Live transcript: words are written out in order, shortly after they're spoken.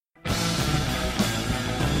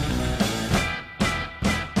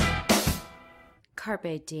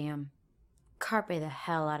Carpe diem. Carpe the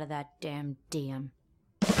hell out of that damn diem.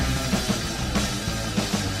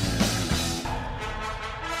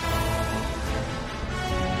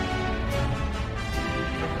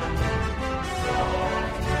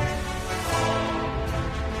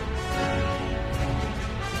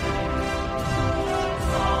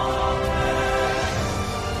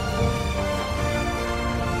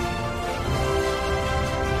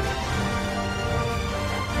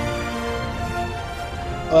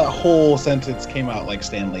 That whole sentence came out like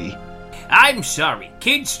Stan Lee. I'm sorry,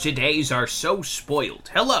 kids today's are so spoiled.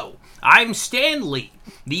 Hello, I'm Stan Lee,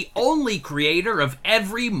 the only creator of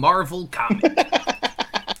every Marvel comic.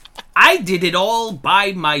 I did it all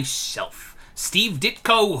by myself. Steve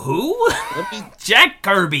Ditko, who? Jack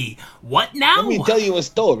Kirby, what now? Let me tell you a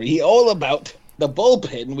story all about the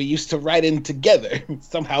bullpen we used to write in together.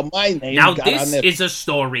 Somehow my name now got on this it. is a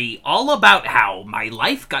story all about how my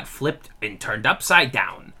life got flipped and turned upside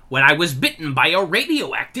down when I was bitten by a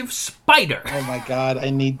radioactive spider. Oh my god, I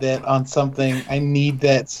need that on something. I need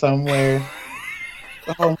that somewhere.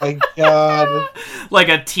 Oh my god. Like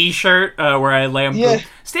a t-shirt where I lamp. Yeah.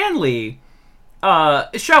 Stan Lee,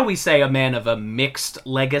 shall we say a man of a mixed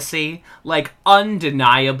legacy, like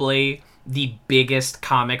undeniably the biggest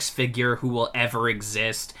comics figure who will ever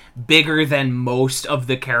exist, bigger than most of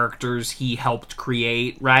the characters he helped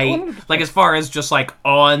create, right? Like as far as just like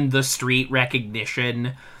on the street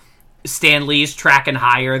recognition, Stan Lee's tracking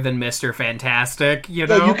higher than Mr. Fantastic, you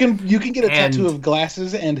know? No, you can get a tattoo of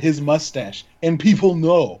glasses and his mustache, and people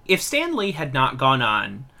know. If Stan Lee had not gone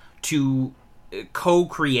on to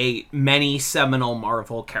co-create many seminal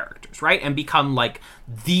Marvel characters, right? And become, like,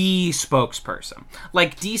 the spokesperson.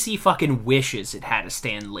 Like, DC fucking wishes it had a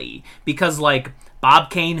Stan Lee. Because, like, Bob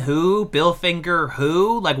Kane who? Bill Finger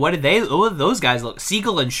who? Like, what did those guys look?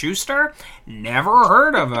 Siegel and Schuster? Never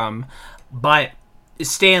heard of them. But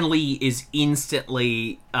Stan Lee is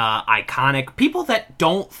instantly iconic. People that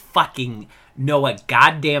don't fucking know a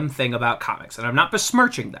goddamn thing about comics, and I'm not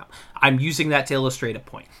besmirching them, I'm using that to illustrate a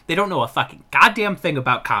point. They don't know a fucking goddamn thing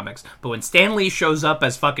about comics, but when Stan Lee shows up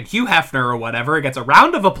as fucking Hugh Hefner or whatever, it gets a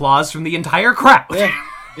round of applause from the entire crowd.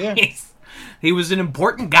 Yeah. He was an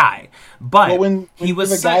important guy, but when he was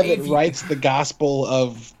the guy that writes the gospel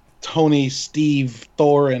of Tony, Steve,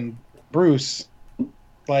 Thor, and Bruce,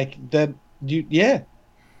 like that.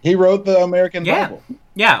 He wrote the American Bible.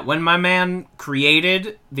 Yeah, when my man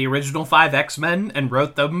created the original 5 X-Men and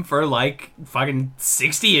wrote them for like fucking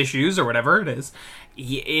 60 issues or whatever it is,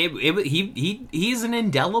 he's an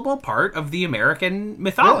indelible part of the American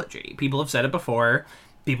mythology. Yeah. People have said it before.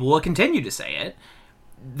 People will continue to say it.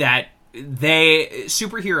 That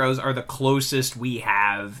superheroes are the closest we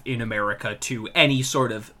have in America to any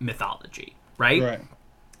sort of mythology, right?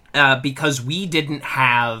 Because we didn't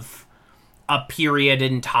have a period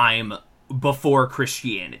in time before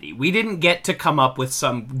Christianity. We didn't get to come up with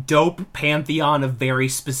some dope pantheon of very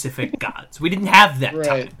specific gods. We didn't have that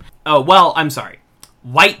time. Oh, well, I'm sorry.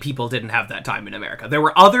 White people didn't have that time in America. There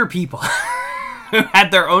were other people who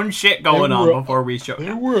had their own shit going on before we showed up.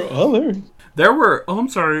 There were others. I'm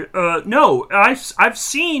sorry. No, I've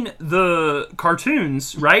seen the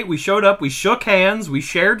cartoons, right? We showed up, we shook hands, we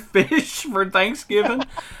shared fish for Thanksgiving,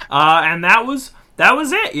 and that was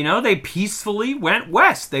it. You know, they peacefully went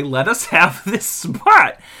west. They let us have this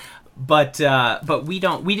spot, but we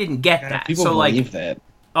didn't get that. People so believe that.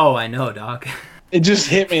 Oh, I know, dog. It just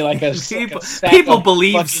hit me like a people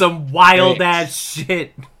believe some wild ass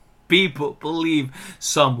shit. People believe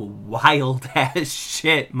some wild ass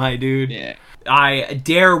shit, my dude. Yeah. I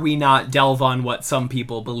dare we not delve on what some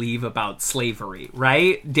people believe about slavery,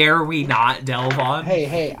 right? Dare we not delve on?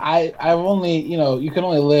 Hey, I've only, you can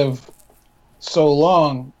only live so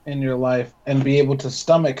long in your life and be able to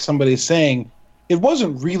stomach somebody saying it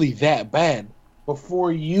wasn't really that bad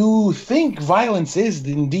before you think violence is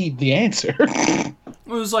indeed the answer. It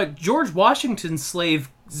was like George Washington's slaves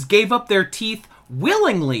gave up their teeth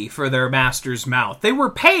willingly for their master's mouth. They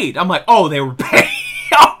were paid. I'm like, oh, they were paid.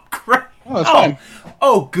 Oh, great. Oh, it's fine.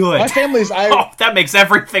 Oh, good. My family's Irish. Oh, that makes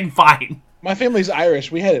everything fine. My family's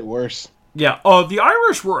Irish. We had it worse. Yeah, the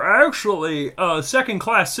Irish were actually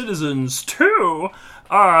second-class citizens, too,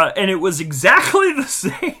 and it was exactly the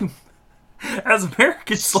same as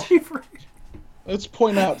American slavery. Let's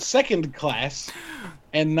point out second class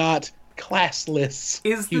and not classless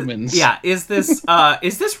humans. Is this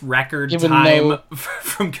record time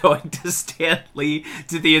from going to Stan Lee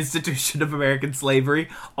to the institution of American slavery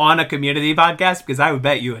on a community podcast? Because I would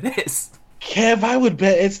bet you it is. Kev, I would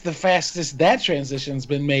bet it's the fastest that transition's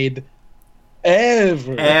been made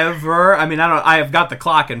ever. I mean, I have got the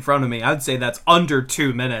clock in front of me. I'd say that's under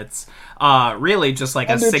 2 minutes. Really just like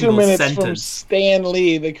under a single 2 minutes sentence. from Stan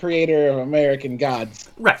Lee, the creator of American Gods,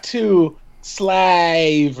 Right. to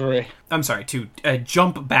slavery. I'm sorry, to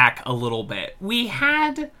jump back a little bit. We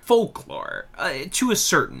had folklore to a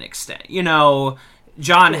certain extent. You know,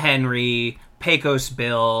 John Henry, Pecos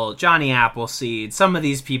Bill, Johnny Appleseed, some of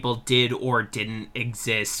these people did or didn't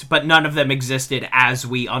exist, but none of them existed as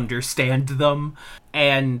we understand them.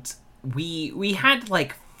 And we had,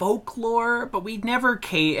 like, folklore, but we never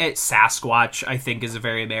Sasquatch, I think, is a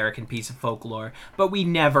very American piece of folklore, but we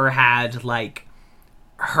never had, like,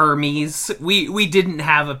 Hermes. We didn't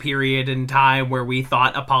have a period in time where we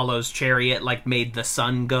thought Apollo's chariot, like, made the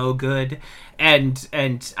sun go good, and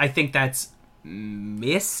I think that's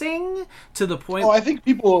missing to the point. Oh, I think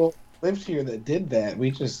people lived here that did that.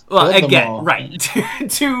 We just again, right,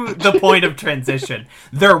 to the point of transition.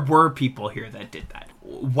 There were people here that did that.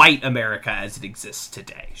 White America as it exists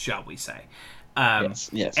today, shall we say.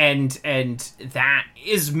 Yes. And that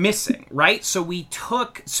is missing, right? So we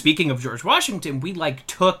took, speaking of George Washington, we, like,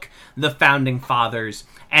 took the Founding Fathers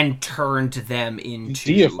and turned them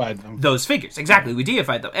into... deified them. Those figures. Exactly, we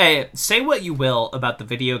deified them. Say what you will about the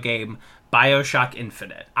video game BioShock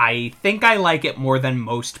Infinite. I think I like it more than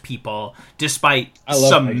most people, despite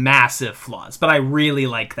some massive flaws. But I really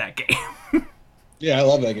like that game. Yeah, I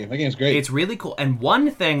love that game. That game's great. It's really cool. And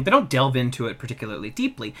one thing, they don't delve into it particularly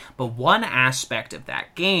deeply, but one aspect of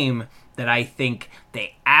that game that I think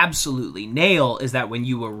they absolutely nail is that when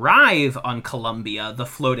you arrive on Columbia, the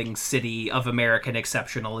floating city of American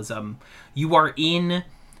exceptionalism, you are in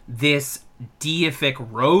this deific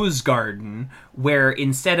rose garden where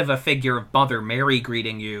instead of a figure of Mother Mary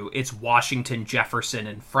greeting you, it's Washington, Jefferson,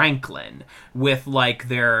 and Franklin with, like,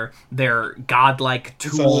 their godlike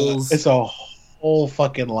tools. It's a whole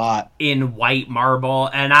fucking lot in white marble,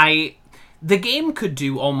 and the game could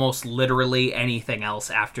do almost literally anything else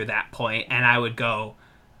after that point, and I would go,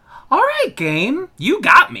 all right, game, you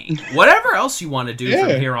got me. Whatever else you want to do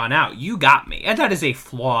from here on out, you got me. And that is a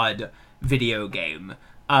flawed video game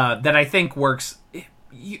that I think works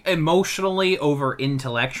emotionally over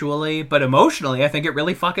intellectually, but emotionally I think it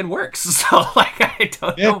really fucking works. So, like, I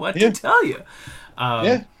don't know what to tell you.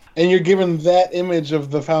 And you're given that image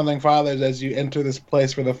of the Founding Fathers as you enter this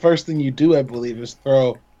place where the first thing you do, I believe, is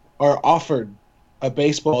offered a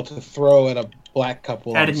baseball to throw at a black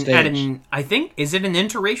couple on stage. I think, is it an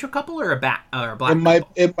interracial couple or a black couple? It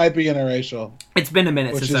might be interracial. It's been a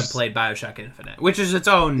minute since I've played BioShock Infinite, which is its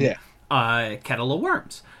own kettle of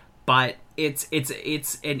worms. But it's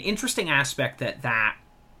an interesting aspect that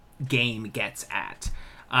game gets at.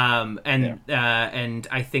 And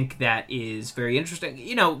I think that is very interesting.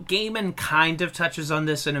 You know, Gaiman kind of touches on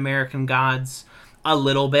this in American Gods a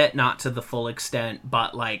little bit, not to the full extent,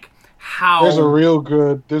 but, like, how there's a real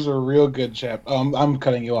good chap. I'm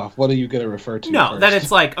cutting you off. What are you going to refer to? No, first? That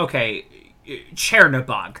it's like, okay,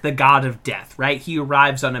 Chernobog, the god of death, right? He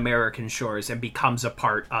arrives on American shores and becomes a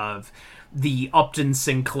part of the Upton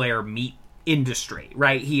Sinclair meat industry,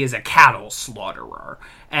 right? He is a cattle slaughterer,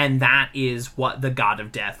 and that is what the god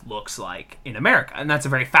of death looks like in America, and that's a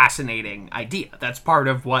very fascinating idea. That's part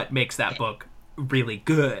of what makes that book really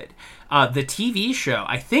good. The TV show,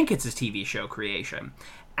 I think it's a TV show creation,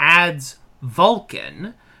 adds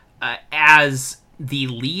Vulcan as the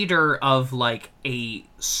leader of, like, a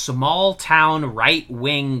small town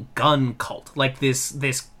right-wing gun cult. Like, this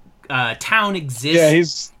town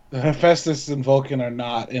exists. Hephaestus and Vulcan are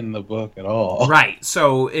not in the book at all. Right.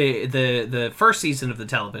 So the first season of the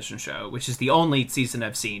television show, which is the only season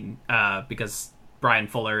I've seen, because Brian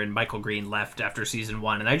Fuller and Michael Green left after season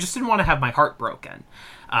 1, and I just didn't want to have my heart broken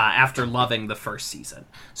after loving the first season.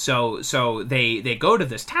 So they go to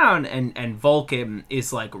this town, and Vulcan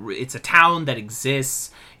is, like, it's a town that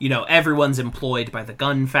exists. You know, everyone's employed by the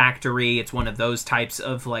gun factory. It's one of those types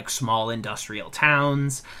of, like, small industrial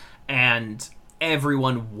towns, and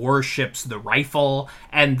everyone worships the rifle,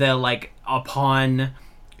 and the, like, upon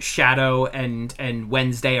Shadow and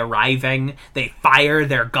Wednesday arriving, they fire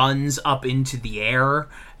their guns up into the air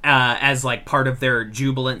as, like, part of their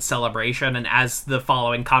jubilant celebration. And as the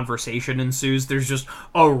following conversation ensues, there's just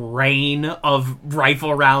a rain of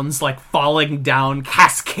rifle rounds, like, falling down,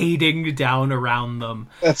 cascading down around them.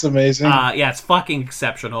 That's amazing. Yeah, it's fucking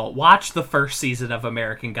exceptional. Watch the first season of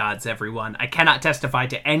American Gods, everyone. I cannot testify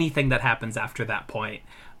to anything that happens after that point,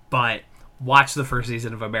 but watch the first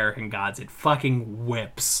season of American Gods. It fucking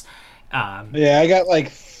whips. I got,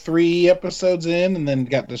 like, 3 episodes in and then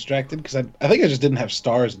got distracted because I think I just didn't have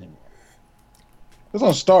Stars anymore. It was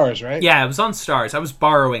on Stars, right? Yeah, it was on Stars. I was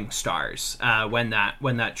borrowing Stars when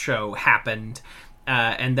that show happened.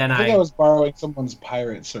 And then I think I was borrowing someone's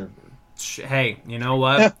pirate server. Hey, you know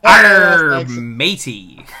what? Arr,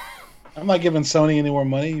 matey. I'm not giving Sony any more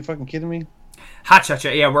money. You fucking kidding me? Ha-cha-cha.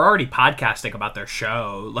 Yeah, we're already podcasting about their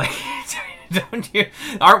show. Like,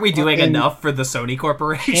 aren't we doing enough for the Sony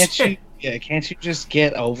Corporation? Can't you just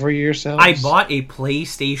get over yourself? I bought a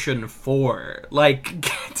PlayStation 4. Like,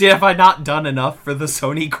 have I not done enough for the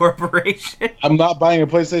Sony Corporation? I'm not buying a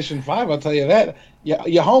PlayStation 5, I'll tell you that. Yeah,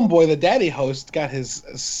 your homeboy, the daddy host, got his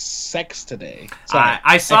sex today. Sorry,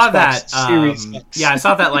 I saw Xbox that. Series X. Yeah, I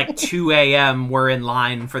saw that like 2 a.m. We're in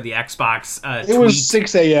line for the Xbox It was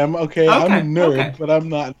 6 a.m., okay? I'm a nerd, okay. but I'm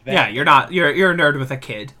not that. Yeah, you're not. You're a nerd with a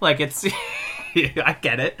kid. Like, it's... I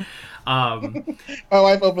get it. My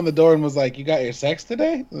wife opened the door and was like, "You got your sex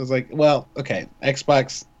today?" I was like, "Well, okay,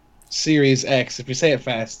 Xbox Series X. If you say it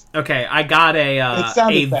fast." Okay, I got a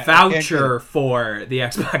fast. voucher for the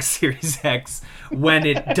Xbox Series X when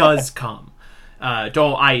it does come.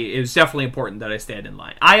 It was definitely important that I stand in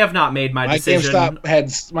line. I have not made my decision.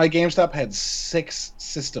 My GameStop had 6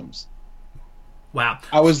 systems. Wow,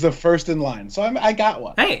 I was the first in line, so I got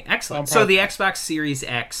one. Hey, excellent. So the Xbox Series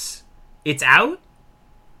X, it's out.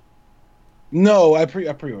 No, I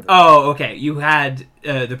pre-ordered. Oh, okay. You had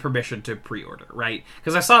the permission to pre-order, right?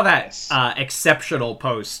 Because I saw that exceptional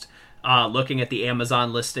post looking at the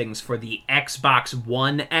Amazon listings for the Xbox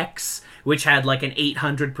One X, which had like an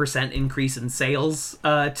 800% increase in sales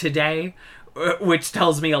today, which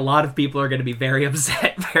tells me a lot of people are going to be very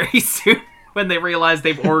upset very soon when they realize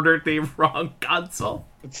they've ordered the wrong console.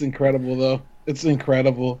 It's incredible, though. It's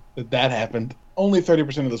incredible that happened. Only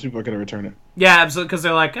 30% of those people are going to return it. Yeah, absolutely, because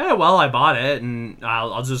they're like, well, I bought it, and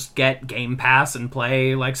I'll just get Game Pass and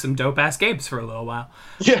play like some dope-ass games for a little while.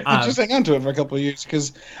 Yeah, just hang on to it for a couple of years,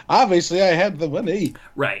 because obviously I had the money.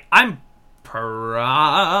 Right. I'm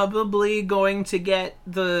probably going to get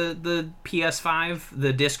the PS5,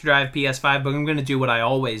 the disc drive PS5, but I'm going to do what I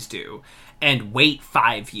always do and wait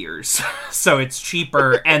 5 years so it's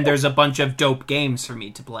cheaper and there's a bunch of dope games for me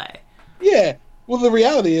to play. Yeah. Well, the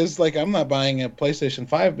reality is, like, I'm not buying a PlayStation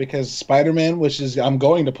 5 because Spider-Man, which is I'm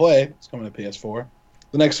going to play, it's coming to PS4.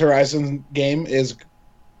 The next Horizon game is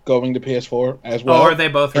going to PS4 as well. Oh, are they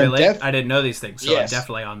both really? I didn't know these things, so yes. I'm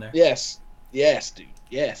definitely on there. Yes, dude,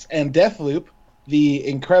 yes. And Deathloop, the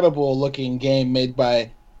incredible-looking game made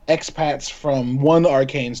by expats from one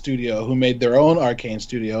Arcane studio who made their own Arcane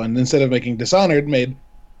studio, and instead of making Dishonored, made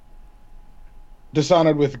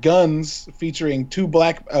Dishonored with guns, featuring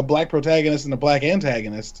a black protagonist and a black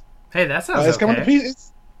antagonist. Hey, that sounds it's okay. Coming to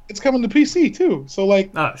it's coming to PC too. So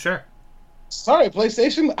like, oh sure. Sorry,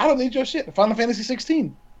 PlayStation, I don't need your shit. Final Fantasy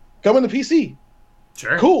 16 coming to PC.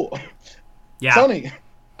 Sure. Cool. Yeah. Sony,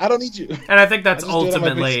 I don't need you. And I think that's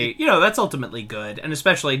ultimately, that's ultimately good, and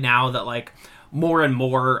especially now that like more and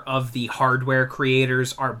more of the hardware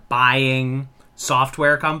creators are buying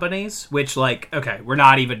software companies, which like, okay,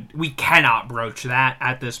 we cannot broach that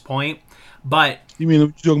at this point, but... You mean, you're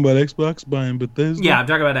talking about Xbox buying Bethesda? Yeah, I'm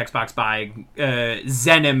talking about Xbox buying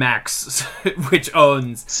ZeniMax, which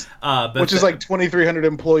owns... which is like 2,300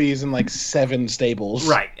 employees and like 7 stables.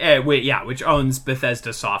 Right, which owns Bethesda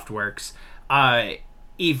Softworks.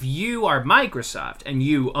 If you are Microsoft and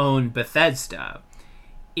you own Bethesda,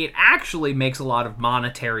 it actually makes a lot of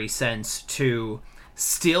monetary sense to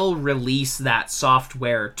still release that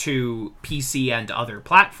software to PC and other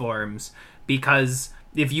platforms, because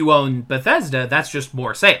if you own Bethesda, that's just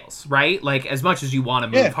more sales, right? Like, as much as you want to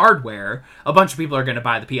move hardware, a bunch of people are going to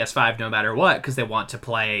buy the PS5 no matter what, because they want to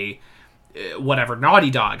play whatever Naughty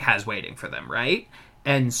Dog has waiting for them, right?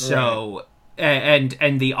 And so,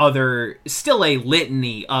 and the other, still a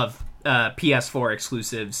litany of PS4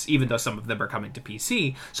 exclusives, even though some of them are coming to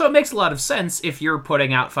PC. So it makes a lot of sense if you're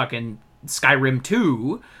putting out fucking Skyrim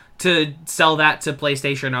 2 to sell that to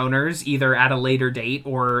PlayStation owners either at a later date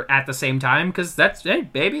or at the same time, because that's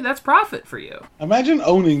profit for you. Imagine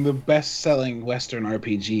owning the best-selling Western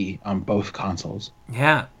RPG on both consoles.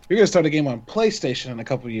 Yeah. You're going to start a game on PlayStation in a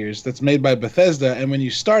couple of years that's made by Bethesda, and when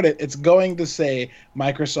you start it, it's going to say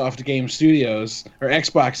Microsoft Game Studios or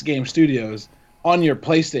Xbox Game Studios on your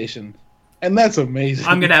PlayStation, and that's amazing.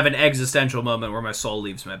 I'm going to have an existential moment where my soul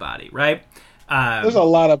leaves my body, right? There's a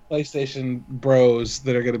lot of PlayStation bros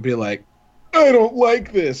that are going to be like, I don't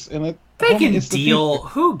like this. And they can deal.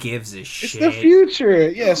 Who gives a shit? It's the future.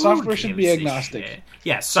 Yeah, software should be agnostic.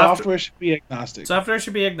 Yeah, software should be agnostic. Software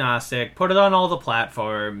should be agnostic. Put it on all the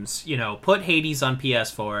platforms. Put Hades on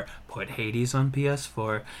PS4. Put Hades on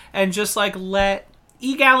PS4. And just, like, let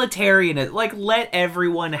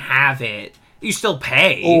everyone have it. You still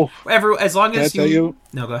pay. As long as you...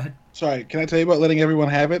 No, go ahead. Sorry, can I tell you about letting everyone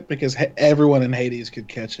have it? Because everyone in Hades could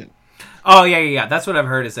catch it. Oh yeah. That's what I've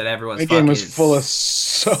heard is that everyone's The game was is full of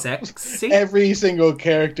sexy. Every single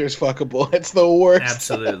character is fuckable. It's the worst.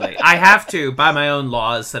 Absolutely. I have to, by my own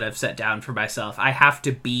laws that I've set down for myself, I have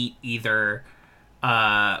to beat either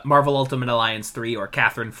Marvel Ultimate Alliance 3 or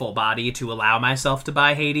Catherine Full Body to allow myself to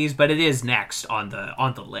buy Hades, but it is next on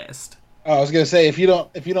the list. Oh, I was gonna say if you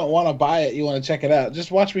don't want to buy it, you want to check it out.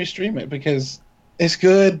 Just watch me stream it because it's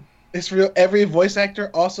good. It's real. Every voice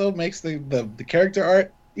actor also makes the character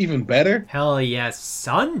art even better. Hell yes,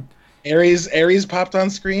 son. Ares popped on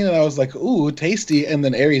screen and I was like, ooh, tasty. And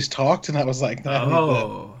then Ares talked and I was like,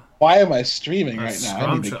 why am I streaming right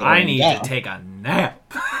now? I need to take a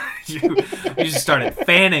nap. you just started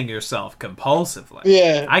fanning yourself compulsively.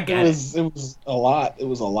 Yeah, I get it. It was a lot. It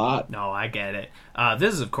was a lot. No, I get it.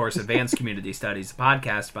 This is, of course, Advanced Community Studies, a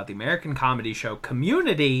podcast about the American comedy show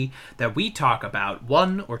Community that we talk about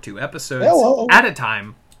 1 or 2 episodes at a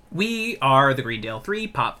time. We are the Greendale 3,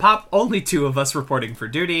 Pop. Only 2 of us reporting for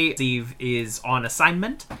duty. Steve is on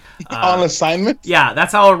assignment. On assignment? Yeah,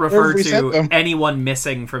 that's how I'll refer to anyone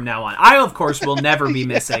missing from now on. I, of course, will never be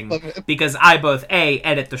missing because I both, A,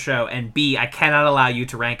 edit the show, and B, I cannot allow you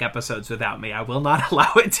to rank episodes without me. I will not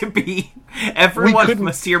allow it to be everyone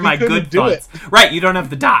must hear my good thoughts. Right, you don't have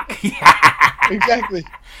the doc. Exactly.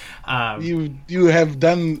 You have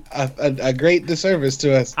done a great disservice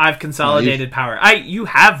to us. I've consolidated power. You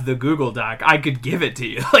have the Google Doc. I could give it to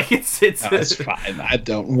you. Like it's fine. I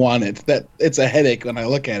don't want it. It's a headache when I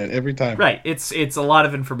look at it every time. Right. It's a lot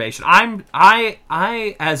of information. I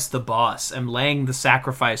as the boss am laying the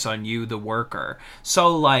sacrifice on you, the worker.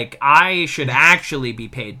 So like I should actually be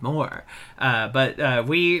paid more. But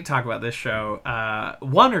we talk about this show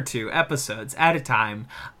 1 or 2 episodes at a time.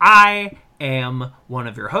 I am one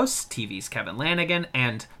of your hosts, TV's Kevin Lanigan,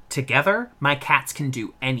 and together, my cats can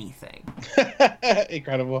do anything.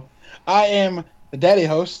 Incredible. I am the daddy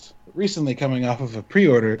host, recently coming off of a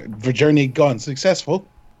pre-order for Journey Gone Successful.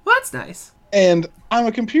 Well, that's nice. And I'm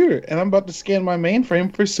a computer, and I'm about to scan my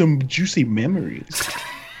mainframe for some juicy memories.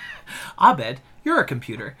 Abed, you're a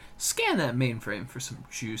computer. Scan that mainframe for some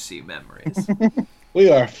juicy memories. We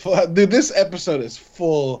are... Dude, this episode is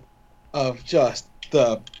full of just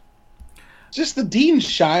the Dean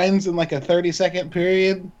shines in like a 30-second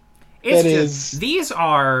period. These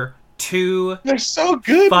are 2 they're so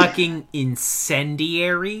good fucking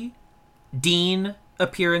incendiary Dean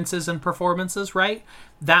appearances and performances, right?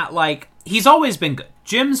 That like he's always been good.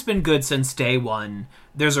 Jim's been good since day 1.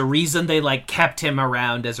 There's a reason they like kept him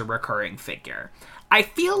around as a recurring figure. I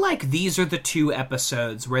feel like these are the 2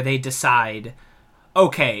 episodes where they decide,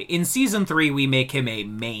 okay, in season 3 we make him a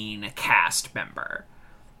main cast member.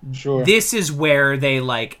 Sure. This is where they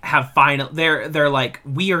like have they're like,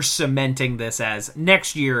 we are cementing this as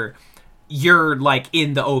next year you're like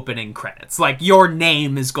in the opening credits. Like your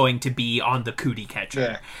name is going to be on the cootie catcher.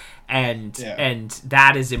 Yeah. And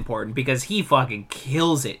that is important because he fucking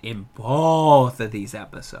kills it in both of these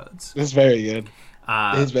episodes. It's very good.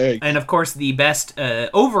 It's very good. And of course the best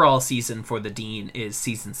overall season for the Dean is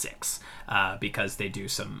season 6 because they do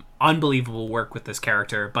some unbelievable work with this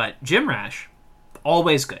character. But Jim Rash,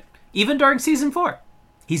 always good. Even during season 4,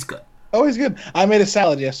 he's good. Always good. I made a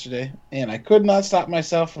salad yesterday, and I could not stop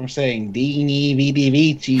myself from saying Dini Vidi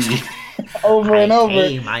Vici over and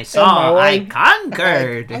over. I saw, I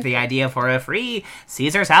conquered the idea for a free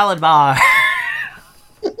Caesar salad bar.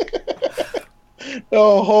 The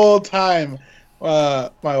whole time,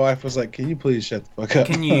 my wife was like, "Can you please shut the fuck up?"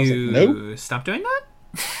 Can you stop doing that?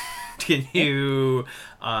 Can you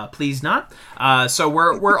please not? So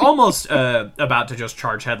we're almost about to just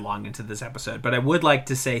charge headlong into this episode, but I would like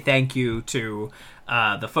to say thank you to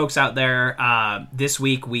the folks out there. This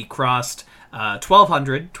week we crossed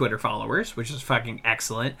 1,200 Twitter followers, which is fucking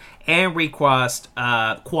excellent, and we crossed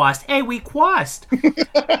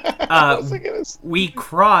we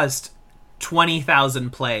crossed 20,000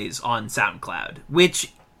 plays on SoundCloud,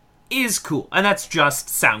 which is cool. And that's just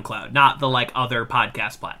SoundCloud, not the like other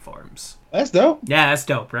podcast platforms. That's dope. Yeah, that's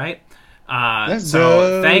dope, right? That's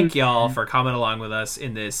dope. Thank y'all for coming along with us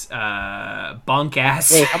in this bunk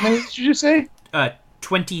ass. Wait, how many did you say?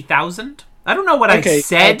 20,000? I don't know what I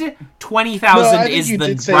said. 20,000 is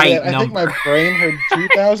the right number. I think my brain heard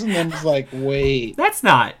 2,000 and was like, wait. That's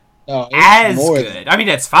not it's as good. I mean,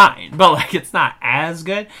 it's fine, but like it's not as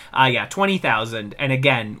good. Yeah, 20,000. And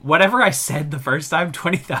again, whatever I said the first time,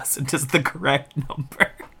 20,000 is the correct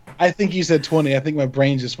number. I think you said 20. I think my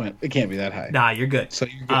brain just went, it can't be that high. Nah, you're good. So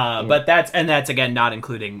you're good. But that's again not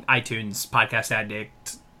incluying iTunes, Podcast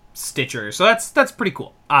Addict, Stitcher. So that's pretty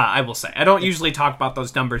cool. I will say. I don't usually talk about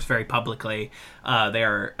those numbers very publicly. They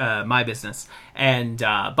are my business. And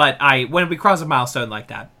but when we cross a milestone like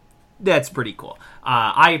that, That's pretty cool.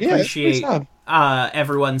 I Yeah, it's pretty appreciate solid.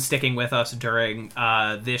 everyone sticking with us during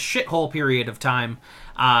this shithole period of time.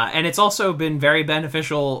 And it's also been very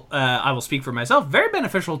beneficial, I will speak for myself, very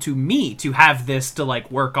beneficial to me to have this to like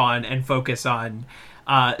work on and focus on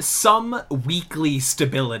some weekly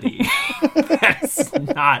stability that's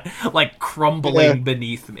not like crumbling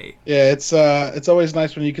beneath me. Yeah, it's always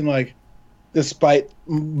nice when you can, like, despite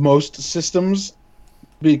most systems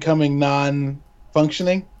becoming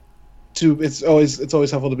non-functioning, it's always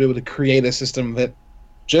helpful to be able to create a system that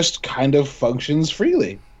just kind of functions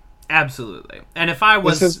freely. Absolutely. And if I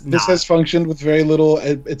was This has functioned with very little,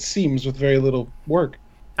 it seems, with very little work,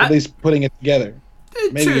 at least putting it together.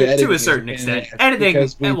 Maybe to editing a is certain a pain in extent, the ass editing.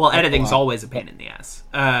 because we Well, talk a editing's lot. always a pain in the ass.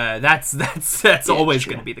 That's always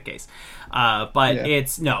true. going to be the case. But Yeah.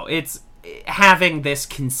 it's having this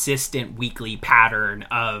consistent weekly pattern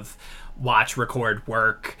of watch, record,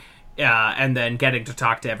 work, and then getting to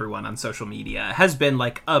talk to everyone on social media has been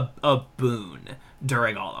like a boon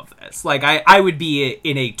during all of this. Like I would be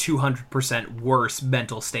in a 200% worse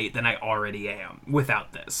mental state than I already am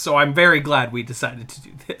without this. So I'm very glad we decided to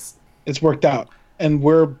do this. It's worked out, and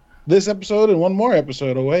we're this episode and one more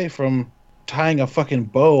episode away from tying a fucking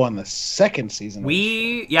bow on the second season.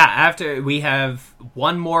 After we have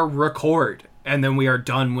one more record, and then we are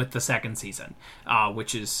done with the second season,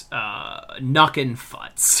 which is knuckin'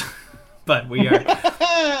 futs. But we are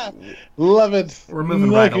Love it. We're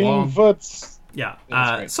moving right Knocking along. Foots. Yeah.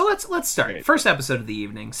 That's great. So let's start. Great. First episode of the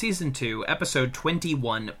evening, season 2, episode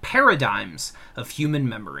 21, Paradigms of Human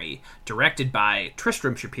Memory, directed by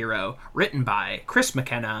Tristram Shapiro, written by Chris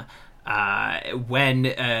McKenna. When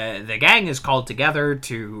the gang is called together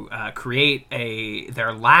to create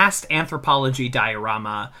their last anthropology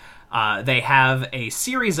diorama. They have a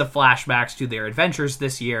series of flashbacks to their adventures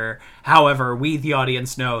this year. However, we, the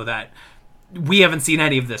audience, know that we haven't seen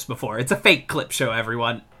any of this before. It's a fake clip show,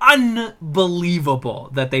 everyone. Unbelievable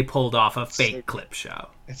that they pulled off a fake clip show.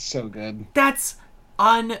 It's so good. That's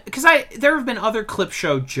because there have been other clip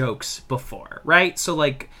show jokes before, right? So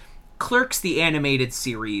like Clerks the animated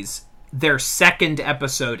series, their second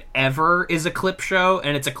episode ever is a clip show,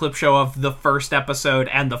 and it's a clip show of the first episode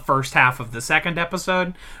and the first half of the second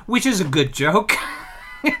episode, which is a good joke.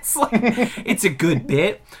 It's like it's a good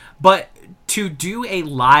bit, but to do a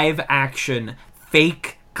live action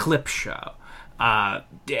fake clip show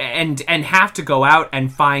and have to go out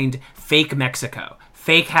and find fake Mexico,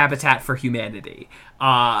 fake Habitat for Humanity,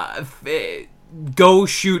 go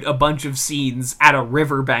shoot a bunch of scenes at a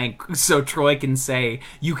riverbank so Troy can say,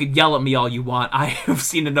 you can yell at me all you want, I have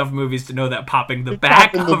seen enough movies to know that popping the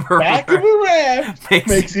back of a raft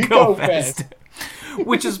makes you go fast.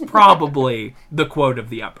 Which is probably the quote of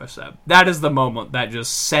the episode. That is the moment that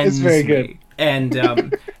just sends It's very me. good. And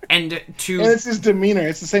And it's his demeanor.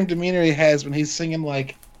 It's the same demeanor he has when he's singing,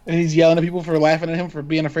 like, and he's yelling at people for laughing at him for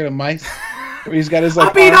being afraid of mice. Where he's got his,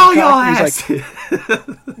 like, I beat all arms your cocked, and ass. he's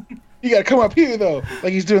like, you gotta come up here, though.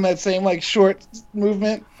 Like, he's doing that same, like, short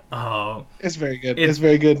movement. Oh, It's very good. It's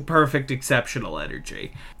very good. perfect, exceptional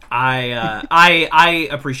energy. I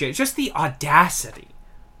appreciate just the audacity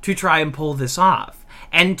to try and pull this off,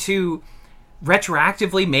 and to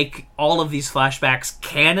retroactively make all of these flashbacks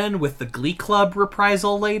canon with the Glee Club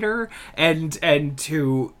reprisal later, and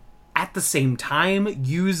to at the same time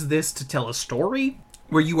use this to tell a story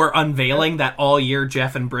where you are unveiling that all year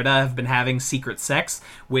Jeff and Britta have been having secret sex,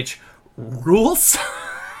 which rules.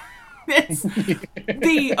 It's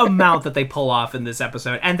the amount that they pull off in this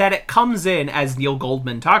episode, and that it comes in, as Neil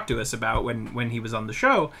Goldman talked to us about when he was on the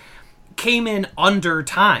show, came in under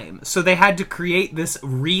time. So they had to create this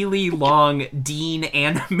really long Dean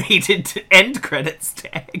animated end credits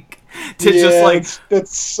tag to just like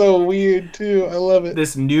that's so weird too. I love it.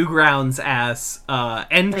 this Newgrounds ass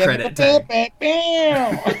end credit tag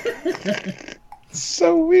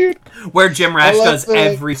So weird. where Jim Rash love does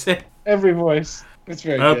the- every voice. It's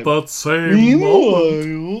very at good. that same moment.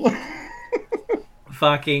 Meanwhile,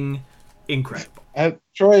 Fucking incredible.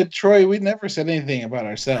 Troy, we never said anything about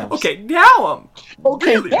ourselves. Okay, now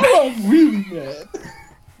Okay, really now I'm really mad.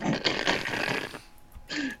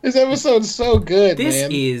 This episode's so good, this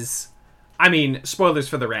man. is, I mean, spoilers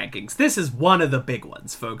for the rankings. This is one of the big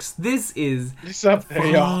ones, folks. This is It's up there,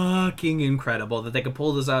 y'all. fucking incredible that they could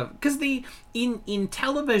pull this off. Because in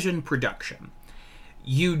television production,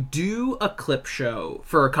 you do a clip show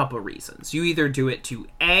for a couple of reasons. You either do it to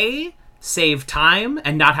A, save time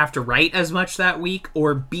and not have to write as much that week,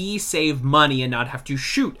 or B, save money and not have to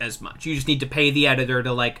shoot as much. You just need to pay the editor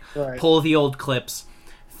to like Right. pull the old clips,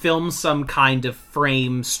 film some kind of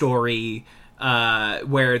frame story,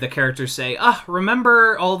 where the characters say,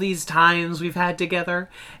 remember all these times we've had together?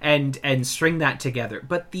 And string that together.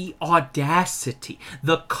 But the audacity,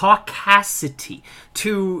 the caucasity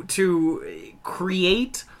to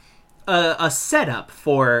create a setup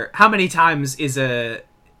for how many times is a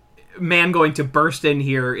man going to burst in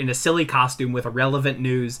here in a silly costume with irrelevant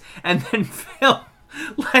news and then film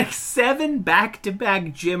like 7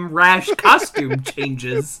 back-to-back Jim Rash costume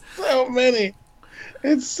changes. So many.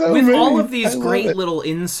 It's so with many. all of these great it. little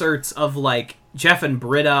inserts of like Jeff and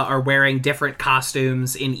Britta are wearing different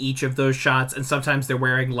costumes in each of those shots, and sometimes they're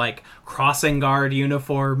wearing like crossing guard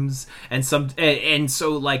uniforms, and so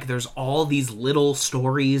like there's all these little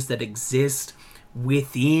stories that exist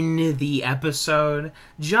within the episode.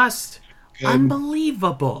 Just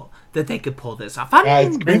unbelievable that they could pull this off.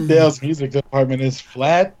 Guys, Greendale's music department is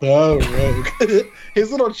flat Baroque.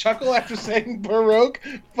 His little chuckle after saying Baroque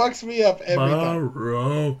fucks me up every time.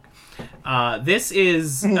 Baroque. This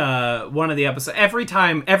is one of the episodes.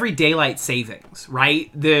 Every daylight savings, right?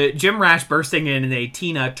 The Jim Rash bursting in a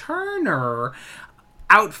Tina Turner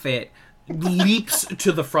outfit leaps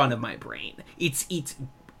to the front of my brain. It's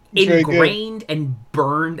ingrained and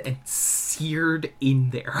burned and seared in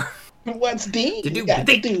there. What's Dean To do got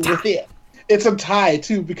to do with it? It's a tie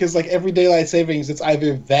too, because like every daylight savings, it's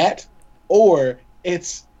either that or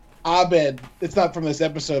it's Abed. It's not from this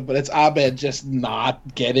episode, but it's Abed just not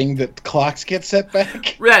getting that clocks get set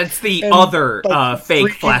back. That's the and, other like, fake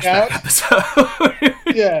freaking flashback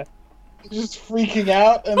episode. Yeah, just freaking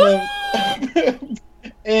out, and then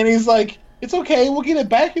and he's like, "It's okay, we'll get it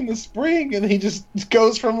back in the spring," and he just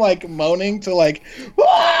goes from like moaning to like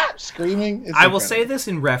screaming. It's I will incredible. say this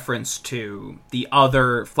in reference to the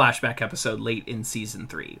other flashback episode late in season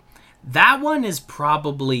 3. That one is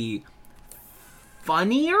probably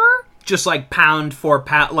funnier, just like pound for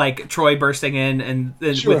pound, like Troy bursting in and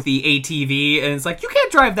Sure. with the ATV, and it's like, you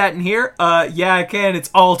can't drive that in here. Yeah, I can.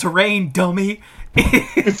 It's all terrain, dummy.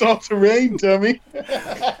 It's all terrain, dummy.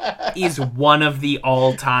 Is one of the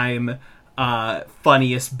all-time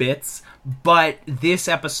funniest bits. But this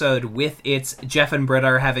episode, with its Jeff and Britta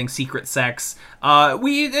are having secret sex,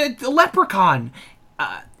 Leprechaun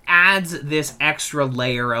adds this extra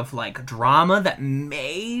layer of like drama that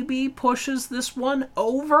maybe pushes this one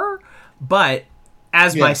over. But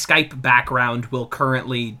as my Skype background will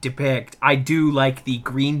currently depict, I do like the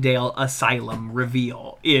Greendale Asylum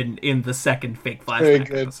reveal in the second fake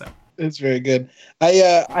flashback episode. It's very good. I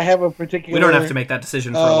have a particular. We don't have to make that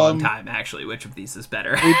decision for a long time, actually, which of these is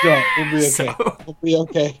better. We don't. We'll be okay. So- We'll be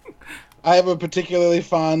okay. I have a particularly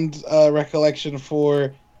fond recollection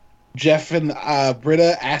for Jeff and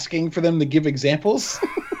Britta asking for them to give examples.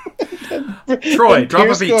 Troy, drop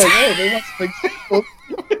a beat. Going, oh, they want some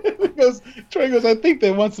examples. Troy goes, I think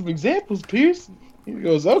they want some examples, Pierce. He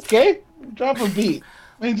goes, okay, drop a beat.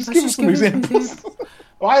 Man, just give us some examples.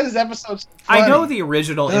 Why is this episode so funny? I know the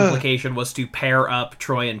original implication was to pair up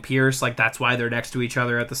Troy and Pierce, like that's why they're next to each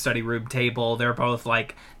other at the study room table. They're both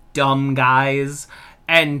like dumb guys,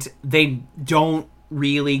 and they don't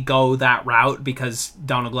really go that route because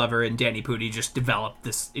Donald Glover and Danny Pudi just developed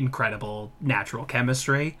this incredible natural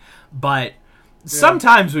chemistry. But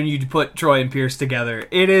sometimes when you put Troy and Pierce together,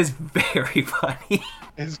 it is very funny.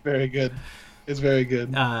 It's very good. It's very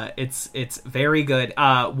good. It's very good.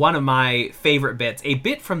 One of my favorite bits, a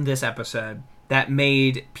bit from this episode that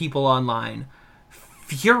made people online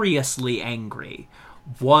furiously angry,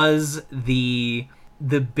 was the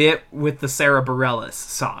bit with the Sarah Bareilles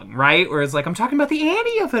song, right? Where it's like, I'm talking about the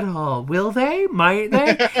Annie of it all. Will they? Might they?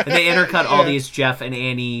 And they intercut all these Jeff and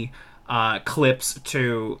Annie clips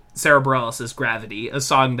to Sarah Bareilles' Gravity, a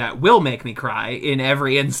song that will make me cry in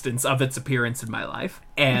every instance of its appearance in my life.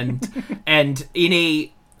 And in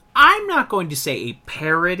a, I'm not going to say a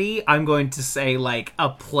parody, I'm going to say like a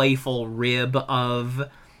playful rib of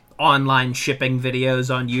online shipping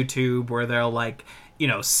videos on YouTube where they'll like,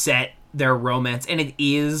 set their romance. And it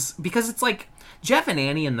is, because it's like, Jeff and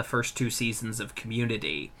Annie in the first 2 seasons of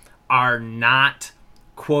Community are not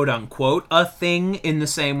quote-unquote a thing in the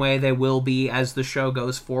same way they will be as the show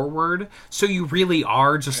goes forward. So you really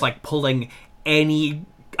are just like pulling any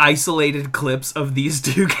isolated clips of these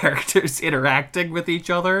 2 characters interacting with each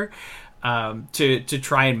other to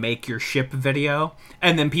try and make your ship video.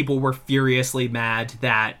 And then people were furiously mad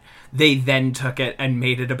that they then took it and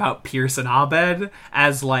made it about Pierce and Abed,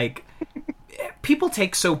 as like people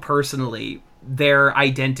take so personally their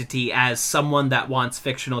identity as someone that wants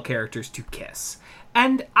fictional characters to kiss.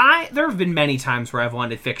 And there have been many times where I've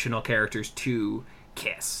wanted fictional characters to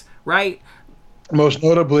kiss, right? Most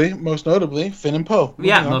notably, Finn and Poe.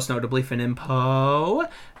 Yeah, most notably Finn and Poe.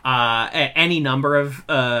 Any number of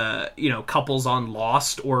couples on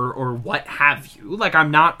Lost or what have you. Like,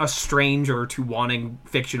 I'm not a stranger to wanting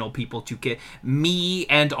fictional people to get me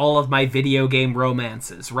and all of my video game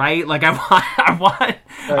romances, right? Like,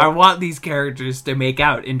 I want these characters to make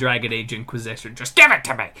out in Dragon Age Inquisition. Just give it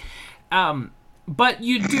to me. But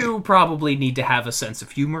you do probably need to have a sense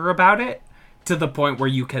of humor about it, to the point where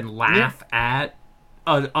you can laugh at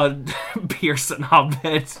a Pierce and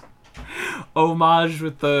Abed homage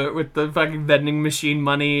with the fucking vending machine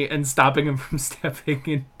money and stopping him from stepping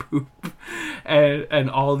in poop and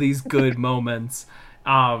all these good moments.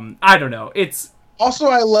 I don't know. It's also,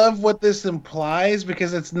 I love what this implies,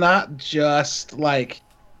 because it's not just like,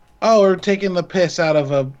 oh, we're taking the piss out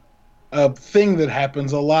of a thing that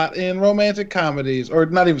happens a lot in romantic comedies, or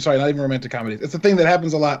not even romantic comedies. It's a thing that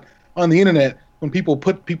happens a lot on the internet when people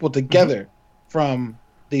put people together from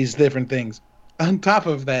these different things. On top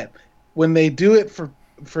of that, when they do it for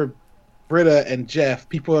Britta and Jeff,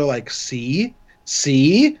 people are like, see,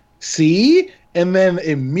 and then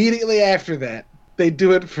immediately after that, they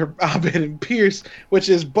do it for Abed and Pierce, which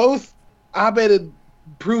is both Abed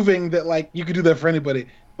proving that, like, you could do that for anybody,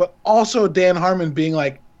 but also Dan Harmon being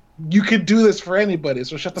like, you could do this for anybody,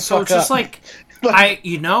 so shut the fuck up. So it's just like, I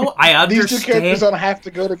understand. These two characters don't have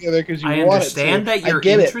to go together because you want it to. I understand that you're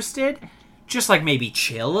interested. Just, like, maybe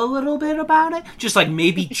chill a little bit about it. Just, like,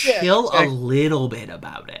 maybe chill a little bit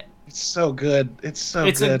about it. It's so good. It's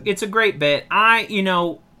good. It's a great bit. and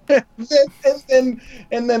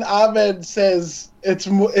then Abed says,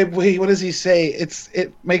 what does he say?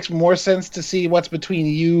 It makes more sense to see what's between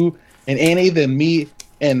you and Annie than me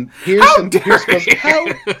and Pierce. How and dare Pierce goes, how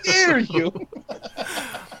dare you?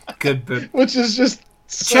 Good bit. Which is just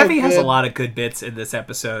so Chevy good. has a lot of good bits in this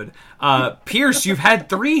episode. Pierce, you've had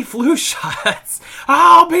 3 flu shots.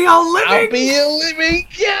 I'll be a living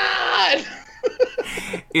God!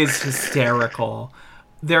 is hysterical.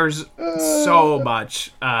 There's so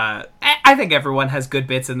much. I think everyone has good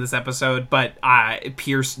bits in this episode, but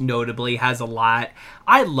Pierce notably has a lot.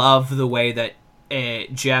 I love the way that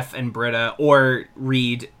Jeff and Britta, or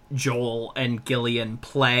Reed, Joel, and Gillian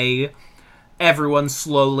play. Everyone's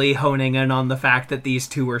slowly honing in on the fact that these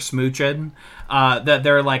two are smooching. That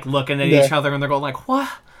they're, like, looking at each other and they're going, like, what?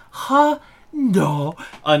 Huh? No.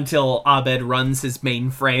 Until Abed runs his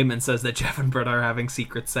mainframe and says that Jeff and Britta are having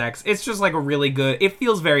secret sex. It's just, like, a really good... It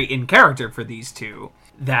feels very in character for these two.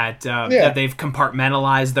 That they've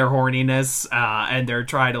compartmentalized their horniness, and they're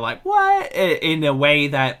trying to, like, what? In a way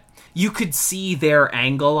that you could see their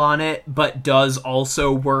angle on it, but does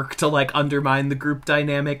also work to, like, undermine the group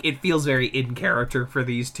dynamic. It feels very in character for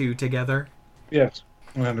these two together. Yes,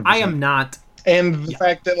 100%. I am not... And the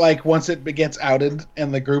fact that, like, once it gets outed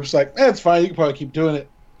and the group's like, it's fine, you can probably keep doing it.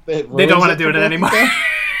 They don't want to do it anymore.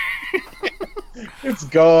 It's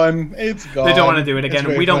gone. It's gone. They don't want to do it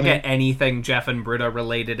again. We don't funny. get anything Jeff and Britta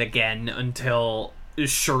related again until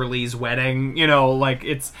Shirley's wedding. You know, like,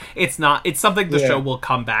 it's something the show will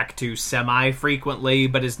come back to semi-frequently,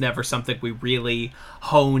 but is never something we really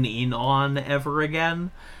hone in on ever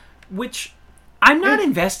again. Which... I'm not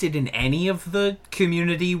invested in any of the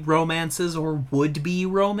Community romances or would-be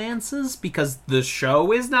romances because the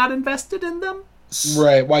show is not invested in them.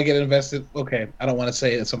 Right. Why get invested? Okay. I don't want to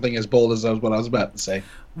say something as bold as what I was about to say.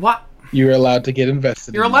 What? You're allowed to get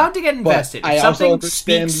invested. You're allowed to get invested. I also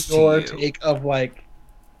understand your take of, like,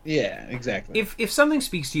 yeah, exactly. If something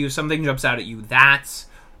speaks to you, something jumps out at you, that's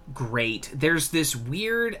great. There's this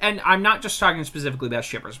weird, and I'm not just talking specifically about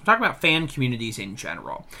shippers, I'm talking about fan communities in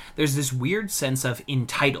general. There's this weird sense of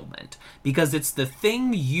entitlement because it's the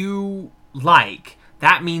thing you like.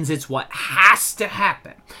 That means it's what has to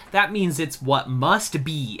happen. That means it's what must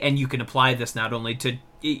be, and you can apply this not only to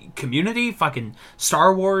Community, fucking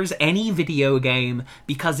Star Wars, any video game,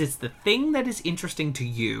 because it's the thing that is interesting to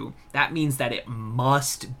you. That means that it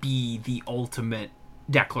must be the ultimate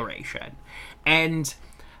declaration. And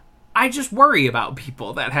I just worry about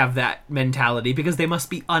people that have that mentality because they must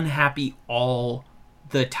be unhappy all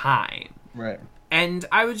the time. Right. And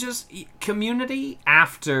I would just... Community,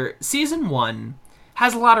 after Season 1,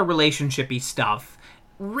 has a lot of relationship-y stuff.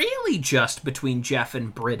 Really just between Jeff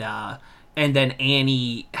and Britta. And then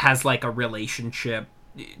Annie has, like, a relationship.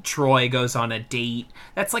 Troy goes on a date.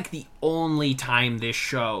 That's, like, the only time this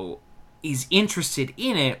show is interested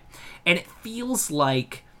in it. And it feels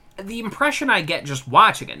like... the impression I get just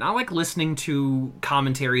watching it, not like listening to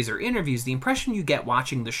commentaries or interviews, the impression you get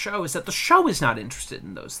watching the show is that the show is not interested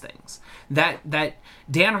in those things. That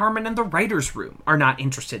Dan Harmon and the writers' room are not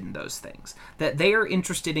interested in those things. That they are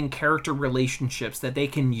interested in character relationships that they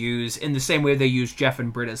can use in the same way they use Jeff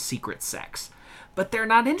and Britta's secret sex. But they're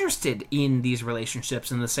not interested in these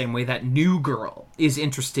relationships in the same way that New Girl is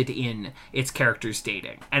interested in its characters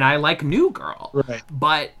dating. And I like New Girl, Right.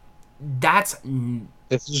 but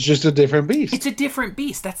It's just a different beast. it's a different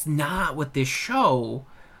beast. That's not what this show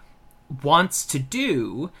wants to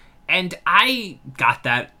do. And I got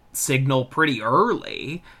that signal pretty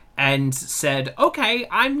early and said, okay,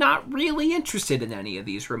 I'm not really interested in any of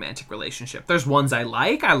these romantic relationships. There's ones I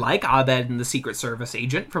like. I like Abed and the Secret Service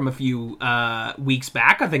agent from a few weeks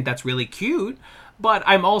back. I think that's really cute. But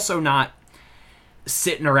I'm also not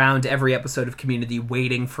sitting around every episode of Community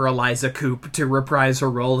waiting for Eliza Coupe to reprise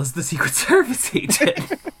her role as the Secret Service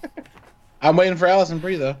agent. I'm waiting for Allison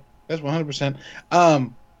Brie though. That's 100%.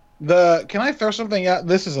 Can I throw something out?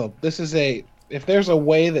 This is a if there's a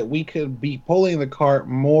way that we could be pulling the cart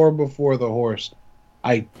more before the horse,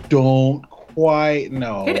 I don't quite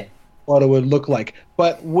know what it would look like.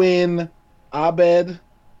 But when Abed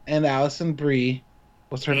and Allison Brie,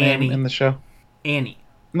 what's her Annie. name in the show? Annie.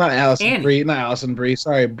 Not Allison Annie. Brie. Not Allison Brie.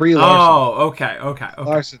 Sorry, Brie Larson. Oh, okay.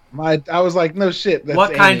 Larson. I was like, no shit. That's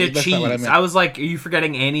What kind Annie. of That's cheese? not what I meant. I was like, are you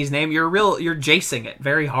forgetting Annie's name? You're jacing it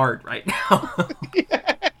very hard right now.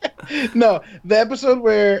 No, the episode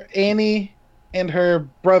where Annie and her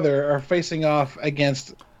brother are facing off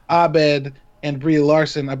against Abed and Brie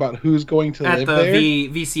Larson about who's going to At live the there.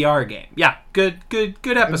 VCR game. Yeah, good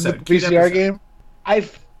episode. The Cute VCR episode. game. I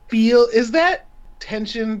feel, is that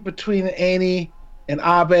tension between Annie and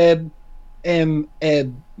Abed and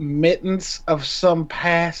admittance of some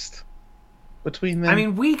past between them? I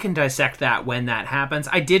mean, we can dissect that when that happens.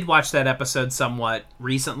 I did watch that episode somewhat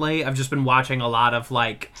recently. I've just been watching a lot of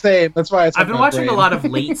Same. That's why I've been watching a lot of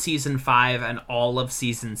late season 5 and all of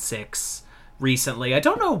season 6 recently. I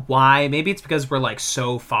don't know why. Maybe it's because we're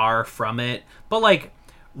so far from it. But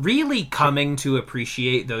really coming to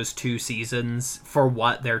appreciate those 2 seasons for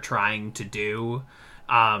what they're trying to do.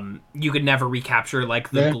 You could never recapture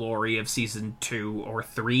the glory of season 2 or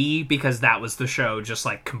 3 because that was the show just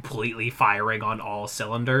completely firing on all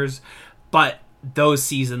cylinders. But those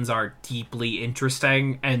seasons are deeply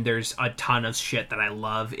interesting and there's a ton of shit that I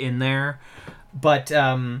love in there. But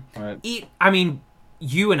Right. I mean,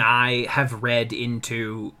 you and I have read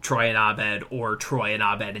into Troy and Abed or Troy and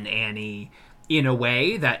Abed and Annie in a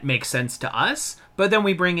way that makes sense to us. But then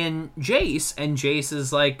we bring in Jace, and Jace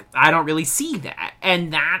is I don't really see that.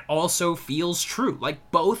 And that also feels true.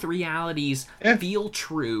 Both realities feel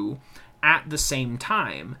true at the same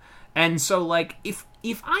time. And so, if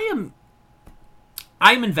I'm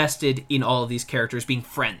invested in all of these characters being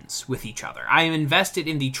friends with each other. I am invested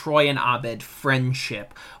in the Troy and Abed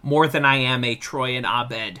friendship more than I am a Troy and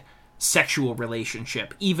Abed sexual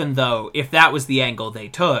relationship, even though if that was the angle they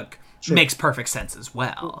took, makes perfect sense as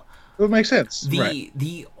well. It would make sense.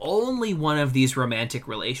 The only one of these romantic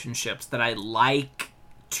relationships that I like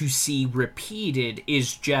to see repeated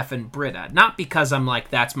is Jeff and Britta. Not because I'm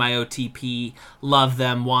that's my OTP, love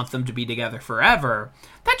them, want them to be together forever.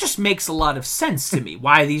 That just makes a lot of sense to me,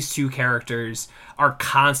 why these 2 characters are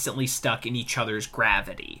constantly stuck in each other's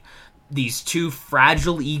gravity. These 2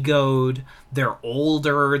 fragile-egoed, they're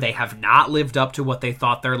older, they have not lived up to what they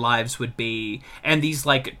thought their lives would be, and these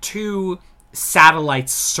 2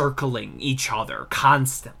 satellites circling each other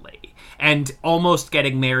constantly and almost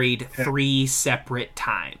getting married 3 separate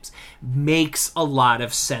times makes a lot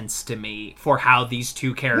of sense to me for how these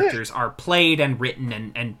 2 characters are played and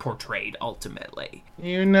written and portrayed ultimately.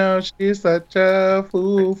 She's such a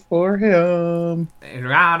fool for him.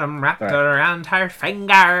 Wrapped around her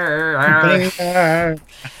finger.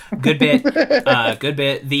 Good bit. Good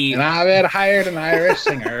bit. And I've hired an Irish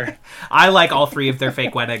singer. I like all 3 of their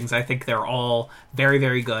fake weddings. I think they're all very,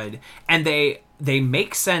 very good. And they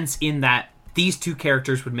make sense in that these 2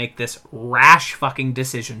 characters would make this rash fucking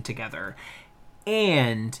decision together.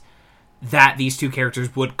 And that these 2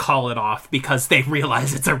 characters would call it off because they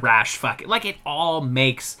realize it's a rash fucking... it all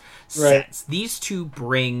makes sense. These 2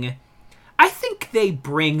 I think they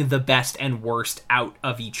bring the best and worst out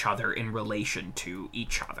of each other in relation to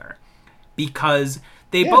each other. Because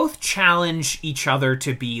they both challenge each other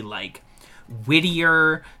to be,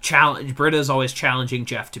 wittier. Britta's always challenging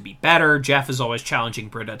Jeff to be better. Jeff is always challenging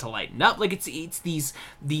Britta to lighten up. It's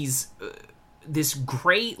this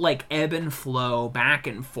great, ebb and flow back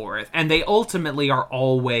and forth. And they ultimately are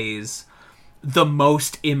always the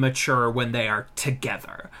most immature when they are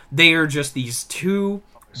together. They are just these 2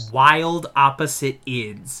 wild opposite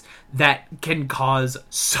ends that can cause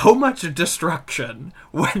so much destruction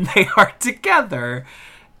when they are together.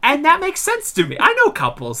 And that makes sense to me. I know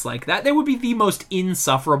couples like that. They would be the most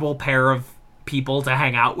insufferable pair of people to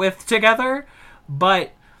hang out with together.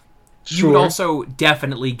 But you would also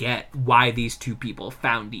definitely get why these two people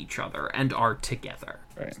found each other and are together.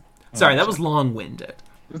 Right. Sorry, that was long-winded.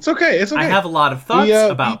 It's okay. It's okay. I have a lot of thoughts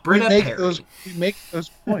about Britta Perry. We make those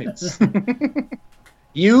points.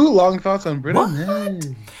 You, long thoughts on Britta? No.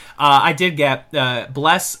 I did get,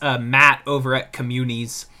 bless Matt over at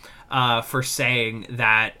Communities for saying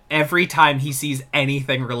that every time he sees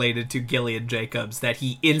anything related to Gillian Jacobs, that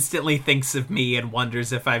he instantly thinks of me and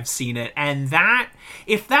wonders if I've seen it. And that,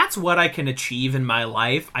 if that's what I can achieve in my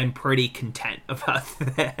life, I'm pretty content about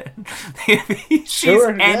that. If he sees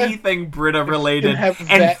anything Britta related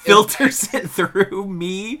and filters it through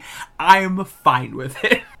me, I'm fine with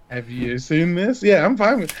it. Have you seen this? Yeah, I'm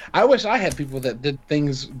fine with it. I wish I had people that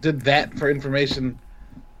did that for information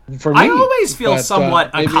for me. I always feel somewhat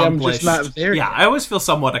accomplished. I'm just not there yet. I always feel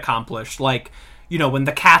somewhat accomplished. Like, you know, when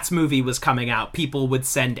the Cats movie was coming out, people would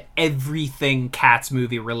send everything Cats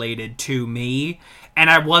movie related to me, and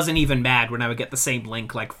I wasn't even mad when I would get the same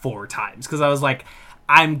link like 4 times, because I was like,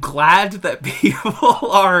 I'm glad that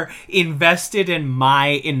people are invested in my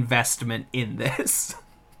investment in this.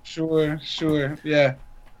 Sure, yeah.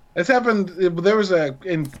 It's happened. There was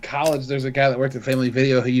in college, there's a guy that worked at Family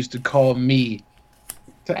Video who used to call me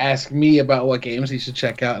to ask me about what games he should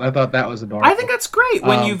check out, and I thought that was adorable. I think that's great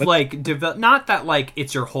when you've developed, not that like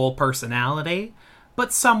it's your whole personality,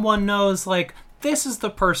 but someone knows like this is the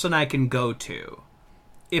person I can go to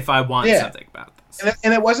if I want something about this.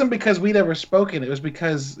 And it wasn't because we'd ever spoken; it was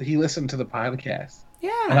because he listened to the podcast.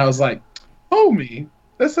 Yeah, and I was like, "Homie,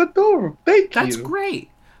 that's adorable. Thank you. That's great."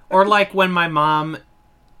 Or like when my mom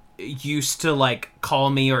used to like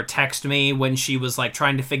call me or text me when she was like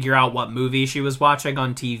trying to figure out what movie she was watching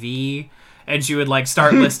on TV, and she would like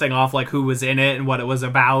start listing off like who was in it and what it was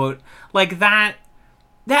about. Like that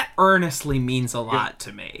earnestly means a lot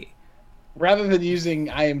to me. Rather than using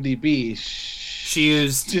IMDb, she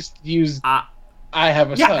used I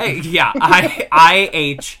have a son. Yeah,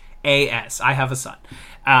 IHAS. I have a son.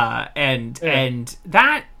 And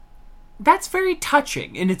that's very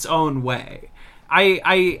touching in its own way.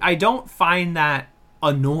 I don't find that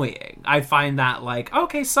annoying. I find that like,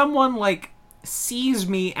 okay, someone like sees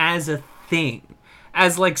me as a thing,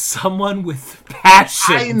 as like someone with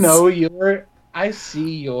passions. I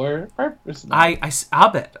see your purpose now. I'll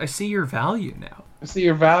bet. I see your value now. I see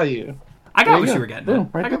your value. I got what you were getting at.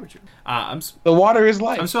 I got what you the water is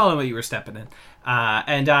life. I'm swallowing what you were stepping in.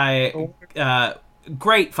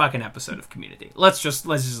 Great fucking episode of Community. Let's just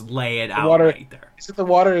lay it out right there. Is it the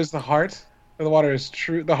water is the heart? Or the water is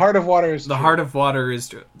true? The heart of water is the true. Heart of water is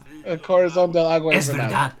true. Corazon del agua es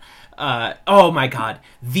verdad. Oh my god.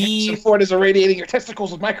 Ford is irradiating your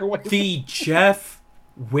testicles with microwave. The Jeff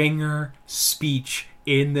Winger speech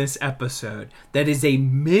in this episode that is a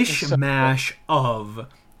mishmash of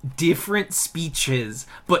different speeches,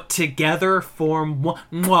 but together form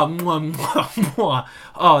oh,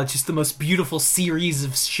 just the most beautiful series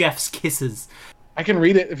of chef's kisses. I can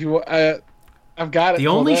read it if you want. I've got it. The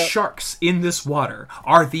only sharks in this water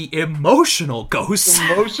are the emotional ghosts.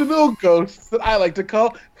 Emotional ghosts that I like to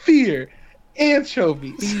call fear.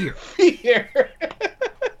 Anchovies. Fear.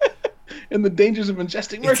 And the dangers of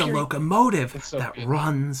ingesting mercury. It's a locomotive that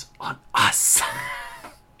runs on us.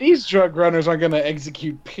 These drug runners aren't going to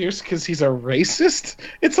execute Pierce because he's a racist.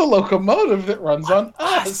 It's a locomotive that runs on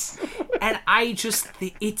us. And I just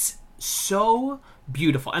think it's so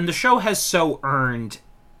beautiful. And the show has so earned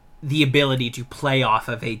the ability to play off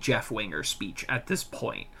of a Jeff Winger speech at this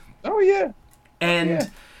point. Oh, yeah.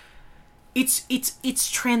 And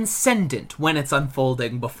it's transcendent when it's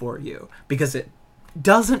unfolding before you, because it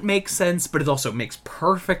doesn't make sense, but it also makes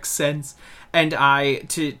perfect sense. And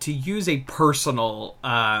to use a personal,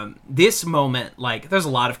 this moment, like, there's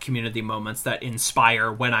a lot of Community moments that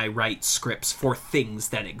inspire when I write scripts for things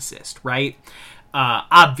that exist, right?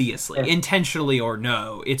 Obviously, intentionally or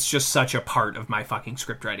no, it's just such a part of my fucking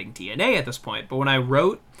script writing DNA at this point. But when I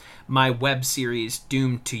wrote my web series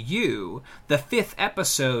Doomed to You, the 5th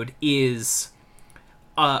episode is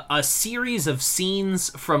a series of scenes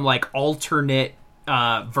from like alternate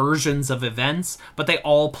versions of events, but they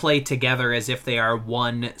all play together as if they are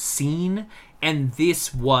one scene. And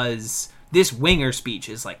this Winger speech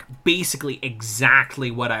is like basically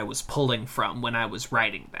exactly what I was pulling from when I was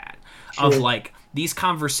writing that. Sure. Of like, these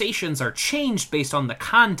conversations are changed based on the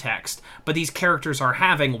context, but these characters are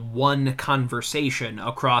having one conversation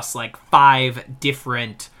across like 5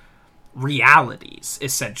 different realities,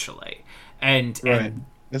 essentially. And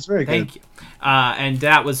That's very good. thank you. And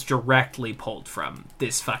that was directly pulled from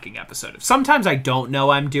this fucking episode. Sometimes I don't know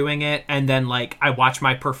I'm doing it, and then, like, I watch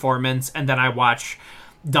my performance, and then I watch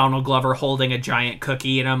Donald Glover holding a giant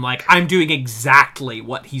cookie, and I'm like, I'm doing exactly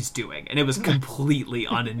what he's doing. And it was completely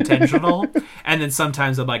unintentional. And then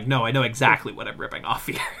sometimes I'm like, no, I know exactly what I'm ripping off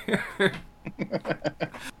here.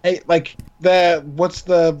 Hey, like what's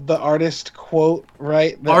the artist quote,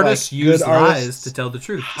 right? That, Artists like, use good lies artists to tell the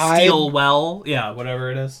truth. hide- Steal well. Yeah,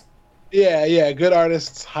 whatever it is. Yeah, good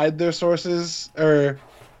artists hide their sources, or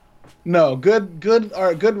no, good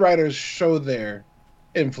writers show their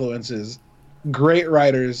influences. Great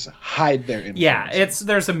writers hide their influences. Yeah,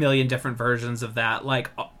 there's a million different versions of that.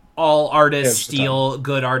 Like, all artists There's a steal,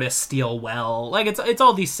 good artists steal well. Like, it's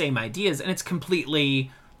all these same ideas, and it's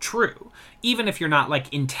completely true. Even if you're not,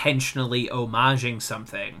 like, intentionally homaging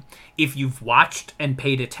something, if you've watched and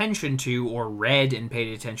paid attention to, or read and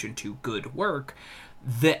paid attention to good work,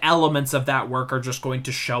 the elements of that work are just going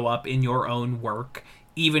to show up in your own work,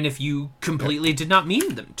 even if you completely did not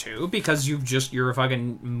mean them to, because you're a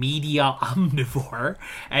fucking media omnivore,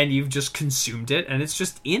 and you've just consumed it, and it's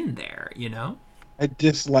just in there, you know? I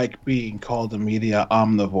dislike being called a media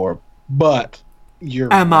omnivore, but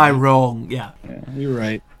you're Am right. I wrong? Yeah. You're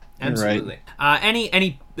right. You're Absolutely. right.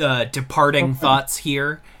 Any departing thoughts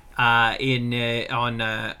here on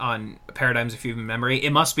Paradigms of Human Memory?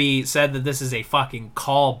 It must be said that this is a fucking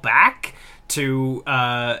call back to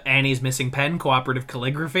Annie's Missing Pen cooperative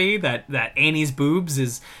calligraphy. That Annie's boobs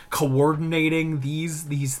is coordinating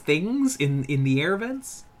these things in the air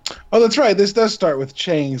vents. Oh, that's right. This does start with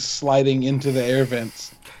Chang sliding into the air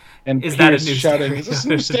vents, and Is that a Pierce new shouting, "Is this a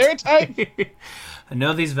new stereotype?" I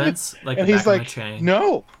know these vents like And the he's back of my like, chain.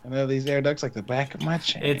 "No, I know these air ducts like the back of my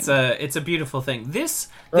chain." It's a beautiful thing. This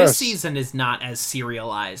Gross. season is not as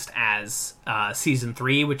serialized as season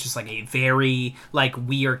 3, which is like a very, like,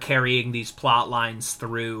 we are carrying these plot lines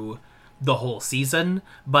through the whole season.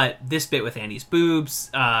 But this bit with Annie's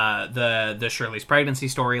boobs, the Shirley's pregnancy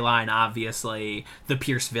storyline, obviously the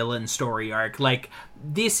Pierce villain story arc, like,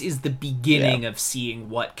 this is the beginning of seeing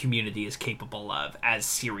what Community is capable of as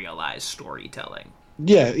serialized storytelling.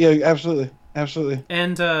 Yeah, absolutely.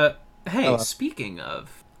 And hey, speaking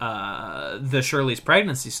of the Shirley's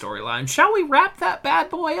pregnancy storyline, shall we wrap that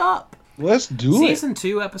bad boy up? Let's do it. Season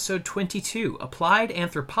 2, Episode 22, Applied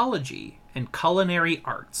Anthropology and Culinary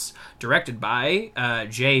Arts, directed by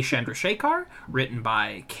Jay Chandrasekhar, written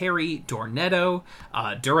by Carrie Dornetto.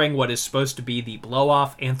 During what is supposed to be the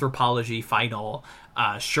blow-off anthropology final,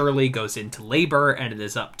 Shirley goes into labor, and it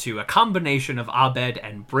is up to a combination of Abed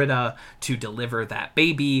and Britta to deliver that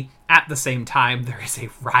baby. At the same time, there is a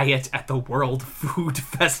riot at the World Food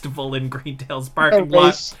Festival in Greendale's parking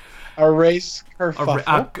lot. A race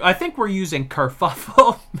kerfuffle. I think we're using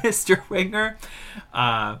kerfuffle, Mr. Winger.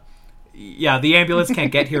 Yeah, the ambulance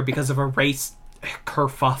can't get here because of a race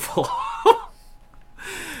kerfuffle.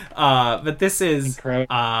 But this is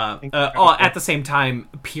at the same time,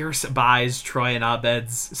 Pierce buys Troy and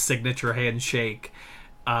Abed's signature handshake.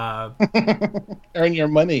 Earn your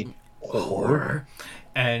money. Whore.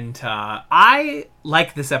 And I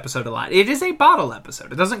like this episode a lot. It is a bottle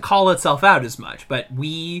episode. It doesn't call itself out as much, but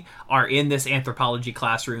we are in this anthropology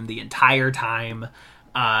classroom the entire time.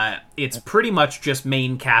 It's pretty much just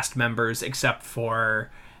main cast members, except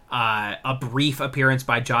for a brief appearance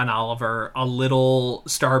by John Oliver, a little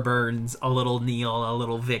Starburns, a little Neil, a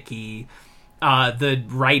little Vicky, the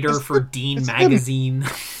writer for Dean Magazine.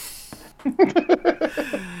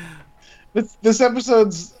 This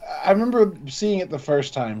episode's... I remember seeing it the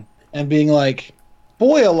first time and being like,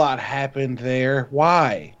 boy, a lot happened there.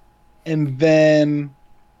 Why? And then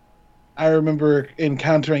I remember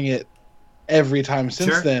encountering it every time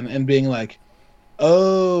since then and being like,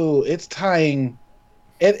 oh, it's tying...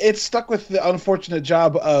 It's stuck with the unfortunate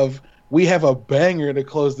job of, we have a banger to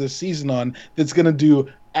close this season on that's going to do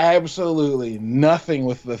absolutely nothing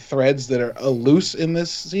with the threads that are loose in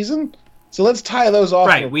this season. So let's tie those off.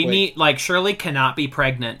 Right, we need, like, Shirley cannot be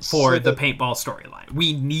pregnant for the paintball storyline.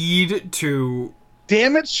 We need to...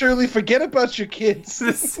 Damn it, Shirley, forget about your kids.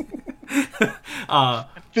 Think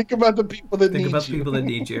about the people that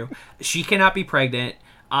need you. She cannot be pregnant.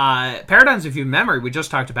 Paradigms of Human Memory, we just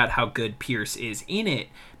talked about how good Pierce is in it.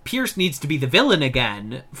 Pierce needs to be the villain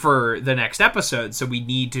again for the next episode, so we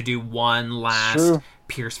need to do one last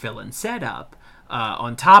Pierce villain setup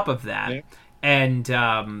on top of that. Yeah.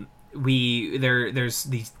 And there's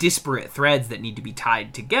these disparate threads that need to be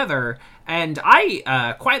tied together, and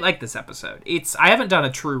I quite like this episode. I haven't done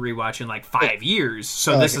a true rewatch in like 5 years,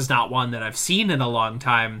 so this is not one that I've seen in a long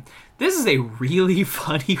time. This is a really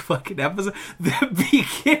funny fucking episode. The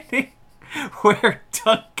beginning where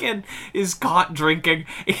Duncan is caught drinking,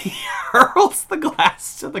 he hurls the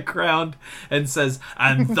glass to the ground and says,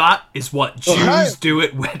 "And that is what Jews do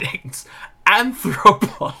at weddings.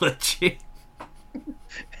 Anthropology."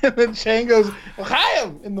 And then Shane goes,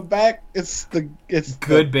 "Chaim!" in the back. It's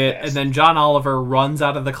good bit. And then John Oliver runs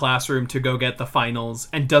out of the classroom to go get the finals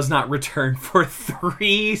and does not return for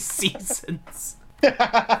 3 seasons.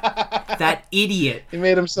 That idiot. He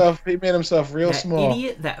made himself real small. That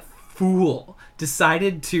idiot, that fool,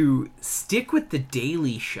 decided to stick with The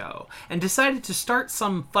Daily Show and decided to start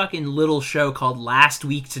some fucking little show called Last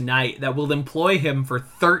Week Tonight that will employ him for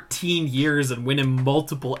 13 years and win him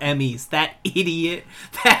multiple Emmys. That idiot.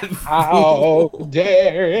 That fool. How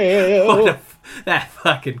dare you. That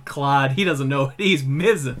fucking clod. He doesn't know what he's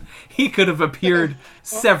missing. He could have appeared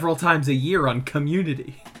several times a year on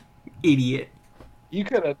Community. Idiot. You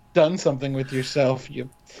could have done something with yourself, you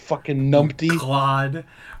fucking numpty. Clod.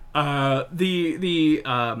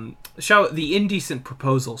 The show, the Indecent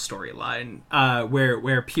Proposal storyline,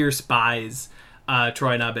 where Pierce buys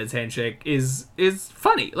Troy and Abed's handshake is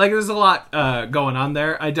funny. Like, there's a lot going on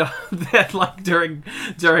there. I don't that like during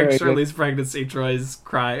Shirley's pregnancy, Troy's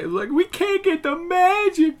cry like, "We can't get the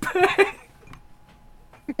magic pen."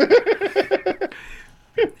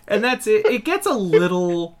 And that's it. It gets a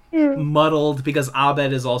little muddled because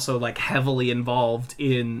Abed is also like heavily involved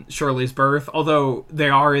in Shirley's birth, although they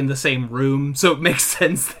are in the same room, so it makes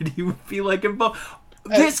sense that he would be like involved.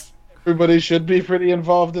 Everybody should be pretty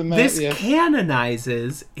involved in that. This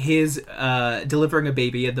canonizes his delivering a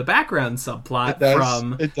baby in the background subplot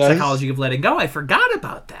from Psychology of Letting Go. I forgot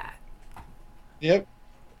about that. Yep.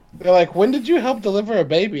 They're like, "When did you help deliver a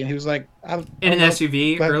baby?" And he was like, in an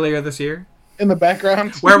SUV earlier this year. In the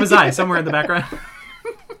background. Where was I? Somewhere in the background.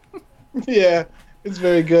 Yeah, it's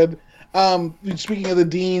very good. Speaking of the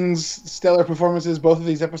Dean's stellar performances, both of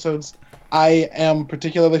these episodes, I am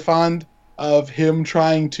particularly fond of him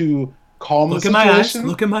trying to calm the situation.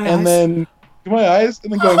 Look at my eyes. And then, look at my eyes.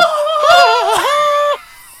 And then going,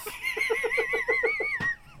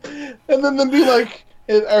 and then be like,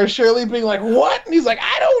 or Shirley being like, "What?" And he's like,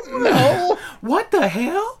 "I don't know." What the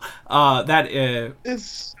hell?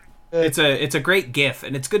 It's a great GIF,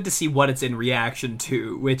 and it's good to see what it's in reaction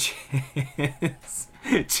to, which is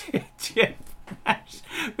Chip Nash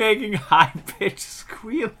making high-pitched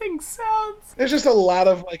squealing sounds. There's just a lot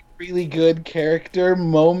of like really good character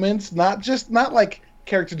moments, not like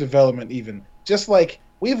character development even. Just like,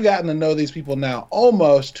 we've gotten to know these people now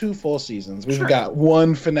almost 2 full seasons. We've got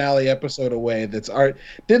 1 finale episode away that's art.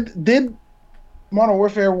 Did Modern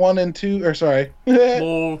Warfare 1 and 2, or sorry.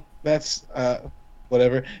 That's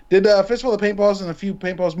whatever. Did Fistful of Paintballs and a few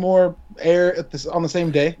paintballs more air on the same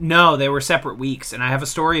day? No, they were separate weeks, and I have a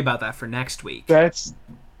story about that for next week. That's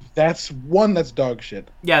dog shit.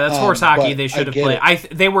 Yeah, that's horse hockey. They should have played.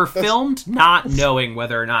 They were filmed not knowing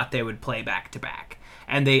whether or not they would play back to back,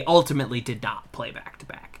 and they ultimately did not play back to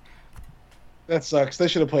back. That sucks. They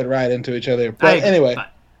should have played right into each other. But anyway,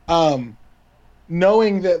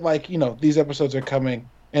 knowing that, like, you know, these episodes are coming,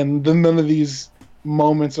 and none of these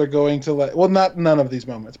moments are going to, like, well, not none of these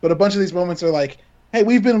moments, but a bunch of these moments are like, hey,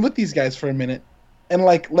 we've been with these guys for a minute, and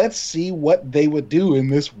like, let's see what they would do in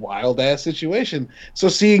this wild ass situation. So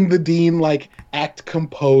seeing the Dean like act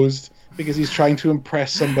composed because he's trying to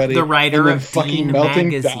impress somebody, the writer of fucking Dean melting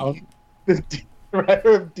magazine. down, the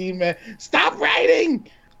writer of Dean stop writing.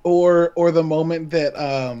 Or the moment that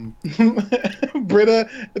Britta,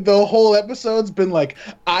 the whole episode's been like,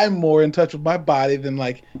 I'm more in touch with my body than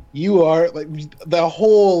like you are. Like, the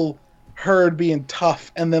whole herd being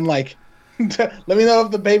tough, and then like, let me know if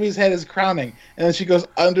the baby's head is crowning, and then she goes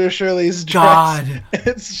under Shirley's dress. God,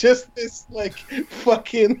 it's just this like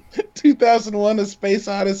fucking 2001: A Space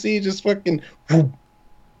Odyssey, just fucking. Whoop,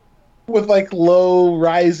 with like low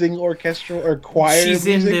rising orchestral or choir she's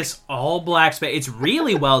music. in this all black space. It's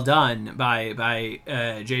really well done by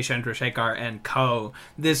Jay Chandrasekhar and co.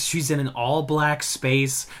 She's in an all black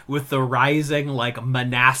space with the rising like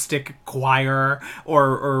monastic choir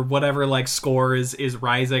or whatever like score is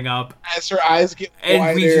rising up as her eyes get quieter,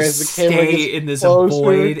 and we just as the camera stay gets in this closer.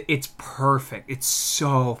 void. It's perfect. It's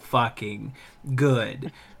so fucking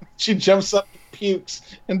good. She jumps up and pukes,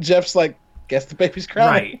 and Jeff's like, guess the baby's crying.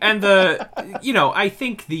 Right. And I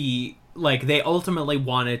think the like, they ultimately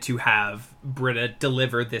wanted to have Britta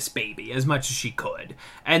deliver this baby as much as she could.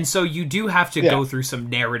 And so you do have to go through some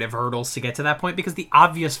narrative hurdles to get to that point, because the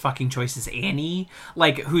obvious fucking choice is Annie,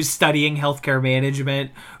 like, who's studying healthcare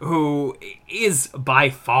management, who is by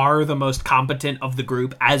far the most competent of the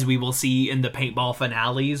group, as we will see in the paintball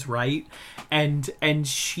finales, right? And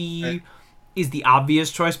she is the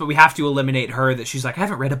obvious choice, but we have to eliminate her, that she's like, I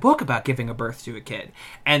haven't read a book about giving a birth to a kid.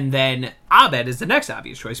 And then Abed is the next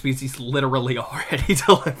obvious choice, because he's literally already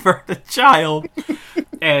delivered a child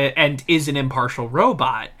and is an impartial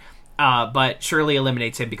robot. But Shirley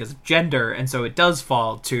eliminates him because of gender, and so it does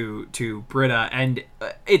fall to Britta, and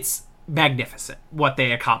it's magnificent what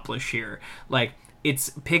they accomplish here. Like, it's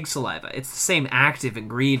pig saliva. It's the same active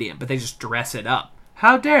ingredient, but they just dress it up.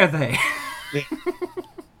 How dare they?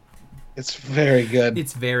 It's very good.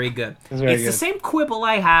 It's very good. It's the same quibble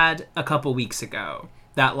I had a couple weeks ago,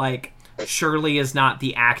 that, like, Shirley is not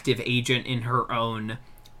the active agent in her own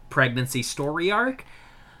pregnancy story arc.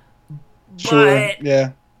 Sure,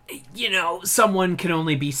 yeah. You know, someone can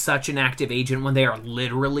only be such an active agent when they are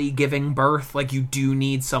literally giving birth. Like, you do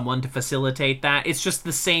need someone to facilitate that. It's just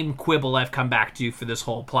the same quibble I've come back to for this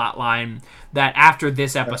whole plot line, that after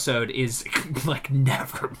this episode is, like,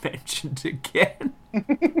 never mentioned again.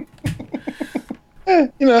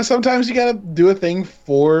 You know, sometimes you gotta do a thing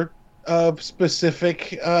for a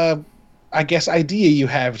specific, I guess, idea you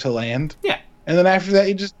have to land. Yeah. And then after that,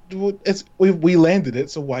 you just, we landed it,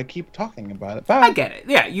 so why keep talking about it? Bye. I get it.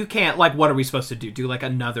 Yeah, you can't, like, what are we supposed to do? Do, like,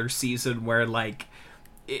 another season where, like,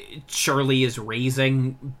 Shirley is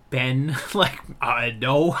raising Ben? Like,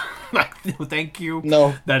 no. Like, no, thank you.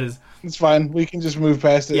 No. That is... It's fine. We can just move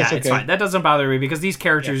past it. Yeah, it's okay. It's fine. That doesn't bother me, because these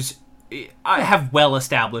characters have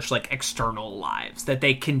well-established, like, external lives that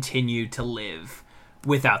they continue to live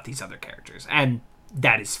without these other characters. And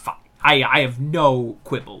that is fine. I have no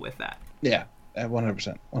quibble with that. Yeah,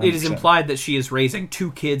 100%. It is implied that she is raising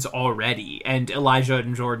 2 kids already, and Elijah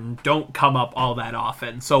and Jordan don't come up all that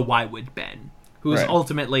often, so why would Ben, who is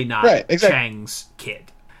ultimately not Chang's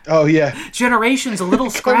kid? Oh, yeah. Generations of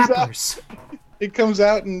little scrappers. It comes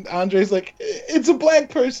out, and Andre's like, it's a black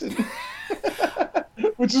person.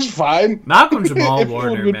 Which is fine. Malcolm Jamal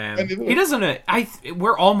Warner, man. He doesn't...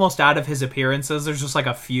 we're almost out of his appearances. There's just, like,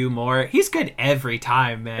 a few more. He's good every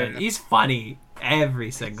time, man. He's funny every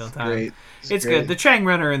single time. Great. It's good. The Chang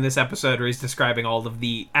Runner in this episode, where he's describing all of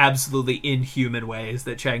the absolutely inhuman ways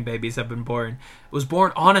that Chang babies have been born, was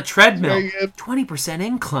born on a treadmill. 20%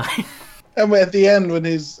 incline. And at the end,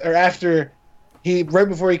 right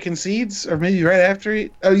before he concedes, or maybe right after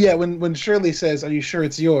when Shirley says, are you sure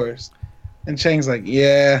it's yours? And Chang's like,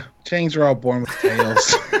 yeah, Changs are all born with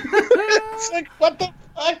tails. It's like, what the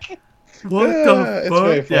fuck? What the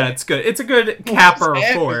fuck? It's yeah, it's good. It's a good capper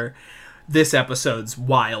for this episode's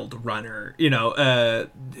wild runner. You know,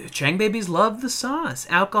 Chang babies love the sauce,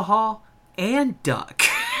 alcohol, and duck.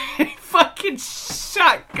 Fucking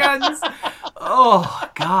shotguns. Oh,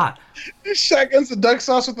 God. Shotguns the duck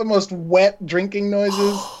sauce with the most wet drinking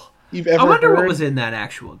noises you've ever heard. I wonder what was in that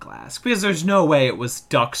actual glass, because there's no way it was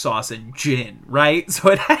duck sauce and gin, right? So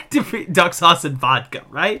it had to be duck sauce and vodka,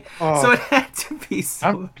 right? Oh, so it had to be...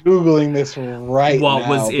 I'm Googling this right now. What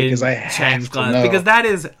was in Chang's glass, because that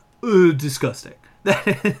is disgusting.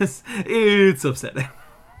 It's upsetting.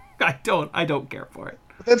 I don't care for it.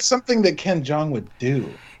 But that's something that Ken Jeong would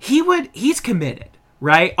do. He's committed,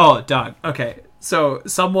 right? Oh, Doug. Okay. So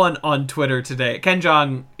someone on Twitter today, Ken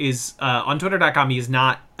Jeong is on Twitter.com. He is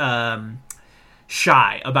not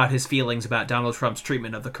shy about his feelings about Donald Trump's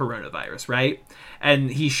treatment of the coronavirus, right?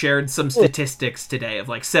 And he shared some statistics today of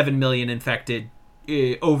like 7 million infected,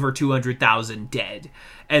 over 200,000 dead.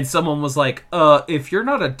 And someone was like, if you're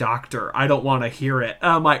not a doctor, I don't want to hear it.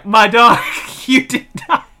 I'm like, my dog, you did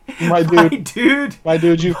not. My dude,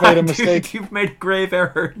 you've made a mistake. You've made a grave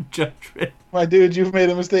error in judgment. My dude, you've made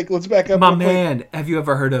a mistake. Let's back up. My man, have you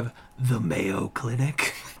ever heard of the Mayo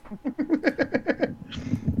Clinic?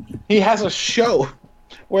 He has a show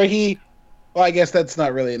where well, I guess that's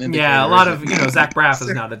not really an indicator. Yeah, a lot of, Zach Braff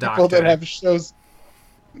is not a doctor. People that have shows.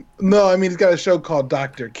 No, I mean, he's got a show called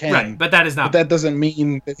Dr. Ken. Right, but that is not... But that doesn't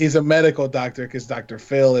mean that he's a medical doctor, because Dr.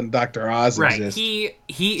 Phil and Dr. Oz exist. Right,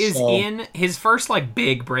 he is in... His first, like,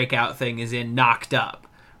 big breakout thing is in Knocked Up,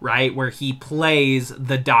 right? Where he plays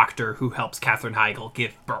the doctor who helps Katherine Heigl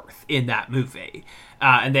give birth in that movie.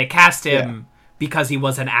 And they cast him because he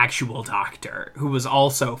was an actual doctor who was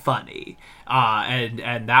also funny.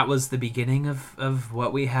 And that was the beginning of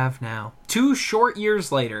what we have now. 2 short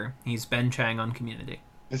years later, he's Ben Chang on Community.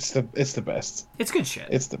 It's the best. It's good shit.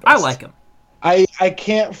 It's the best. I like him. I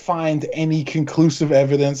can't find any conclusive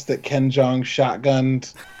evidence that Ken Jeong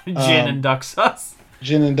shotgunned Gin and duck sauce.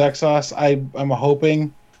 gin and duck sauce. I'm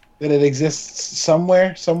hoping that it exists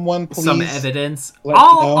somewhere. Someone, please. Some evidence. let me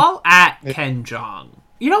know. I'll at Ken Jeong.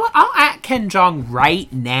 You know what? I'll at Ken Jeong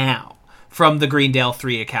right now from the Greendale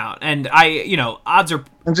 3 account. And odds are...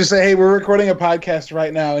 And just say, hey, we're recording a podcast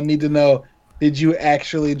right now and need to know, did you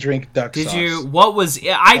actually drink duck sauce? Did you... What was...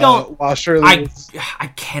 I don't... While Shirley was... I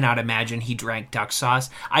cannot imagine he drank duck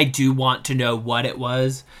sauce. I do want to know what it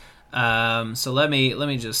was. So let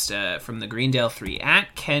me just... from the Greendale 3,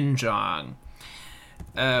 at Ken Jeong.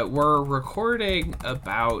 We're recording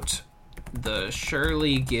about the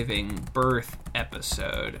Shirley giving birth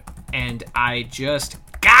episode, and I just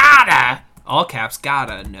gotta, all caps,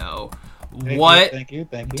 gotta know, Thank you.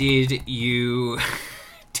 did you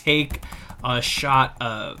take a shot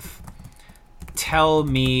of? Tell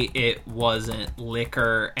me it wasn't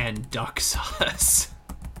liquor and duck sauce.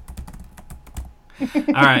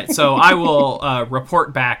 All right, so I will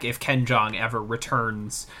report back if Ken Jeong ever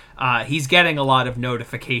returns. He's getting a lot of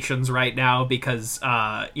notifications right now because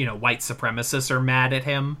white supremacists are mad at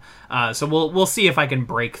him. So we'll see if I can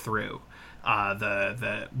break through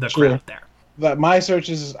the crowd there. But my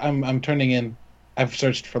searches, I'm turning in. I've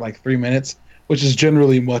searched for like 3 minutes, which is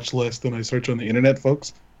generally much less than I search on the internet,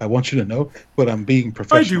 folks. I want you to know, but I'm being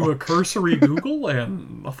professional. I do a cursory Google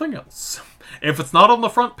and nothing else. If it's not on the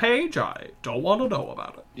front page, I don't want to know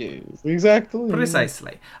about it. Yes, exactly.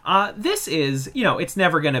 Precisely. This is, it's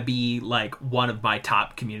never going to be like one of my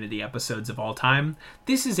top Community episodes of all time.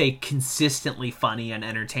 This is a consistently funny and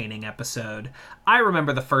entertaining episode. I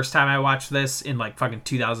remember the first time I watched this in like fucking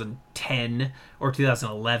 2010 or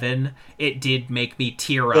 2011. It did make me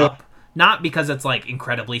tear up. Not because it's, like,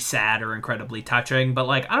 incredibly sad or incredibly touching, but,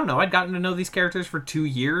 like, I don't know, I'd gotten to know these characters for 2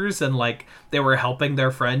 years, and, like, they were helping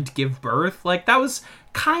their friend give birth. Like, that was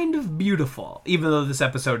kind of beautiful, even though this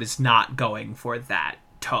episode is not going for that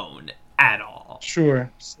tone at all.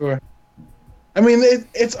 Sure. I mean,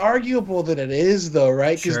 it's arguable that it is, though,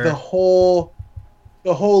 right? Because Sure.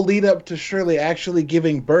 the whole lead up to Shirley actually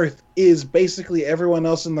giving birth is basically everyone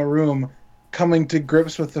else in the room coming to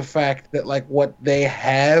grips with the fact that, like, what they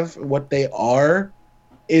have, what they are,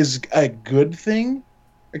 is a good thing,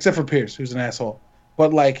 except for Pierce, who's an asshole.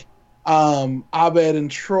 But, like, Abed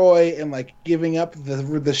and Troy, and, like, giving up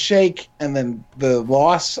the shake, and then the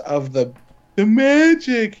loss of the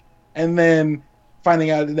magic, and then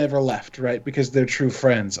finding out it never left, right? Because they're true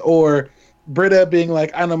friends. Or Britta being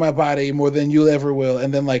like, I know my body more than you ever will,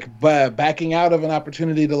 and then, like, backing out of an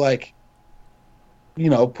opportunity to, like,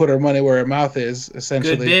 put her money where her mouth is,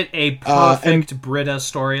 essentially. Good bit. A perfect Britta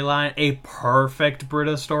storyline. A perfect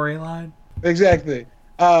Britta storyline. Exactly.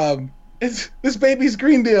 This baby's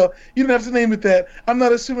Greendale. You don't have to name it that. I'm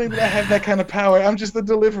not assuming that I have that kind of power. I'm just the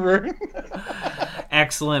deliverer.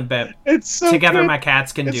 Excellent bit. It's so Together good. my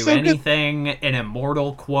cats can It's do so good. anything. An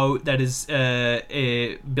immortal quote that is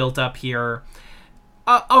built up here.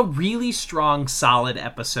 A really strong, solid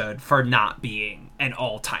episode for not being an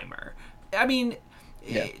all-timer. I mean...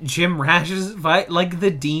 Yeah. Jim Rash's like the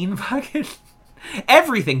Dean fucking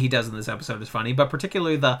everything he does in this episode is funny, but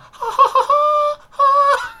particularly the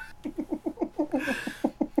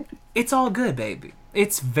it's all good, baby.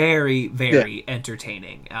 It's very, very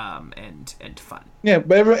entertaining and fun. Yeah,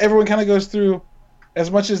 but everyone kind of goes through, as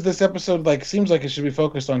much as this episode like seems like it should be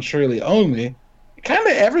focused on Shirley only, kind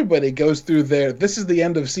of everybody goes through this is the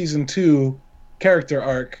end of season 2 character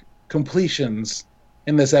arc completions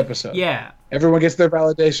in this episode. Yeah. Everyone gets their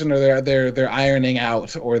validation, or their ironing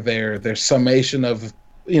out, or their summation of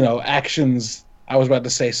actions. I was about to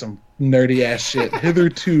say some nerdy ass shit.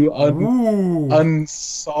 Hitherto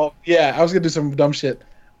unsolved. Yeah, I was gonna do some dumb shit,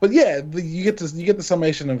 but yeah, you get the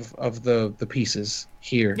summation of the pieces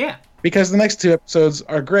here. Yeah, because the next 2 episodes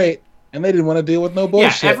are great, and they didn't want to deal with no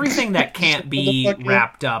bullshit. Yeah, everything that can't be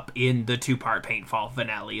wrapped up in the 2-part Paintfall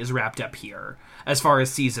finale is wrapped up here, as far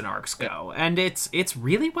as season arcs go. And it's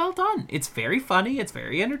really well done. It's very funny. It's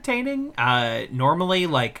very entertaining. Normally,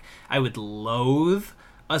 like, I would loathe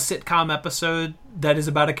a sitcom episode that is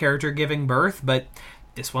about a character giving birth, but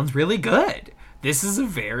this one's really good. This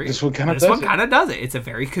one kind of does it. It's a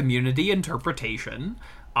very Community interpretation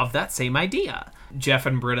of that same idea. Jeff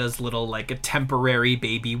and Britta's little, like, a temporary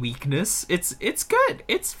baby weakness. It's good.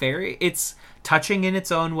 It's touching in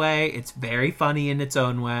its own way. It's very funny in its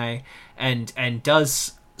own way, and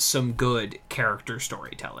does some good character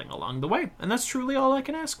storytelling along the way. And that's truly all I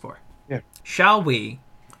can ask for. Yeah.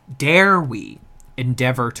 Dare we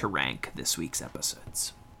endeavor to rank this week's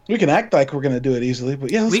episodes? We can act like we're going to do it easily,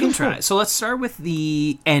 but yeah, we can try. So let's start with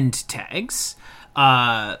the end tags.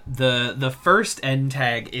 The first end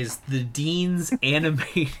tag is the Dean's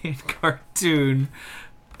animated cartoon.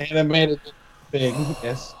 Animated big,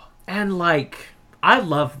 yes. And, like, I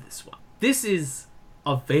love this one. This is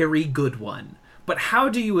a very good one. But how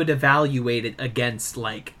do you evaluate it against,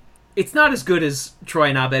 like... It's not as good as Troy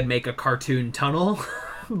and Abed make a cartoon tunnel.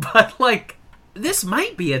 But, like, this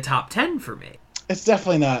might be a top 10 for me. It's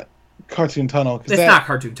definitely not Cartoon Tunnel. It's not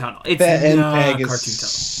Cartoon Tunnel. It's that end not tag Cartoon is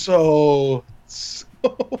so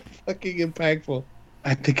fucking impactful.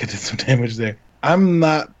 I think I did some damage there. I'm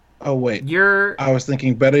not... Oh, wait. I was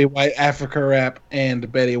thinking Betty White Africa Rap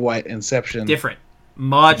and Betty White Inception. Different.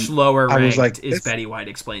 Much lower ranked is it's... Betty White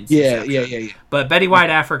Explains Yeah. But Betty White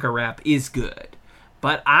Africa Rap is good.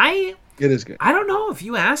 But It is good. I don't know. If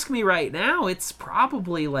you ask me right now, it's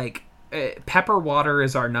probably like... Pepper Water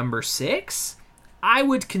is our number 6. I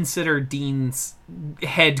would consider Dean's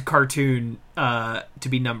head cartoon to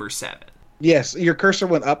be number 7. Yes, your cursor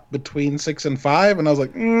went up between 6 and 5, and I was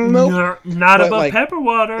like, nope. Not above like, Pepper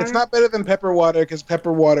Water. It's not better than Pepper Water, because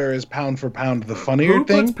Pepper Water is pound for pound the funnier Who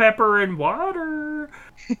thing. Puts pepper in water?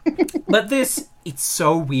 But this, it's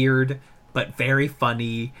so weird, but very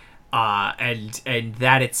funny, and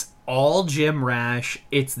that it's all Jim Rash.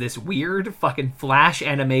 It's this weird fucking Flash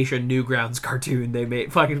animation Newgrounds cartoon they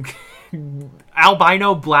made. Fucking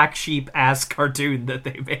albino black sheep ass cartoon that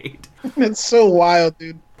they made. It's so wild,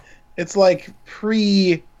 dude. It's like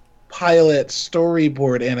pre-pilot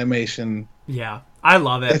storyboard animation. Yeah, I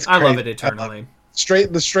love it. I love it eternally.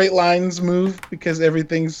 The straight lines move because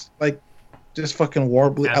everything's like just fucking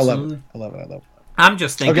warbly. Absolutely. I love it. I'm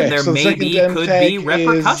just thinking there maybe could be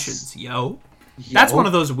repercussions, yo. That's one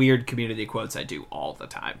of those weird community quotes I do all the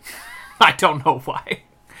time. I don't know why.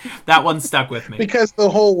 That one stuck with me. Because the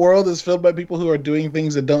whole world is filled by people who are doing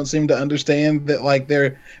things that don't seem to understand that, like,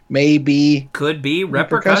 there may be... Could be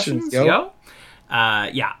repercussions, yo.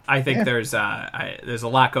 Yeah, I think there's a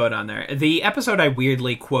lot going on there. The episode I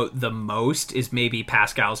weirdly quote the most is maybe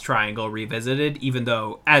Pascal's Triangle Revisited, even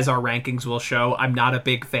though, as our rankings will show, I'm not a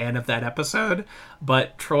big fan of that episode.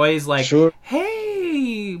 But Troy's like,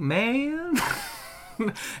 hey, man...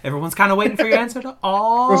 Everyone's kind of waiting for your answer to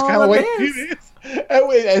all of this.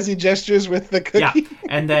 As he gestures with the cookie. Yeah,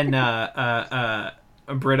 and then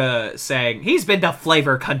Britta saying, he's been to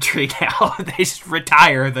Flavor Country now. They just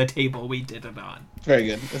retire the table we did it on. Very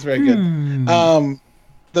good. That's very good.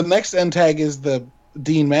 The next end tag is the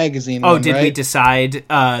Dean magazine one, did we decide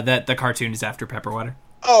that the cartoon is after Pepper Water?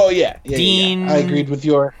 Oh, yeah. Dean... I agreed with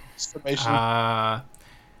your summation.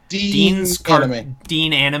 Dean's anime.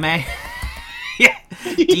 Dean anime? Yeah,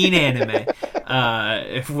 Dean anime.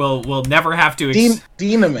 We'll never have to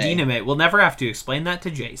Deanime. We'll never have to explain that to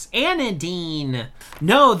Jace. Anna Dean.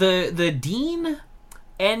 No, the Dean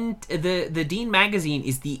and the Dean magazine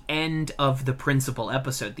is the end of the principal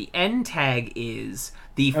episode. The end tag is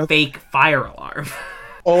the fake fire alarm.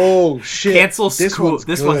 Oh shit! Cancel school.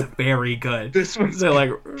 This one's very good. This one's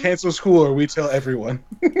like cancel school or we tell everyone.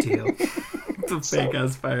 Deal. The fake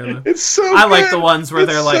ass fire alarm. It's so I like the ones where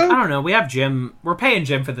they're like, I don't know, we have Jim. We're paying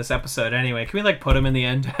Jim for this episode anyway. Can we like put him in the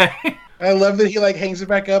end? I love that he like hangs it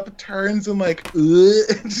back up, turns and like.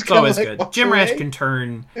 It's always good. Jim Rash can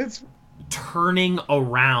turn. It's turning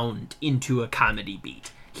around into a comedy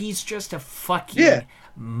beat. He's just a fucking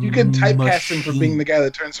You can typecast him for being the guy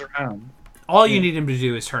that turns around. All you need him to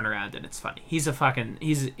do is turn around, and it's funny. He's a fucking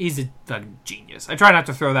genius. I try not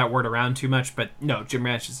to throw that word around too much, but no, Jim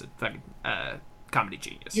Rash is a fucking comedy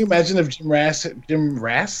genius. Can you imagine if Jim Rash had been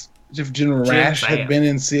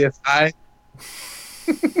in CSI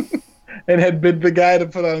and had been the guy to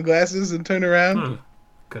put on glasses and turn around?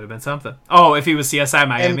 Could have been something. Oh, if he was CSI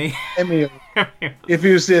Miami. If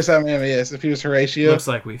he was CSI Miami, yes. If he was Horatio. Looks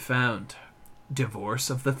like we found Divorce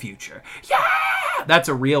of the Future. Yeah! That's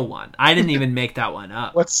a real one. I didn't even make that one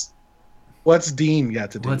up. What's Dean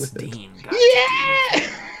got to do with it? What's Dean got to do with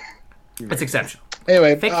it? It's exceptional.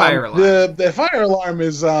 Anyway, fake fire alarm. The fire alarm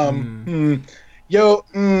is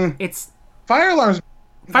it's fire alarm's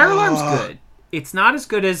good. It's not as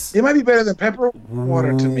good as it might be better than Pepper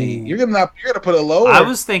Water to me. You're gonna put it lower. I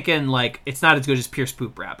was thinking like it's not as good as Pierce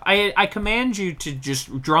Poop Rap. I command you to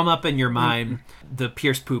just drum up in your mind the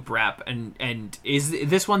Pierce Poop Rap and is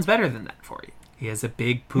this one's better than that for you? He has a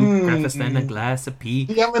big poop breakfast and a glass of pee.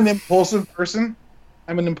 Yeah, I'm an impulsive person,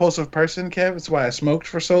 Kev. That's why I smoked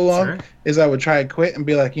for so long. Sure. Is I would try to quit and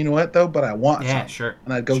be like, you know what, though? But I want some. Yeah, sure.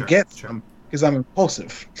 And I'd go get some because I'm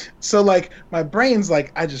impulsive. So, like, my brain's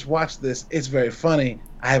like, I just watched this. It's very funny.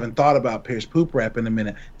 I haven't thought about Pierce Poop Rap in a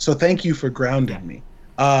minute. So thank you for grounding me.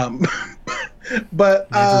 But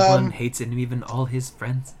everyone hates him, even all his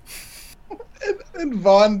friends. And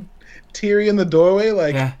Vaughn teary in the doorway,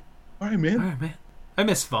 like, Yeah. all right, man. All right, man. I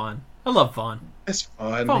miss Vaughn. I love Vaughn. That's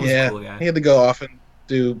fun. Vaughn was a Yeah. cool guy. He had to go off and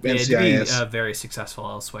do Yeah, to NCIS. be very successful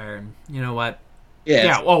elsewhere, and you know what? Yeah.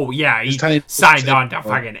 Yeah. Oh, yeah. He It's tiny- signed on to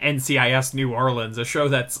fucking NCIS New Orleans, a show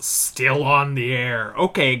that's still on the air.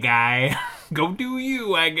 Okay, guy, go do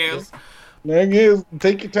you, I guess. There it is.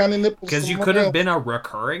 Take your tiny nipples. Because you somewhere could have else. been a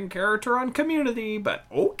recurring character on Community, but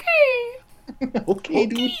okay. Okay,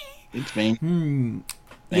 dude. It's fine.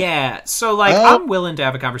 Yeah. So like, Oh. I'm willing to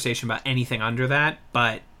have a conversation about anything under that,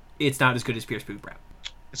 but it's not as good as Pierce Booth Brown.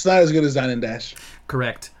 It's not as good as Dine and Dash.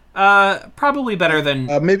 Correct. Probably better than.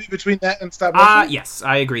 Maybe between that and stop motion. Yes,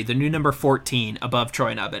 I agree. The new number 14 above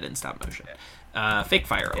Troy Nubbin in stop motion. Fake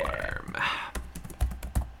fire alarm.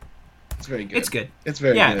 It's very good. It's good. It's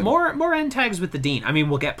very yeah, good. more end tags with the Dean. I mean,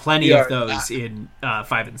 we'll get plenty We of are those not. in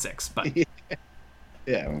 5 and 6, but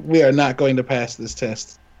Yeah, we are not going to pass this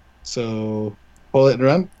test. So pull it and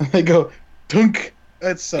run. They go dunk.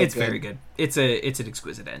 That's so it's good. very good. It's an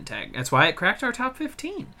exquisite end tag. That's why it cracked our top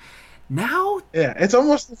 15. Now, Yeah, it's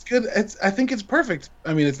almost as good. I think it's perfect.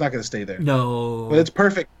 I mean, it's not going to stay there, no, but it's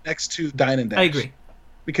perfect next to Dine and Dash. I agree.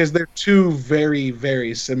 Because they're two very,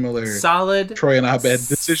 very similar Solid Troy and Abed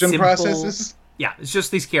decision simple- processes. Yeah, it's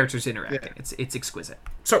just these characters interacting. Yeah. It's exquisite.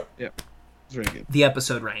 So It's very good. the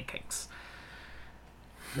episode rankings.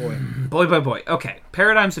 Boy, Boy. Okay,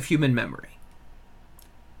 Paradigms of Human Memory.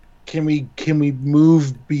 can we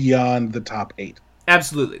move beyond the top 8?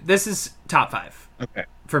 Absolutely, this is top 5 Okay.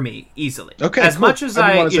 for me easily. Okay, as cool. much as I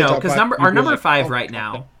didn't I, wanna say top because five. our You number was like, 5 oh, right okay.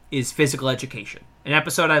 now is Physical Education, an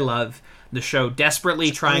episode I love. The show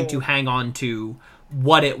desperately trying to hang on to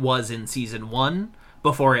what it was in season 1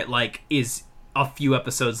 before it like is a few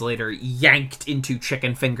episodes later yanked into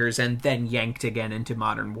Chicken Fingers and then yanked again into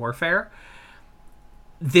Modern Warfare.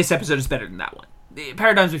 This episode is better than that one.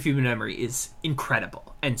 Paradigms of Human Memory is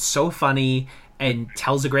incredible and so funny and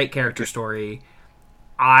tells a great character story.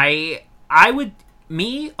 I would,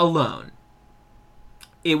 me alone,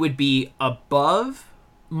 it would be above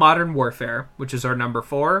Modern Warfare, which is our number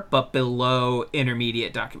 4, but below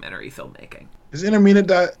intermediate documentary filmmaking. Is intermediate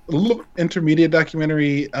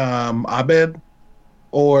documentary Abed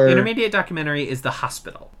or Intermediate documentary is The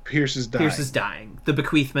Hospital. Pierce is dying? Pierce is dying. The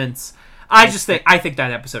bequeathments. I think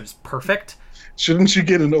that episode is perfect. Shouldn't you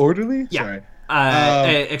get an orderly? Yeah.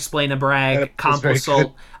 Sorry. Explain a brag, that episode's very Compulsol.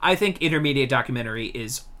 good. I think intermediate documentary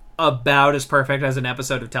is about as perfect as an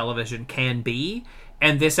episode of television can be,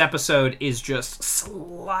 and this episode is just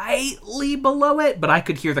slightly below it, but I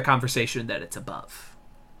could hear the conversation that it's above.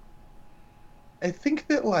 I think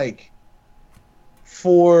that like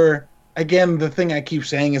for again the thing I keep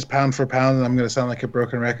saying is pound for pound, and I'm going to sound like a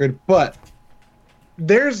broken record, but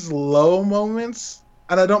there's low moments,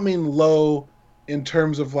 and I don't mean low in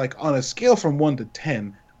terms of like on a scale from 1 to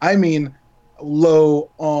 10. I mean low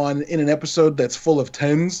on in an episode that's full of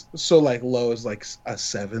 10s, so like low is like a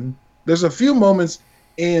 7. There's a few moments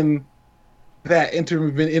in that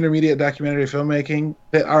intermediate documentary filmmaking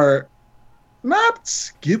that are not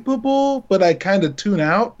skippable, but I kind of tune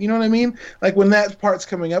out. You know what I mean? Like when that part's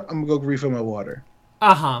coming up, I'm gonna go refill my water.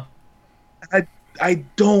 Uh-huh. I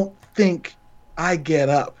don't think I get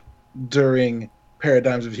up during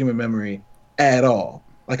Paradigms of Human Memory at all.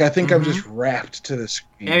 Like I think I'm just wrapped to the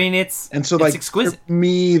screen. I mean, it's exquisite. For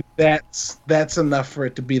me, that's enough for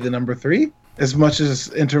it to be the number 3. As much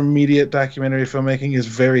as intermediate documentary filmmaking is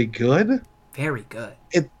very good, Very good.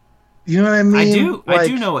 you know what I mean? I do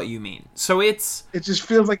Like, know what you mean. So it just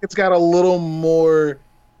feels like it's got a little more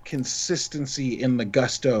consistency in the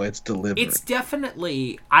gusto it's delivering. it's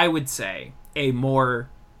definitely, I would say, a more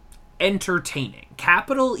entertaining,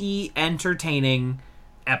 capital E entertaining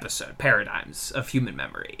episode, Paradigms of Human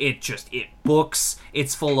Memory. It books,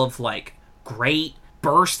 it's full of like great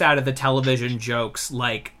burst out of the television jokes,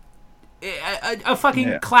 like a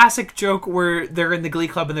fucking classic joke where they're in the Glee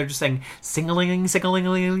Club and they're just saying sing-a-ling,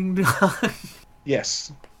 sing-a-ling.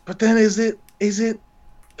 Yes, but then is it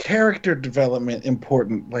character development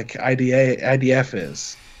important like IDF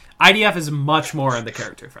is? IDF is much more on the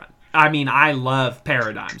character front. I mean, I love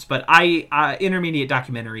Paradigms, but intermediate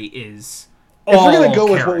documentary is If all we're gonna go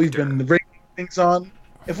with character. what we've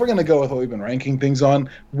been ranking things on,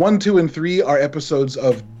 1, 2, and 3 are episodes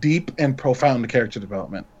of deep and profound character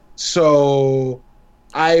development. So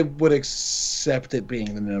I would accept it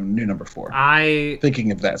being the new number 4.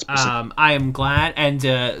 Thinking of that specifically. I am glad, and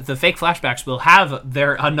the fake flashbacks will have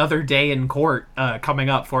their another day in court coming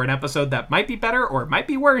up for an episode that might be better or it might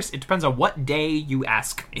be worse. It depends on what day you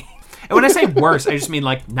ask me. And when I say worse, I just mean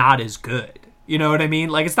like not as good. You know what I mean?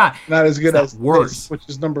 Like it's not Not as good as worse. this, which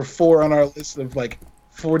is number 4 on our list of like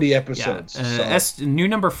 40 episodes. New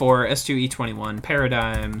number 4, S2E21,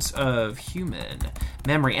 Paradigms of Human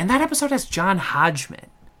Memory. And that episode has John Hodgman.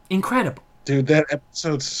 Incredible. Dude, that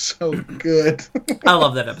episode's so good. I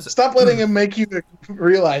love that episode. Stop letting him make you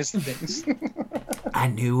realize things. I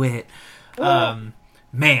knew it.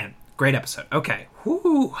 Man, great episode. Okay.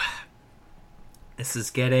 Whew. This is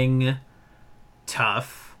getting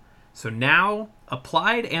tough. So now,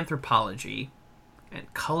 applied anthropology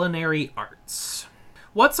and culinary arts.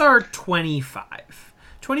 What's our 25?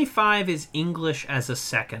 25 is English as a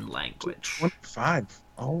second language. 25,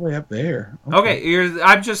 all the way up there. Okay,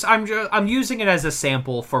 I'm using it as a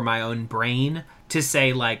sample for my own brain to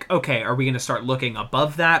say, like, okay, are we going to start looking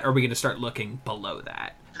above that, or are we going to start looking below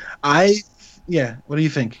that? What do you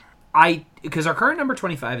think? Because our current number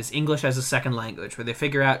 25 is English as a second language, where they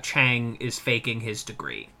figure out Chang is faking his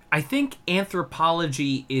degree. I think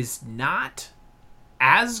anthropology is not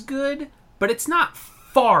as good, but it's not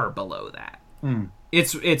far below that.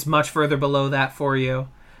 It's much further below that for you.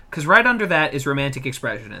 Because right under that is romantic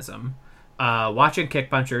expressionism. Watching Kick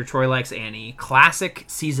Puncher, Troy Likes Annie, classic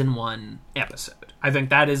season 1 episode. I think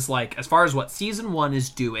that is, like, as far as what season 1 is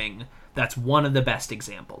doing, that's one of the best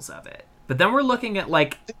examples of it. But then we're looking at,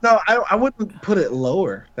 like... No, I wouldn't put it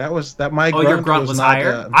lower. My grunt your grunt was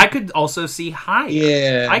higher? I could also see higher.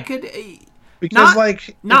 Yeah. I could... Because,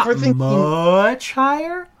 not if we're thinking, much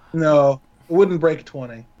higher? No, it wouldn't break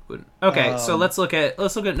 20. Okay, so let's look at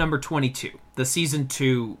number 22, the season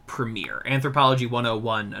 2 premiere, Anthropology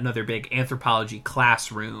 101, another big anthropology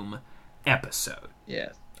classroom episode. Yeah.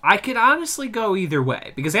 I could honestly go either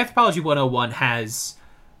way, because Anthropology 101 has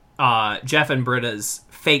Jeff and Britta's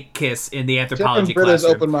fake kiss in the anthropology classroom. Jeff and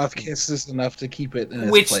Britta's open mouth kiss is enough to keep it in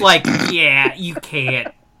its which, place. like, yeah, you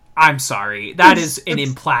can't. I'm sorry. That is an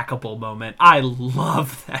implacable moment. I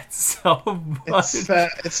love that so much.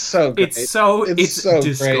 It's so great. It's so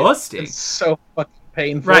disgusting. Great. It's so fucking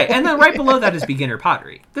painful. Right, and then right below that is Beginner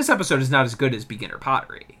Pottery. This episode is not as good as Beginner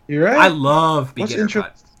Pottery. You're right. I love Beginner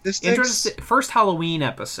Pottery. First Halloween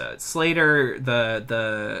episode. Slater,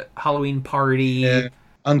 the Halloween party. Yeah.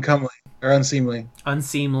 Uncomely or unseemly.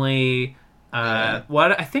 Unseemly.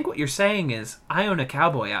 What I think what you're saying is, I own a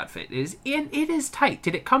cowboy outfit. It is tight.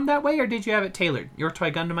 Did it come that way, or did you have it tailored? Your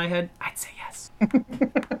toy gun to my head? I'd say yes.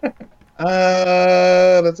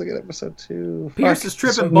 Let's look at episode 2. Pierce is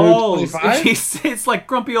tripping balls. It's like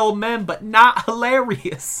Grumpy Old Men, but not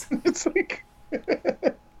hilarious. It's like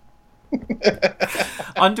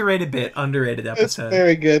underrated episode. It's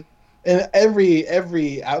very good. And every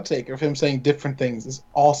outtake of him saying different things is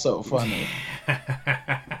also funny.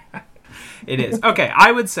 It is. Okay,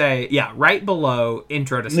 I would say, yeah, right below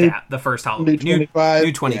Intro to Stat, the first Halloween. New 25.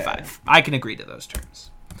 New 25. Yeah. I can agree to those terms.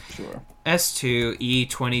 Sure. S2,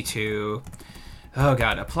 E22. Oh,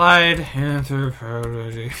 God. Applied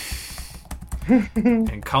Anthropology.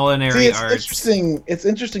 And Culinary Arts. It's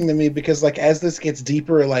interesting to me because, like, as this gets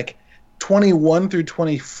deeper, like, 21 through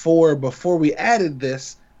 24, before we added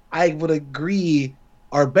this, I would agree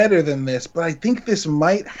are better than this, but I think this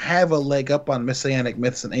might have a leg up on Messianic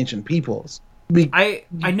Myths and Ancient Peoples. I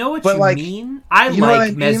know what you mean. I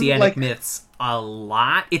like Messianic Myths a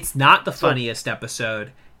lot. It's not the funniest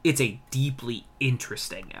episode. It's a deeply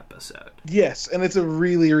interesting episode. Yes, and it's a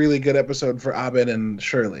really, really good episode for Abed and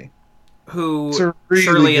Shirley. Who, really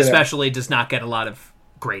Shirley especially, does not get a lot of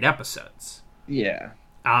great episodes. Yeah.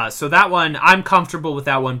 So that one, I'm comfortable with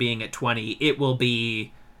that one being at 20. It will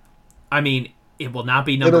be... it will not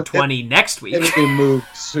be number 20 next week. It'll be moved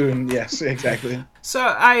soon. Yes, exactly. So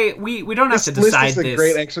we don't have to decide this. This is a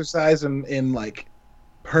great exercise in like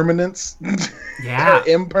permanence. Yeah.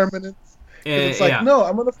 Impermanence. It's like, no,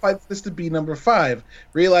 I'm going to fight this to be number 5,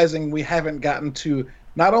 realizing we haven't gotten to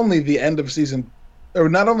not only the end of season, or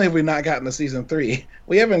not only have we not gotten to season 3,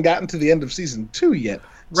 we haven't gotten to the end of season 2 yet.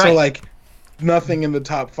 Right. So like, nothing in the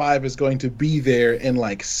top 5 is going to be there in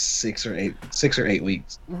like 6 or 8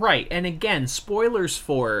 weeks. Right, and again, spoilers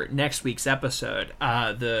for next week's episode.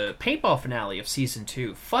 The paintball finale of season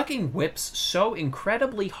 2 fucking whips so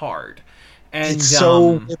incredibly hard. And, it's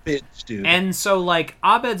so whippage, dude. And so, like,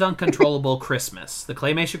 Abed's Uncontrollable Christmas, the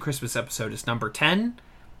Claymation Christmas episode, is number 10.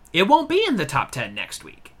 It won't be in the top 10 next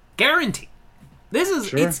week. Guaranteed. This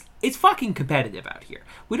is it's fucking competitive out here.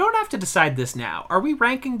 We don't have to decide this now. Are we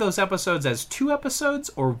ranking those episodes as 2 episodes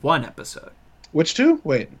or 1 episode? Which 2?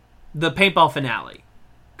 Wait. The paintball finale.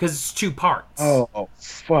 Because it's 2 parts. Oh,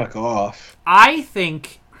 fuck off. I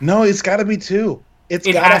think... No, it's got to be 2. It's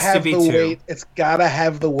got to have the weight. It's got to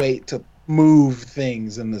have the weight move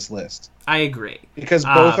things in this list. I agree. Because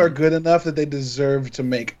both are good enough that they deserve to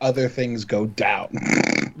make other things go down.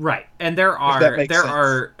 Right. And there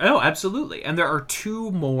are absolutely. And there are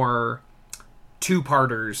two more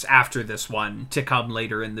two-parters after this one to come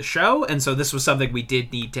later in the show, and so this was something we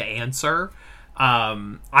did need to answer.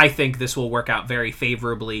 I think this will work out very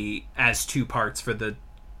favorably as two parts for the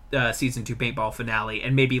season 2 paintball finale,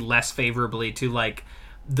 and maybe less favorably to like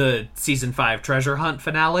the season 5 treasure hunt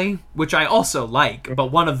finale, which I also like,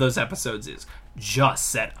 but one of those episodes is just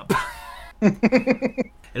set up.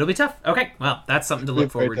 It'll be tough. Okay, well, that's something to look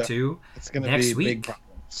forward to. It's going to next be week. Big problems.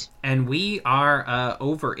 And we are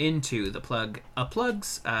over into the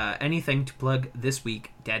plugs. Anything to plug this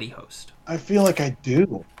week, Daddy Host? I feel like I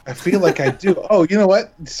do. Oh, you know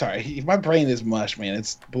what? Sorry, my brain is mush, man.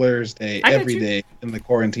 It's Blur's day every day in the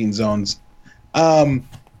quarantine zones. It's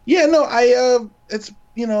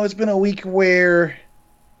been a week where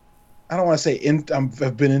I don't want to say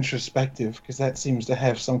I've been introspective because that seems to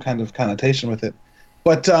have some kind of connotation with it.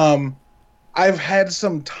 But I've had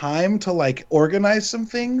some time to like organize some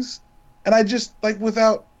things, and I just like,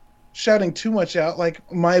 without shouting too much out, like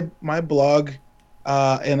my blog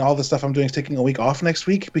and all the stuff I'm doing is taking a week off next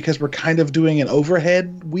week because we're kind of doing an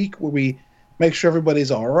overhead week where we make sure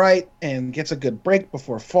everybody's all right and gets a good break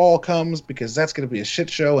before fall comes, because that's going to be a shit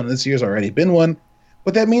show, and this year's already been one.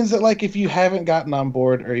 But that means that like if you haven't gotten on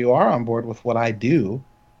board, or you are on board with what I do,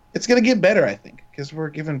 it's going to get better, I think, because we're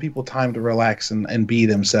giving people time to relax and be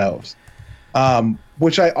themselves.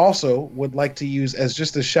 Which I also would like to use as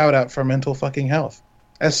just a shout out for mental fucking health.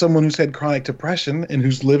 As someone who's had chronic depression and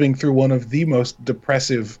who's living through one of the most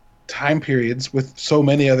depressive time periods with so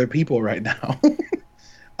many other people right now,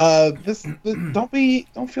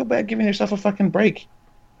 don't feel bad giving yourself a fucking break.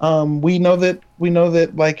 We know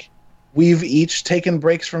that like we've each taken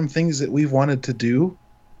breaks from things that we've wanted to do,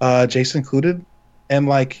 Jason included, and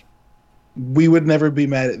like we would never be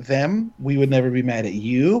mad at them. We would never be mad at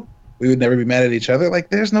you. We would never be mad at each other. Like,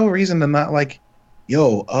 there's no reason to not like,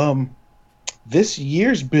 this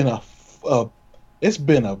year's been it's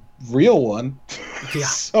been a real one. Yeah.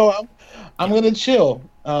 So I'm gonna chill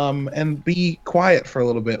and be quiet for a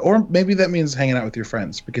little bit, or maybe that means hanging out with your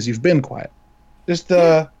friends because you've been quiet. Just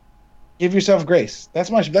give yourself grace. That's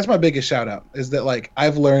my biggest shout out, is that like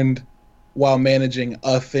I've learned while managing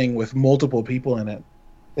a thing with multiple people in it,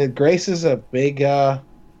 that grace is a big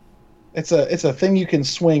it's a thing you can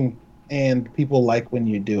swing, and people like when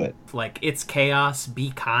you do it. Like, it's chaos,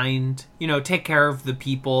 be kind, take care of the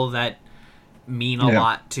people that mean a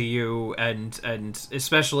lot to you, and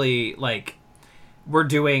especially like we're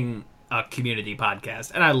doing a community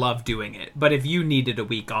podcast and I love doing it, but if you needed a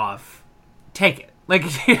week off, take it. Like,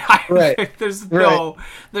 right. There's no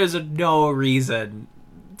reason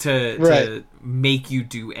to make you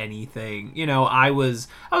do anything. I was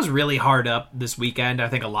really hard up this weekend. I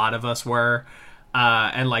think a lot of us were.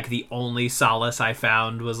 And like the only solace I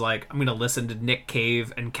found was like, I'm going to listen to Nick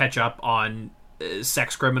Cave and catch up on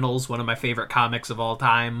Sex Criminals, one of my favorite comics of all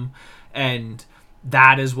time. And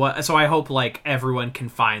that is so I hope like everyone can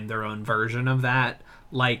find their own version of that.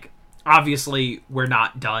 Like, obviously we're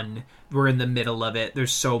not done. We're in the middle of it.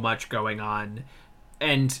 There's so much going on.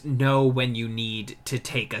 And know when you need to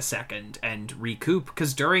take a second and recoup,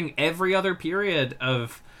 because during every other period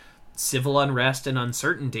of civil unrest and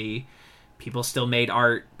uncertainty, people still made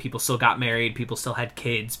art, people still got married, people still had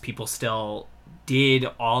kids, people still did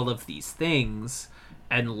all of these things,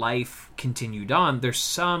 and life continued on.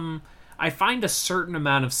 I find a certain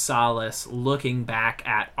amount of solace looking back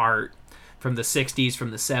at art from the 60s, from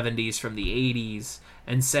the 70s, from the 80s,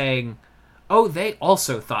 and saying, oh, they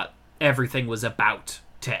also thought everything was about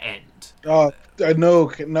to end. No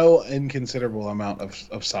inconsiderable amount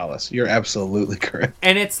of solace. You're absolutely correct.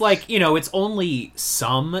 And it's like, it's only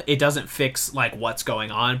some. It doesn't fix like what's going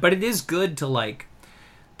on, but it is good to like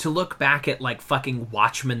to look back at like fucking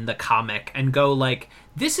Watchmen the comic and go like,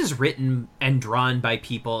 this is written and drawn by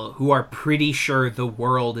people who are pretty sure the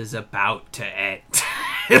world is about to end.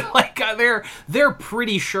 Like they're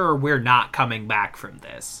pretty sure we're not coming back from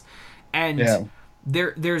this. And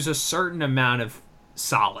there's a certain amount of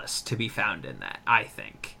solace to be found in that, I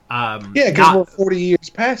think. Because we're 40 years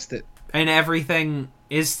past it. And everything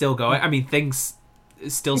is still going. I mean, things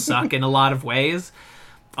still suck in a lot of ways.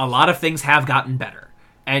 A lot of things have gotten better.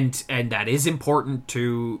 And that is important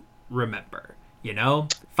to remember.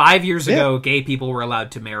 5 years ago, gay people were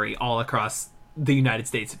allowed to marry all across the United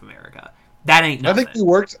States of America. That ain't nothing.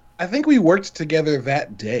 I think we worked together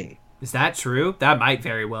that day. Is that true? That might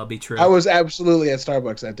very well be true. I was absolutely at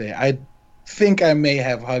Starbucks that day. I think I may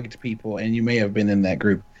have hugged people, and you may have been in that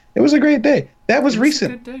group. It was a great day. That was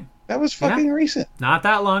recent. A good day. That was fucking recent. Not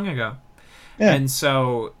that long ago. Yeah. And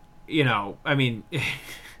so, I mean...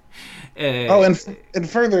 and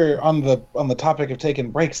further on the topic of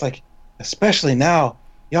taking breaks, like, especially now,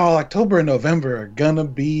 y'all, October and November are gonna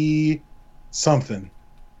be something.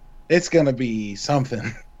 It's gonna be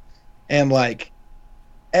something. And, like,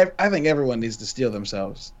 I think everyone needs to steel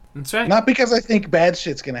themselves. That's right. Not because I think bad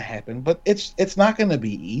shit's gonna happen, but it's not gonna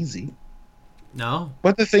be easy. No.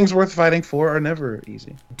 But the things worth fighting for are never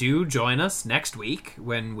easy. Do join us next week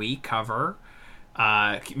when we cover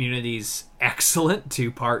Community's excellent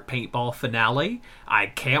 2-part paintball finale. I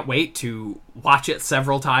can't wait to watch it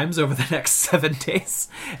several times over the next 7 days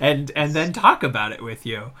and then talk about it with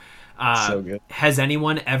you. So good. Has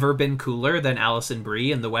anyone ever been cooler than Allison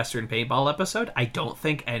Brie in the Western Paintball episode? I don't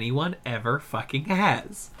think anyone ever fucking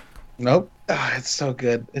has. Nope. Oh, it's so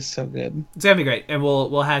good. It's so good. It's gonna be great, and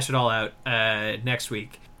we'll hash it all out next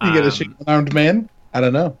week. You get a shit unarmed man? I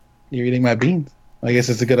don't know. You're eating my beans. I guess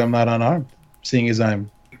it's a good I'm not unarmed, seeing as I'm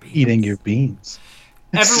eating your beans.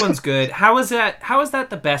 Everyone's good. How is that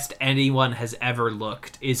the best anyone has ever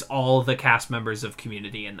looked? Is all the cast members of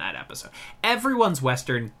Community in that episode? Everyone's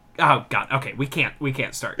Western. Oh God. Okay, we can't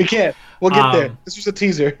start. We can't. We'll get there. This was a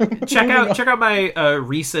teaser. check out my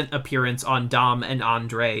recent appearance on Dom and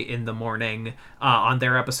Andre in the morning on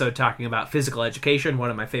their episode talking about physical education, one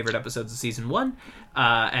of my favorite episodes of season 1.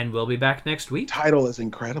 And we'll be back next week. Title is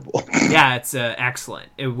incredible. Yeah, it's excellent.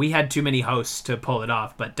 We had too many hosts to pull it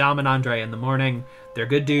off, but Dom and Andre in the morning, they're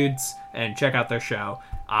good dudes, and check out their show.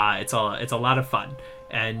 It's a lot of fun,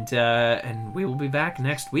 and we will be back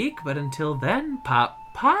next week. But until then, pop.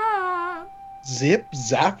 Zip,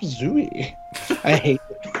 zap, zooey. I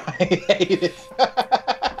hate it.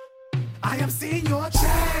 I am seeing your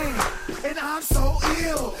chain, and I'm so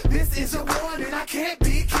ill. This is a warning, I can't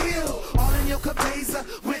be killed. All in your cabeza,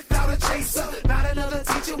 without a chaser. Not another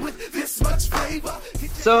teacher with this much flavor.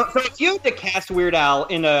 So if you had to cast Weird Al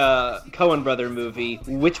in a Coen Brother movie,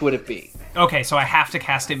 which would it be? Okay, so I have to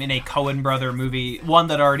cast him in a Coen Brother movie, one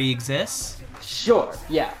that already exists? Sure,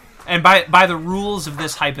 yeah. And by the rules of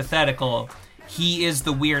this hypothetical, he is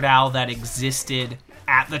the Weird Al that existed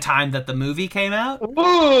at the time that the movie came out?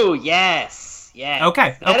 Ooh, yes.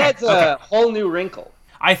 Okay. That adds a whole new wrinkle.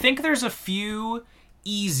 I think there's a few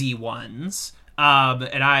easy ones,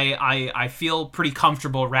 and I feel pretty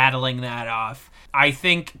comfortable rattling that off. I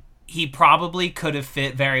think he probably could have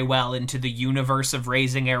fit very well into the universe of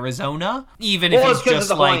Raising Arizona, even if he's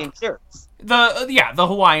just like... Shirts. The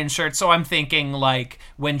Hawaiian shirt. So I'm thinking like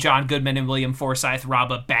when John Goodman and William Forsythe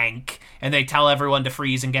rob a bank and they tell everyone to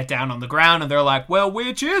freeze and get down on the ground, and they're like, well,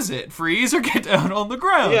 which is it? Freeze or get down on the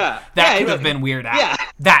ground? Yeah. That could have been Weird Al. Yeah.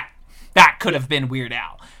 That could have been Weird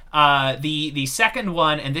Al. The second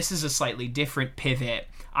one, and this is a slightly different pivot,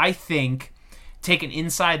 I think, take an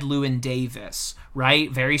inside Llewyn Davis, right?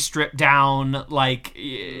 Very stripped down, like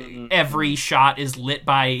every shot is lit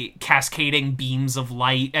by cascading beams of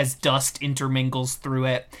light as dust intermingles through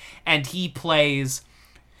it, and he plays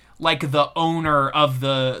like the owner of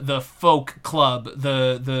the folk club,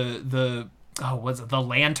 the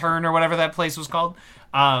Lantern or whatever that place was called.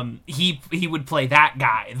 He would play that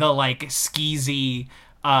guy, the like skeezy,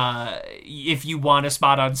 if you want a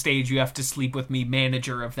spot on stage, you have to sleep with me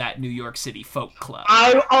manager of that New York City folk club.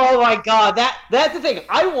 Oh my God, that's the thing.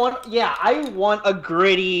 I want a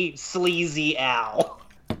gritty, sleazy Al.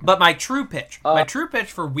 But my true pitch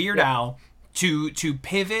for Weird Al to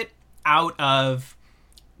pivot out of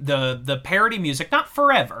the parody music, not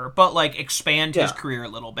forever, but like expand his career a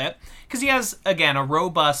little bit, because he has, again,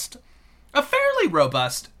 a fairly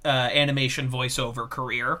robust animation voiceover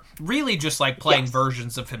career, really just like playing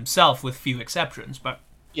versions of himself with few exceptions. But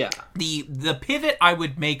the pivot I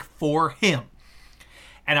would make for him,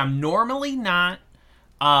 and I'm normally not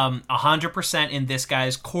 100% in this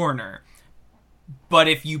guy's corner, but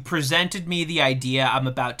if you presented me the idea I'm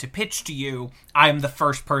about to pitch to you, I'm the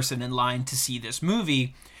first person in line to see this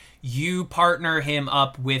movie. You partner him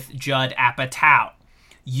up with Judd Apatow.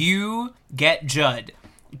 You get Judd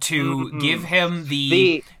to give him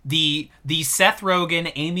the Seth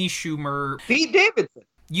Rogen, Amy Schumer, Pete Davidson.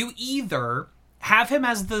 You either have him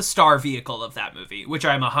as the star vehicle of that movie, which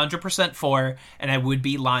I'm 100% for, and I would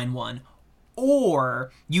be line one,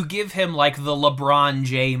 or you give him like the LeBron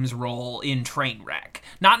James role in Trainwreck.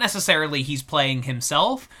 Not necessarily he's playing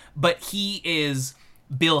himself, but he is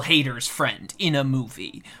Bill Hader's friend in a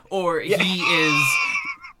movie, or he is...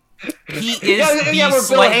 He is where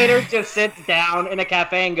Bill Hader just sits down in a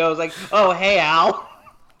cafe and goes like, "Oh, hey, Al."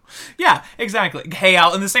 Yeah, exactly. Hey,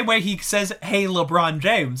 Al. In the same way he says, "Hey, LeBron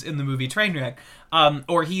James" in the movie Trainwreck.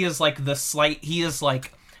 Or he is like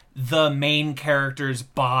the main character's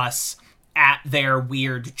boss at their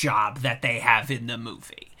weird job that they have in the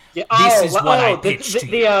movie. Yeah. This is what I pitched to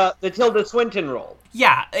you. The Tilda Swinton role.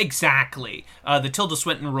 Yeah, exactly. The Tilda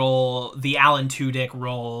Swinton role, the Alan Tudyk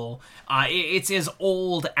role, it's as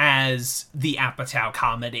old as the Apatow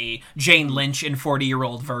comedy, Jane Lynch in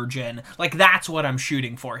 40-Year-Old Virgin. Like, that's what I'm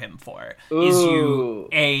shooting for him for. Is you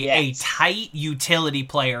a tight utility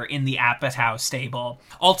player in the Apatow stable.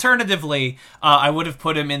 Alternatively, I would have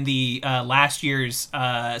put him in the last year's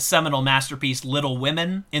seminal masterpiece Little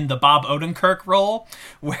Women in the Bob Odenkirk role,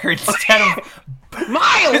 where instead of...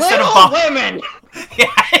 Little Women!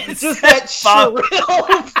 Yeah, just that shrill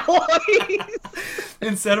voice.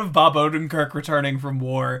 Instead of Bob Odenkirk returning from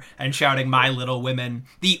war and shouting "My Little Women,"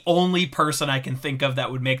 the only person I can think of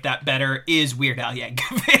that would make that better is Weird Al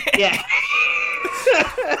Yankovic. Yeah.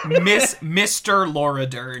 Mr. Laura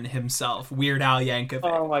Dern himself, Weird Al Yankovic.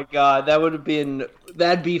 Oh my god,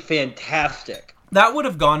 that'd be fantastic. That would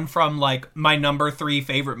have gone from, like, my number 3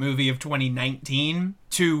 favorite movie of 2019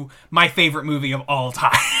 to my favorite movie of all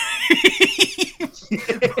time.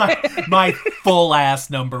 my full-ass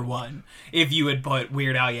number 1, if you had put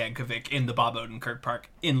Weird Al Yankovic in the Bob Odenkirk Park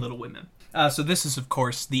in Little Women. So this is, of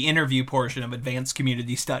course, the interview portion of Advanced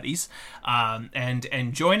Community Studies.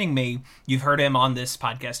 And joining me, you've heard him on this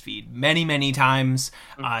podcast feed many, many times.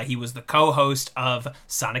 He was the co-host of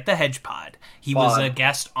Sonic the Hedgepod. He was a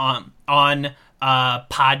guest on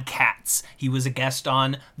Podcats. He was a guest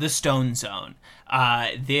on The Stone Zone.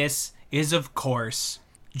 This is, of course,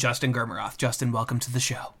 Justin Germeroth. Justin, welcome to the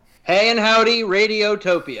show. Hey and howdy,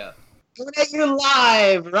 Radiotopia. Coming at you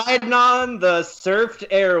live, riding on the surfed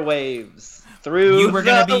airwaves through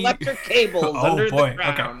electric cables under the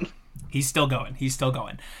ground. Okay. He's still going.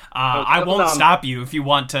 I won't stop you if you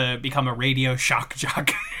want to become a radio shock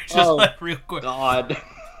jock. Real quick. God.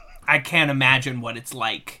 I can't imagine what it's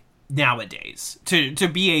like nowadays to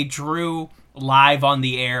be a true live on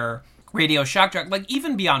the air radio shock jock. Like,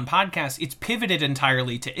 even beyond podcasts, it's pivoted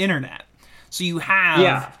entirely to internet. So you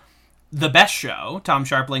have The Best Show, Tom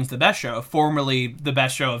Sharpling's The Best Show, formerly The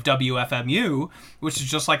Best Show of WFMU, which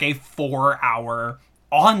is just like a 4-hour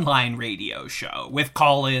online radio show with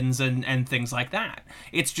call-ins and things like that.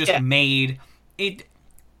 It's just made it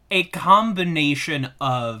a combination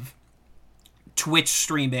of Twitch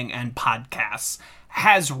streaming and podcasts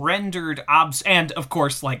has rendered and of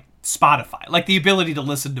course, like, Spotify, like the ability to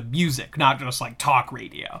listen to music, not just like talk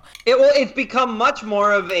radio. It's become much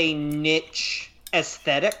more of a niche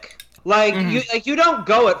aesthetic. Like, you don't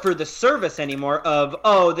go it for the service anymore of,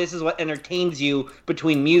 oh, this is what entertains you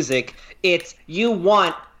between music. It's you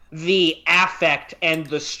want the affect and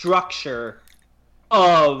the structure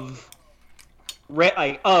of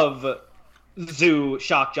Zoo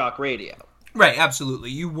Shock Jock Radio. Right,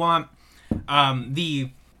 absolutely. You want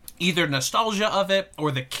the either nostalgia of it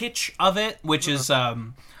or the kitsch of it, which is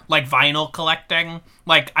like vinyl collecting.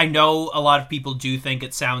 Like, I know a lot of people do think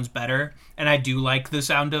it sounds better, and I do like the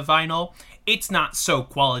sound of vinyl. It's not so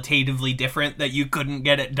qualitatively different that you couldn't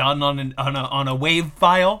get it done on a WAV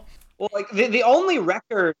file. Well, like the only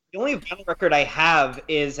vinyl record I have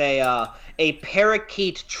is a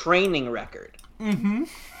Parakeet training record. Mm-hmm.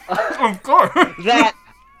 Of course. That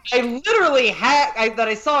I literally had that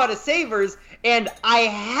I saw at a Savers. And I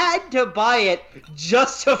had to buy it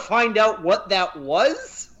just to find out what that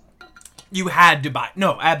was. You had to buy it.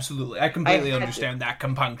 No, absolutely. I completely understand that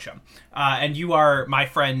compunction. And you are, my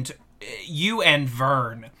friend, you and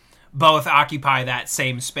Vern both occupy that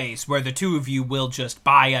same space where the two of you will just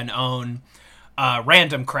buy and own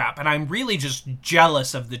random crap. And I'm really just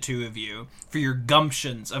jealous of the two of you for your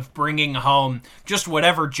gumptions of bringing home just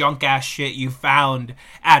whatever junk-ass shit you found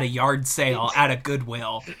at a yard sale at a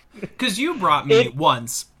Goodwill. Because you brought me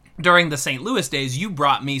once, during the St. Louis days, you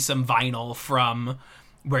brought me some vinyl from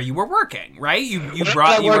where you were working, right? You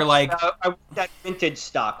were like... I worked at Vintage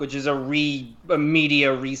Stock, which is a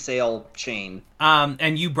media resale chain.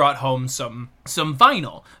 And you brought home some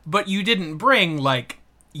vinyl, but you didn't bring, like,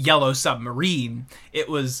 Yellow Submarine. It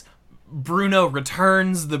was Bruno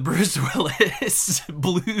Returns, the Bruce Willis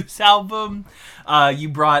blues album. You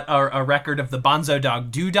brought a record of the Bonzo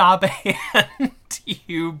Dog Doodah Band.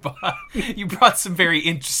 You brought some very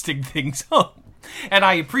interesting things home, and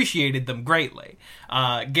I appreciated them greatly.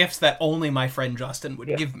 Gifts that only my friend Justin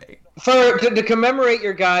would give me. To commemorate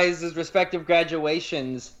your guys' respective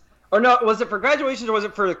graduations, or no, was it for graduations or was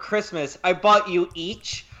it for Christmas? I bought you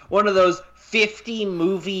each one of those 50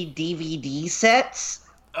 movie DVD sets.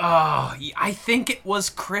 Oh, I think it was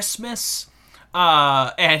Christmas.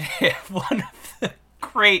 And one of the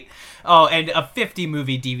great... Oh, and a 50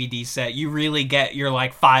 movie DVD set, you really get your,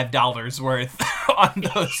 like, $5 worth on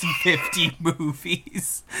those 50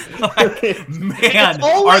 movies. Like, man,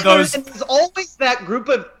 There's always that group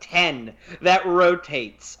of 10 that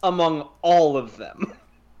rotates among all of them.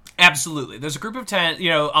 Absolutely. There's a group of 10,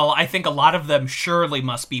 I think a lot of them surely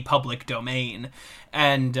must be public domain.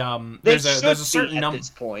 And there's a certain number at this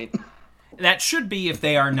point. That should be if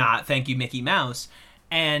they are not. Thank you, Mickey Mouse.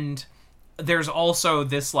 And there's also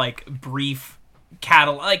this like brief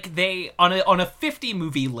catalog. Like they on a 50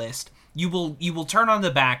 movie list, you will turn on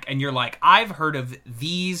the back and you're like, I've heard of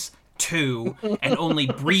these two and only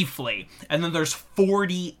briefly. And then there's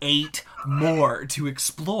 48 more to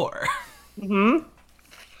explore. Mm-hmm.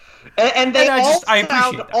 And they I all appreciate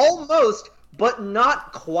sound that. almost, but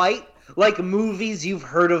not quite, like movies you've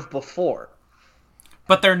heard of before.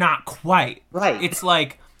 But they're not quite. Right. It's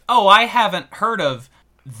like, oh, I haven't heard of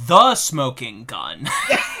The Smoking Gun.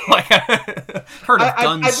 Like, heard of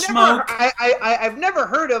Gunsmoke. I've never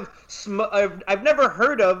heard of I've never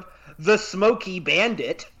heard of The Smoky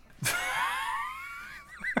Bandit.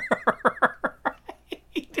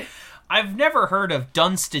 I've never heard of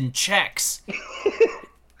Dunstan Checks.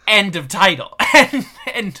 End of title.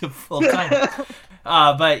 End of full title.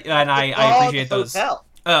 But I appreciate those. Hotel.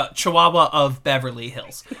 Chihuahua of Beverly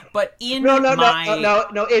Hills. But in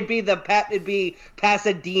No, it'd be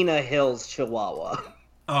Pasadena Hills, Chihuahua.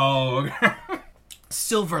 Oh,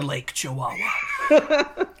 Silver Lake,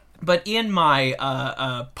 Chihuahua. But in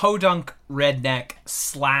my podunk redneck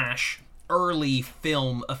 / early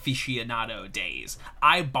film aficionado days,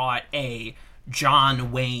 I bought a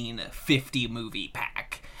John Wayne 50 movie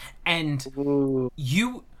pack. And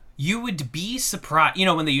you would be surprised,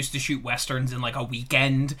 when they used to shoot westerns in like a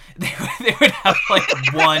weekend, they would have like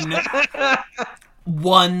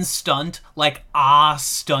one stunt, like a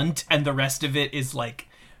stunt, and the rest of it is like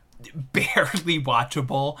barely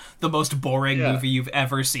watchable, the most boring movie you've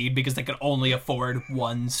ever seen because they could only afford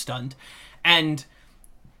one stunt. And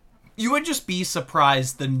you would just be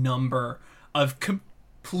surprised the number of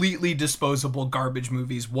completely disposable garbage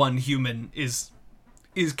movies one human is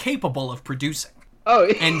capable of producing. Oh,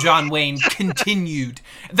 and John Wayne continued.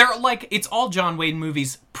 They're like, it's all John Wayne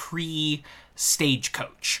movies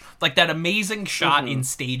pre-Stagecoach. Like that amazing shot in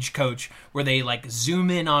Stagecoach where they like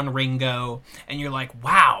zoom in on Ringo and you're like,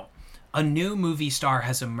 wow, a new movie star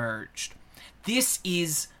has emerged. This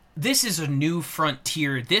is a new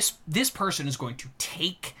frontier. This person is going to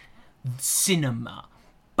take cinema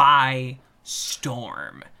by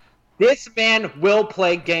storm. This man will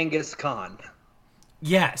play Genghis Khan.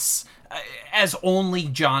 Yes, as only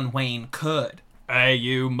John Wayne could. Hey,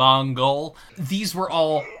 you Mongol. These were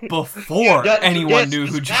all before anyone knew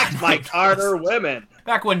who John Wayne was. Carter women.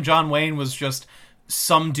 Back when John Wayne was just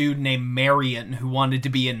some dude named Marion who wanted to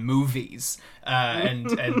be in movies. And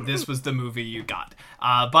this was the movie you got.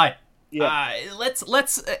 But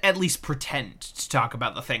let's at least pretend to talk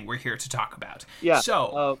about the thing we're here to talk about. Yeah.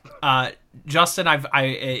 So, Justin,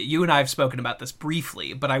 you and I have spoken about this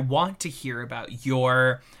briefly, but I want to hear about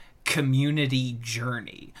your community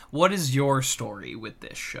journey. What is your story with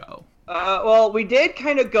this show? Well, we did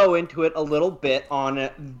kind of go into it a little bit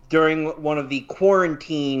during one of the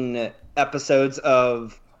quarantine episodes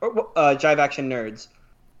of Jive Action Nerds.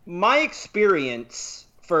 My experience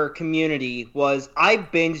for Community was I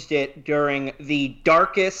binged it during the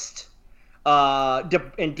darkest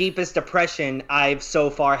and deepest depression I've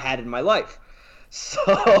so far had in my life.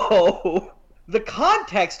 So the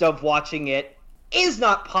context of watching it is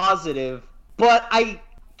not positive, but I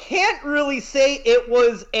can't really say it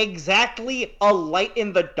was exactly a light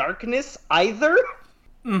in the darkness either.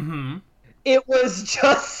 Mm-hmm. It was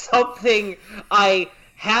just something I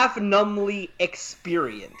half numbly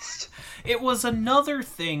experienced. It was another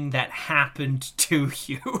thing that happened to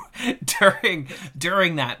you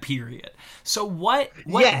during that period. So what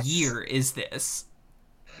year is this?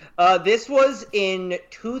 This was in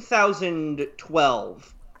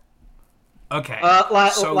 2012. Okay.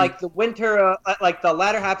 Like the winter, like the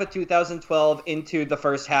latter half of 2012 into the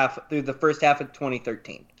first half of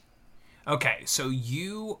 2013. Okay, so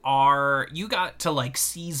you got to like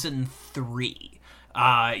season 3.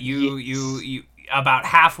 You about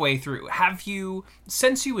halfway through. Have you,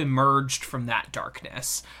 since you emerged from that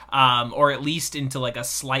darkness, or at least into like a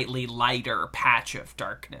slightly lighter patch of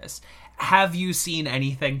darkness, have you seen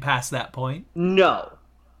anything past that point? No.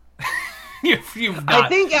 You've not, I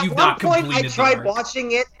think at one point I tried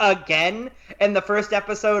watching it again, and the first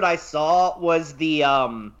episode I saw was the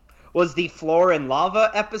Floor and Lava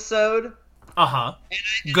episode. Uh-huh.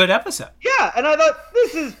 Good episode. Yeah, and I thought,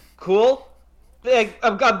 this is cool.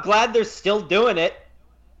 I'm glad they're still doing it.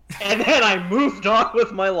 And then I moved on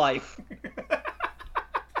with my life.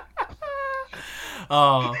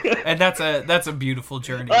 Oh, and that's a beautiful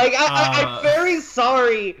journey. Like, I'm very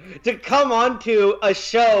sorry to come onto a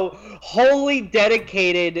show wholly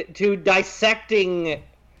dedicated to dissecting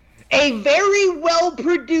a very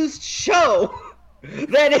well-produced show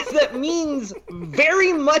that means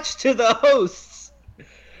very much to the hosts.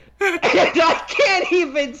 And I can't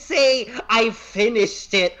even say I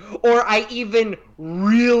finished it, or I even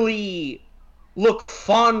really look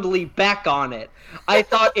fondly back on it. I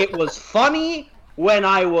thought it was funny when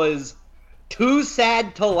I was too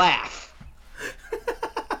sad to laugh.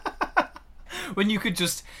 When you could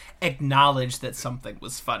just acknowledge that something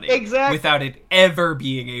was funny. Exactly. Without it ever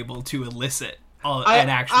being able to elicit an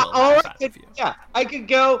actual laugh out of you. Yeah, I could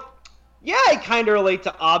go, yeah, I kind of relate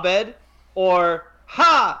to Abed, or,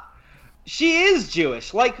 ha, she is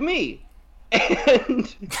Jewish, like me.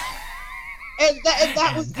 And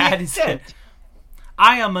that was the extent. It.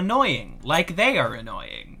 I am annoying, like they are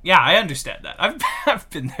annoying. Yeah, I understand that. I've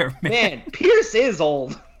been there, man. Pierce is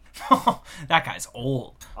old. That guy's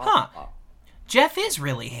old. Huh. Jeff is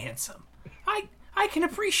really handsome. I can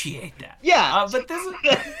appreciate that. Yeah. But this is...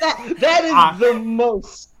 that is the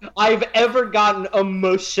most I've ever gotten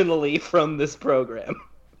emotionally from this program.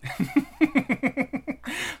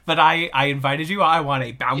 But I invited you. I want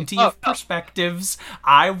a bounty of perspectives.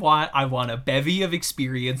 I want a bevy of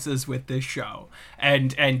experiences with this show.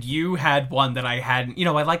 And you had one that I hadn't. You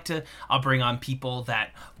know, I'll bring on people that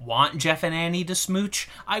want Jeff and Annie to smooch.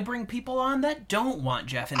 I bring people on that don't want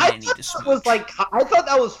Jeff and Annie to smooch. I thought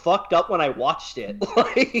that was fucked up when I watched it.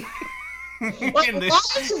 Like why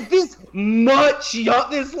is this much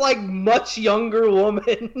younger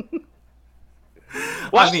woman?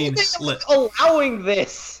 Why are they allowing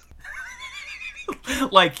this?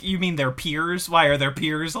 Like, you mean their peers? Why are their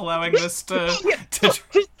peers allowing this to...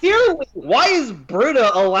 Sincerely, why is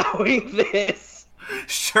Britta allowing this?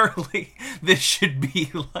 Surely this should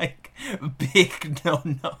be, like, big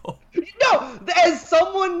no-no. No, as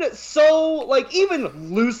someone so, like,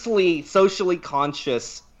 even loosely socially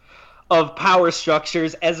conscious of power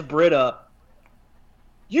structures as Britta,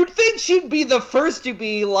 you'd think she'd be the first to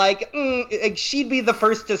be like, she'd be the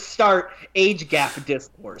first to start age gap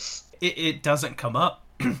discourse. It doesn't come up.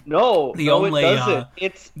 No, it doesn't.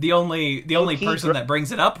 It's the only person that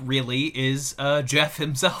brings it up really is Jeff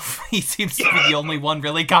himself. He seems to be the only one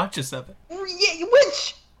really conscious of it. Yeah,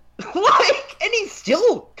 which, like, and he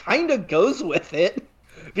still kind of goes with it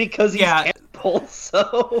because he's Deadpool,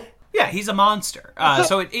 so yeah, he's a monster. I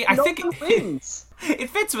think it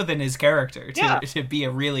fits within his character to be a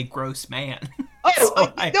really gross man.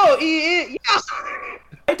 Oh, yeah.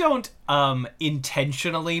 I don't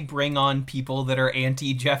intentionally bring on people that are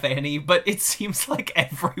anti-Jeff Annie, but it seems like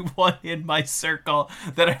everyone in my circle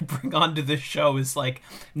that I bring onto this show is like,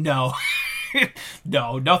 no,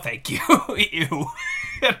 no, thank you, ew.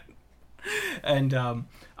 And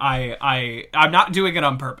I'm not doing it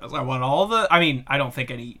on purpose. I want I don't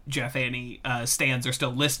think any Jeff Annie stans are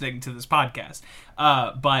still listening to this podcast,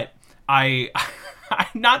 but I'm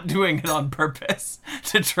not doing it on purpose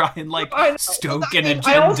to try and stoke an agenda.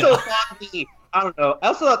 I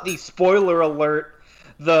also thought the spoiler alert,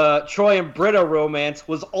 the Troy and Britta romance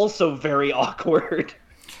was also very awkward.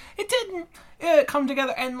 It didn't come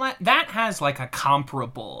together, and that has like a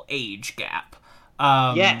comparable age gap.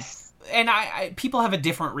 Yes. And people have a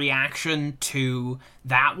different reaction to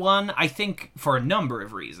that one, I think, for a number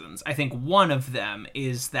of reasons. I think one of them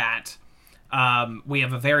is that we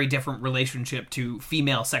have a very different relationship to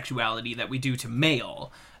female sexuality that we do to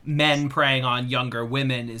male. Men preying on younger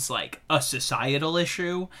women is like a societal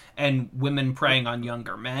issue, and women preying on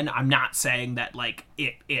younger men. I'm not saying that like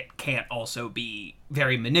it can't also be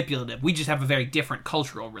very manipulative. We just have a very different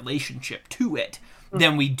cultural relationship to it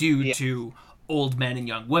than we do to old men and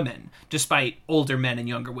young women, despite older men and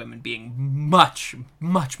younger women being much,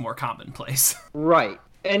 much more commonplace. Right.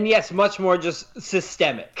 And yes, much more just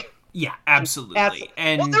systemic. Yeah, absolutely.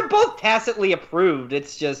 And they're both tacitly approved.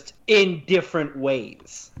 It's just in different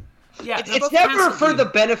ways. Yeah, it's never for the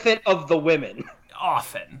benefit of the women.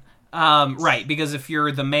 Often. Right, because if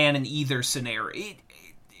you're the man in either scenario...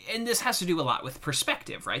 and this has to do a lot with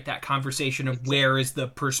perspective, right? That conversation of where is the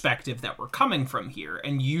perspective that we're coming from here.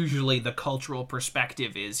 And usually the cultural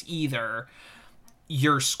perspective is either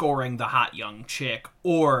you're scoring the hot young chick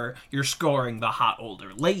or you're scoring the hot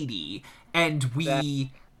older lady. And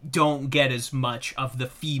we don't get as much of the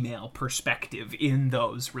female perspective in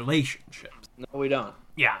those relationships. No, we don't.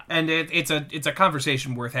 Yeah, and it's a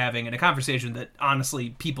conversation worth having, and a conversation that, honestly,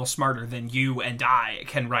 people smarter than you and I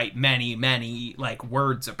can write many, many,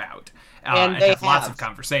 words about. And they have lots of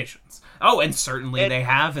conversations. Oh, and certainly they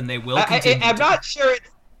have, and they will continue I'm not sure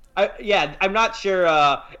I'm not sure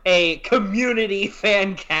a Community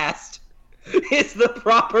fan cast is the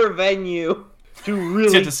proper venue to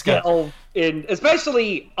really delve in,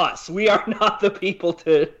 especially us. We are not the people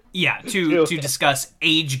to discuss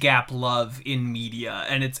age gap love in media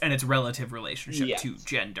and its relative relationship to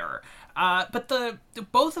gender. But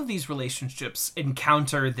both of these relationships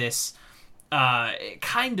encounter this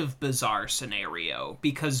kind of bizarre scenario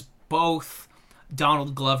because both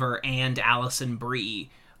Donald Glover and Alison Brie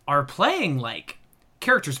are playing like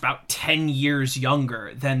characters about 10 years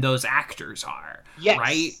younger than those actors are. Yes.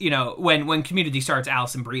 Right? You know, when Community starts,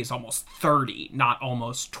 Alison Brie is almost 30, not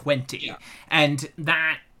almost 20. Yeah. And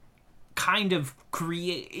that kind of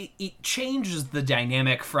it changes the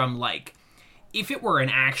dynamic from like, if it were an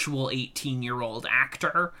actual 18-year-old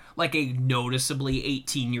actor, like a noticeably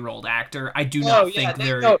 18-year-old actor, I do not think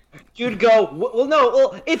they're... You'd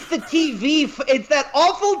go, it's the TV, it's that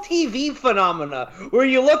awful TV phenomena where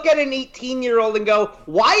you look at an 18-year-old and go,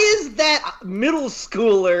 why is that middle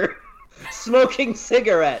schooler smoking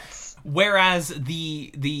cigarettes? Whereas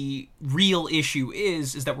the real issue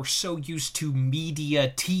is that we're so used to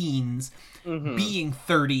media teens being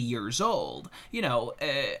 30 years old. You know,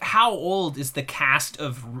 how old is the cast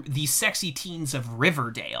of these sexy teens of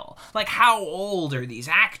Riverdale? Like, how old are these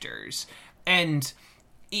actors? And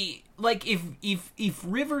like, if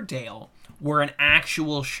Riverdale were an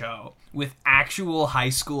actual show with actual high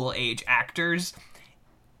school age actors,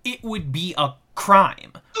 it would be a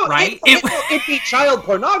crime, right? It'd be child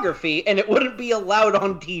pornography, and it wouldn't be allowed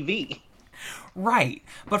on TV. Right,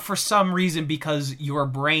 but for some reason, because your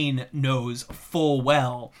brain knows full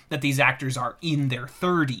well that these actors are in their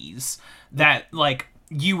 30s, that, like,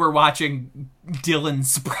 you were watching Dylan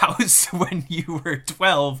Sprouse when you were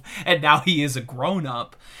 12, and now he is a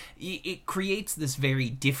grown-up, it creates this very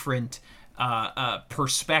different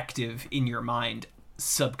perspective in your mind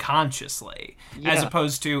subconsciously, as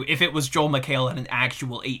opposed to if it was Joel McHale and an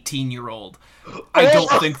actual 18-year-old. I don't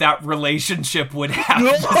think that relationship would have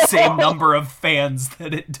the same number of fans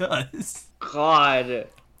that it does. God.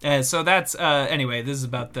 So that's anyway. This is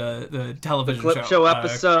about the television clip show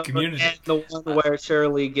episode, Community, and the one where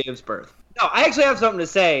Shirley gives birth. No, I actually have something to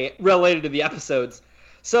say related to the episodes.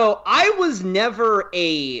 So I was never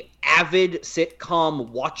a avid sitcom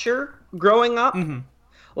watcher growing up. Mm-hmm.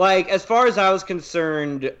 Like, as far as I was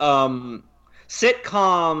concerned,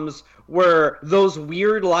 sitcoms were those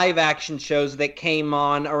weird live-action shows that came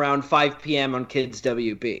on around 5 p.m. on Kids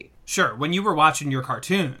WB. Sure, when you were watching your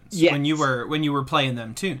cartoons, yes. when you were playing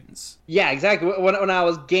them tunes. Yeah, exactly. When I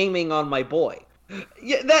was gaming on my boy.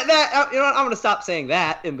 Yeah, that you know what? I'm going to stop saying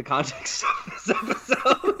that in the context of this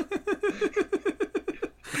episode.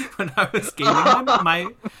 When I was gaming on my...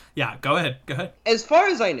 Yeah, go ahead. As far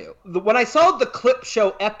as I knew, when I saw the clip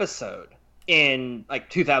show episode in, like,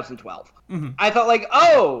 2012, I thought, like,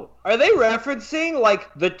 oh, are they referencing,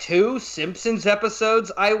 like, the 2 Simpsons episodes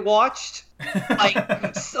I watched?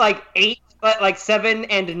 like 7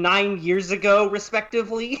 and 9 years ago,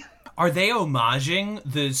 respectively? Are they homaging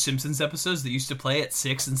the Simpsons episodes that used to play at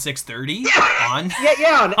 6 and 6:30 on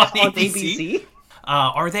on ABC?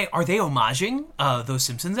 Are they homaging those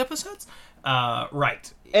Simpsons episodes?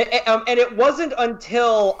 Right. And it wasn't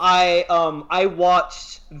until I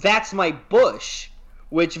watched That's My Bush,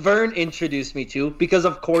 which Vern introduced me to, because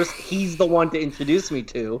of course he's the one to introduce me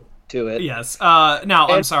to it. Yes. Now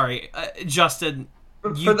I'm sorry, Justin.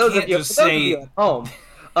 You can't just say at home.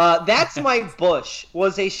 That's My Bush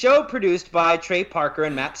was a show produced by Trey Parker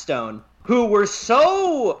and Matt Stone, who were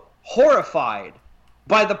so horrified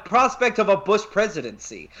by the prospect of a Bush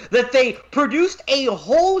presidency that they produced a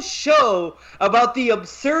whole show about the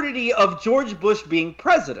absurdity of George Bush being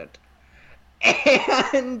president.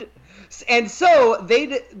 And so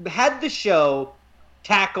they had the show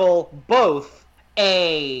tackle both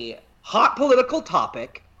a hot political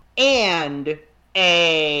topic and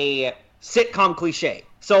a sitcom cliche.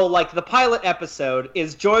 So, like, the pilot episode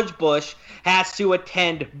is George Bush has to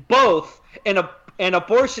attend both an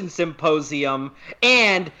abortion symposium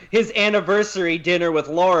and his anniversary dinner with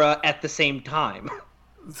Laura at the same time.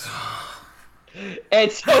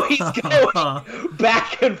 And so he's going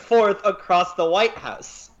back and forth across the White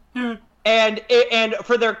House. And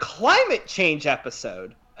for their climate change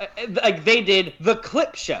episode, like, they did the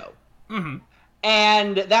clip show. Mm-hmm.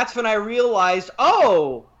 And that's when I realized,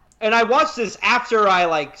 and I watched this after I,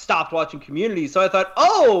 like, stopped watching Community, so I thought,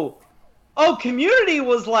 Community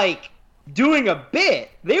was, like, doing a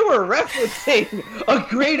bit. They were referencing a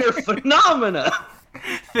greater phenomena.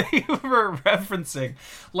 They were referencing,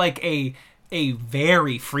 like, a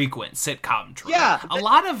very frequent sitcom trope. Yeah. A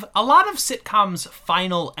lot of sitcoms'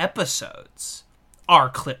 final episodes are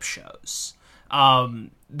clip shows. And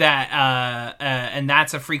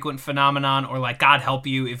that's a frequent phenomenon. Or like, God help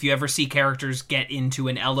you, if you ever see characters get into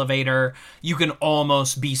an elevator, you can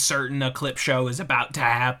almost be certain a clip show is about to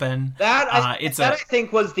happen. I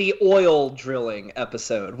think was the oil drilling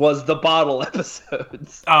episode, was the bottle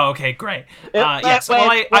episodes. Oh, okay, great. Yes,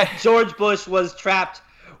 when George Bush was trapped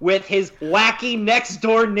with his wacky next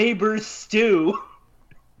door neighbor Stu.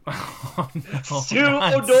 Oh, no, Stu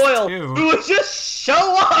O'Doyle, who would just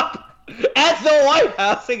show up at the White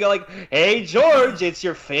House and go like, "Hey George, it's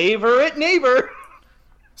your favorite neighbor."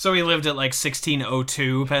 So he lived at like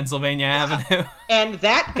 1602 Pennsylvania Avenue. And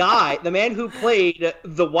that guy, the man who played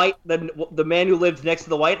the man who lived next to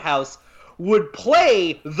the White House, would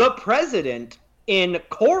play the president in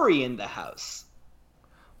Cory in the House.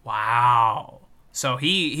 Wow. So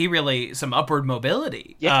he really, some upward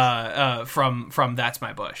mobility from That's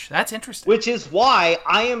My Bush. That's interesting. Which is why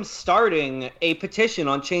I am starting a petition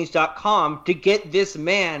on Change.com to get this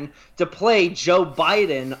man to play Joe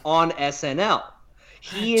Biden on SNL.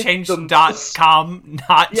 Change.com,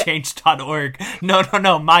 not change.org.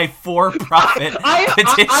 No, my for-profit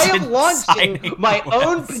petition. I am launching my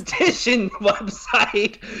own petition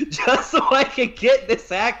website just so I can get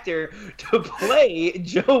this actor to play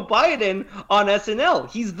Joe Biden on SNL.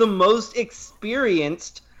 He's the most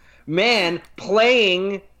experienced man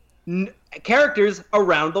playing characters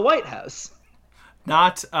around the White House.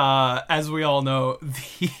 Not, as we all know,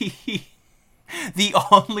 the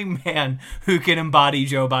only man who can embody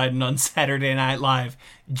Joe Biden on Saturday Night Live,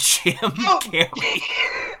 Jim Carrey.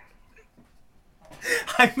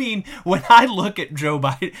 I mean, when I look at Joe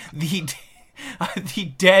Biden, the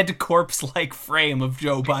dead corpse-like frame of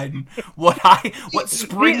Joe Biden, what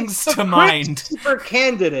springs to mind? Super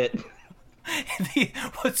candidate.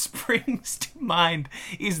 What springs to mind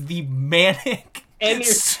is the manic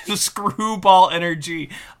screwball energy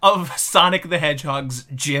of Sonic the Hedgehog's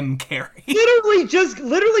Jim Carrey.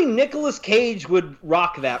 Literally Nicolas Cage would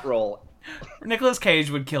rock that role. Nicolas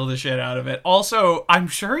Cage would kill the shit out of it. Also, I'm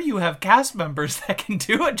sure you have cast members that can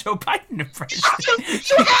do a Joe Biden impression.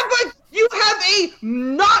 You have a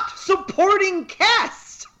not supporting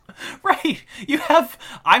cast. Right. You have,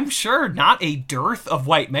 I'm sure, not a dearth of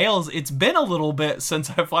white males. It's been a little bit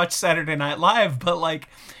since I've watched Saturday Night Live, but like,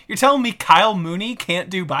 you're telling me Kyle Mooney can't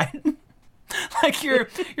do Biden? Like, you're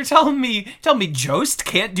telling me Jost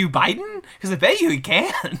can't do Biden? Because I bet you he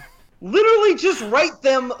can. Literally just write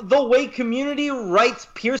them the way Community writes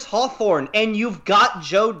Pierce Hawthorne, and you've got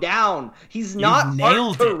Joe down. He's not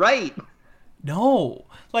hard to write. No.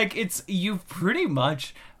 Like, you've pretty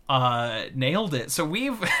much nailed it. So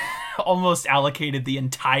we've almost allocated the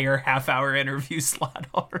entire half-hour interview slot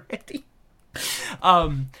already.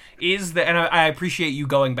 And I appreciate you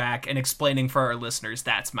going back and explaining for our listeners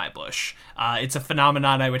That's My Bush. It's a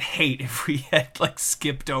phenomenon I would hate if we had like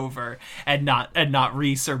skipped over and not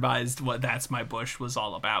re-surmised what That's My Bush was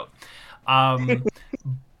all about.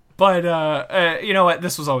 But you know what?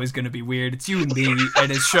 This was always going to be weird. It's you and me,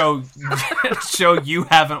 and a show you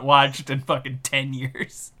haven't watched in fucking 10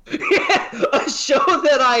 years. Yeah, a show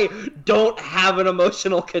that I don't have an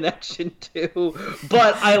emotional connection to,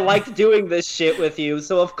 but I liked doing this shit with you,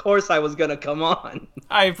 so of course I was going to come on.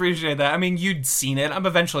 I appreciate that. I mean, you'd seen it. I'm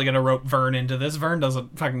eventually going to rope Vern into this. Vern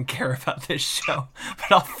doesn't fucking care about this show,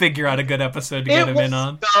 but I'll figure out a good episode to get him in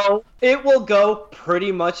on. It will go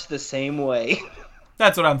pretty much the same way.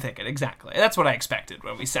 That's what I'm thinking, exactly. That's what I expected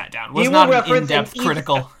when we sat down. It was not an in-depth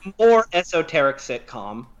critical... more esoteric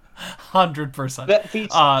sitcom. 100%. That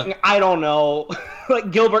features, I don't know,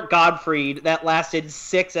 like Gilbert Gottfried, that lasted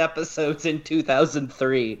 6 episodes in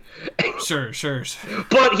 2003. Sure.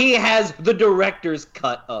 But he has the director's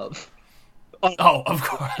cut of. Oh, of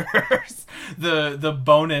course. The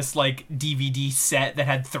bonus like DVD set that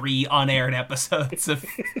had 3 unaired episodes of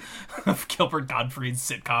Gilbert Gottfried's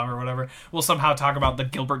sitcom or whatever. We'll somehow talk about the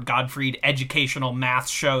Gilbert Gottfried educational math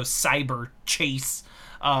show Cyber Chase.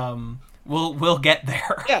 We'll get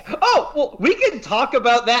there. Yeah. Oh, well, we can talk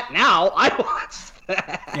about that now. I watched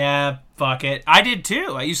that. Yeah, fuck it. I did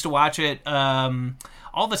too. I used to watch it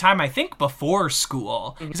all the time, I think, before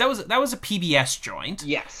school. Because that was a PBS joint.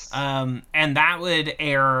 Yes. And that would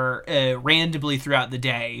air randomly throughout the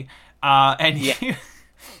day. And yeah.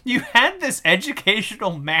 You had this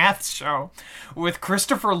educational math show with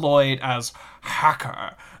Christopher Lloyd as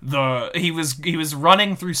hacker. He was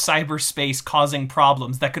running through cyberspace causing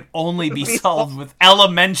problems that could only be solved with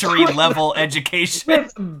elementary level education.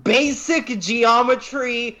 With basic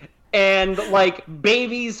geometry and like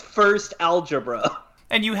baby's first algebra.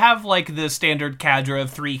 And you have, like, the standard cadre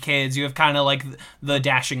of 3 kids. You have kind of, like, the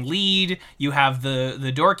dashing lead. You have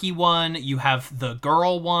the dorky one. You have the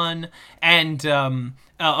girl one. And,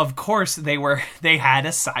 of course, they had a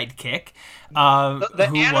sidekick,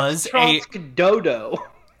 who was a Dodo.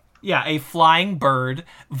 Yeah, a flying bird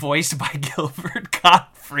voiced by Gilbert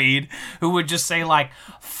Gottfried, who would just say, like,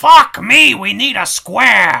 "Fuck me, we need a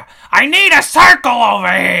square! I need a circle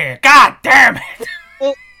over here! God damn it!"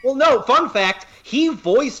 Well, no, fun fact, he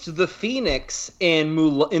voiced the Phoenix in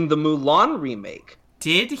the Mulan remake.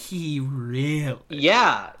 Did he really?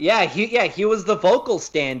 Yeah, he was the vocal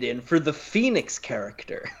stand-in for the Phoenix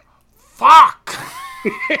character. Fuck!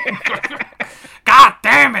 God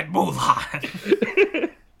damn it,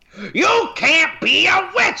 Mulan! You can't be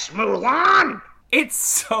a witch, Mulan! It's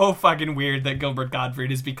so fucking weird that Gilbert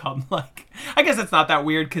Gottfried has become, like... I guess it's not that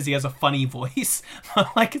weird because he has a funny voice.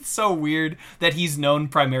 But, like, it's so weird that he's known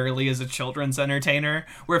primarily as a children's entertainer,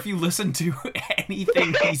 where if you listen to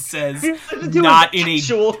anything he says, not in a...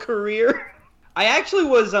 actual career. I actually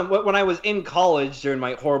was, when I was in college during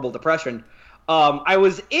my horrible depression, I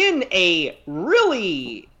was in a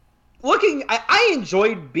really... I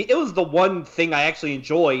enjoyed... It was the one thing I actually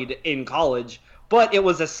enjoyed in college, but it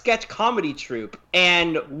was a sketch comedy troupe,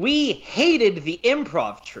 and we hated the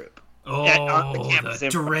improv troupe. Oh, the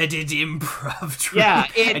dreaded improv troupe. Yeah.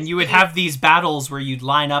 And you would have these battles where you'd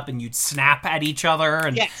line up and you'd snap at each other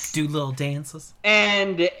and do little dances.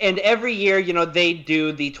 And every year, they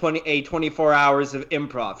do the 24 hours of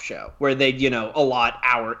improv show, where they, allot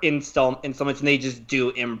hour installments, and they just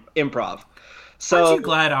do improv. So, aren't you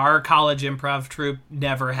glad our college improv troupe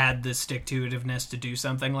never had the stick-to-itiveness to do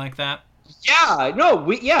something like that? Yeah, no,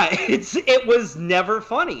 it was never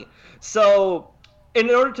funny. So, in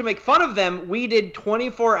order to make fun of them, we did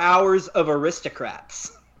 24 hours of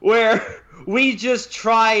Aristocrats, where we just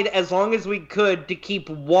tried as long as we could to keep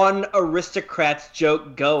one Aristocrats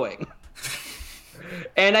joke going.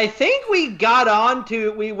 And I think we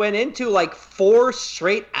went into like 4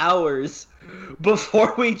 straight hours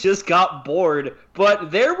before we just got bored, but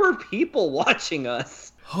there were people watching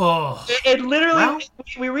us. Oh. It literally,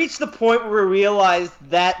 we reached the point where we realized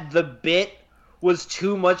that the bit was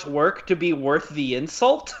too much work to be worth the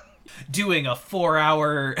insult. Doing a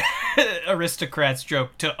 4-hour Aristocrats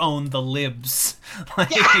joke to own the libs.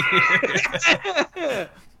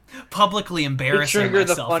 Publicly embarrassing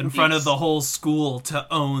myself in front of the whole school to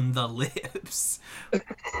own the libs.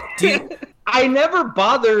 I never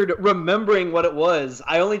bothered remembering what it was.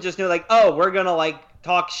 I only just knew, like, oh, we're gonna, like,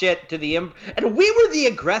 talk shit to the and we were the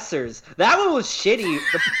aggressors. That one was shitty.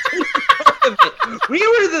 We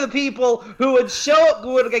were the people who would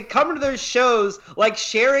come to their shows like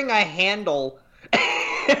sharing a handle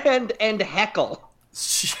and heckle.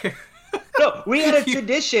 Sure. No, we had a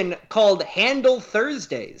tradition called Handle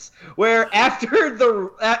Thursdays, where after the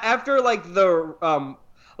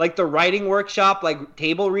writing workshop, like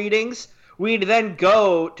table readings, we'd then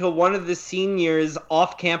go to one of the seniors'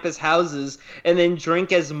 off-campus houses and then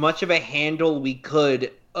drink as much of a handle we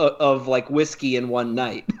could of like whiskey in one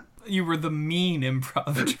night. You were the mean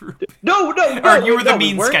improv troupe. No. Or you were the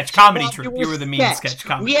mean sketch comedy troupe. You were the mean sketch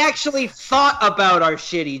comedy. We actually thought about our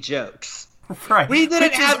shitty jokes. Right. We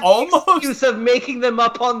didn't have the excuse of making them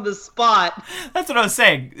up on the spot. That's what I was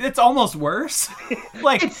saying. It's almost worse.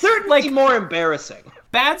 Like, it's certainly more embarrassing.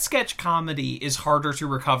 Bad sketch comedy is harder to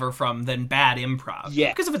recover from than bad improv.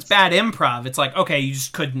 Yeah. Because if it's bad improv, it's like, okay, you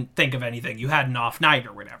just couldn't think of anything. You had an off night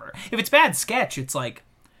or whatever. If it's bad sketch, it's like,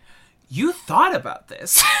 you thought about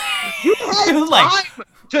this. You had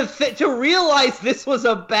time to realize this was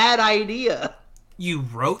a bad idea. You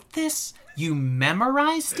wrote this? You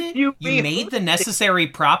memorized it? You made the necessary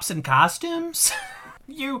props and costumes?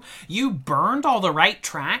 You burned all the right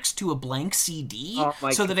tracks to a blank CD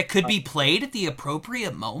so that it could be played at the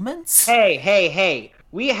appropriate moments? Hey.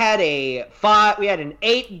 We had an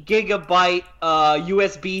 8 gigabyte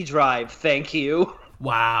USB drive, thank you.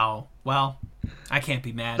 Wow. Well, I can't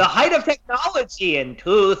be mad. The height of technology in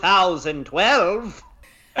 2012.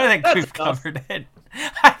 I think we've covered it.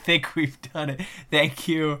 I think we've done it. Thank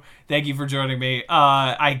you for joining me.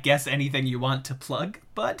 I guess anything you want to plug,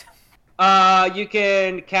 bud? You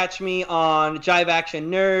can catch me on Jive Action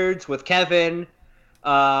Nerds with Kevin.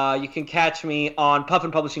 You can catch me on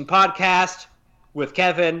Puffin Publishing Podcast with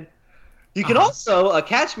Kevin. You can also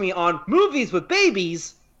catch me on Movies with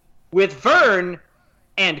Babies with Vern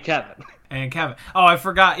and Kevin. Oh, I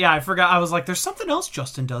forgot. Yeah, I forgot. I was like, there's something else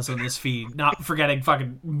Justin does on this feed. Not forgetting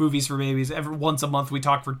fucking Movies for Babies. Every once a month we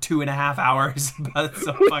talk for 2.5 hours about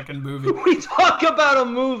some fucking movie. We talk about a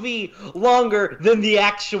movie longer than the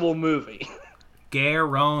actual movie.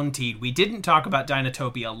 Guaranteed. We didn't talk about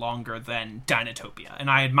Dinotopia longer than Dinotopia, and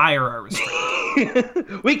I admire our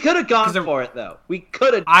restraint. We could have gone for it, though. We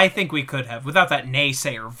could have. I think we could have, without that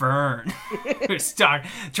naysayer Vern who's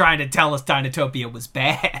trying to tell us Dinotopia was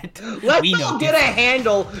bad. Let's all get a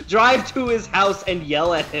handle, drive to his house, and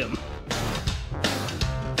yell at him.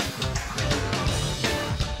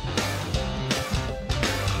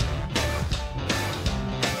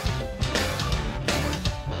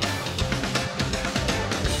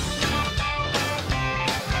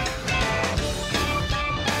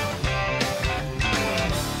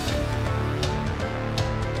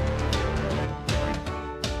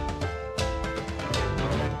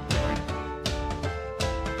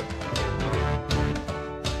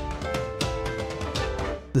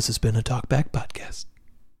 This has been a Talkback Podcast.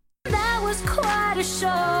 That was quite a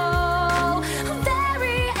show.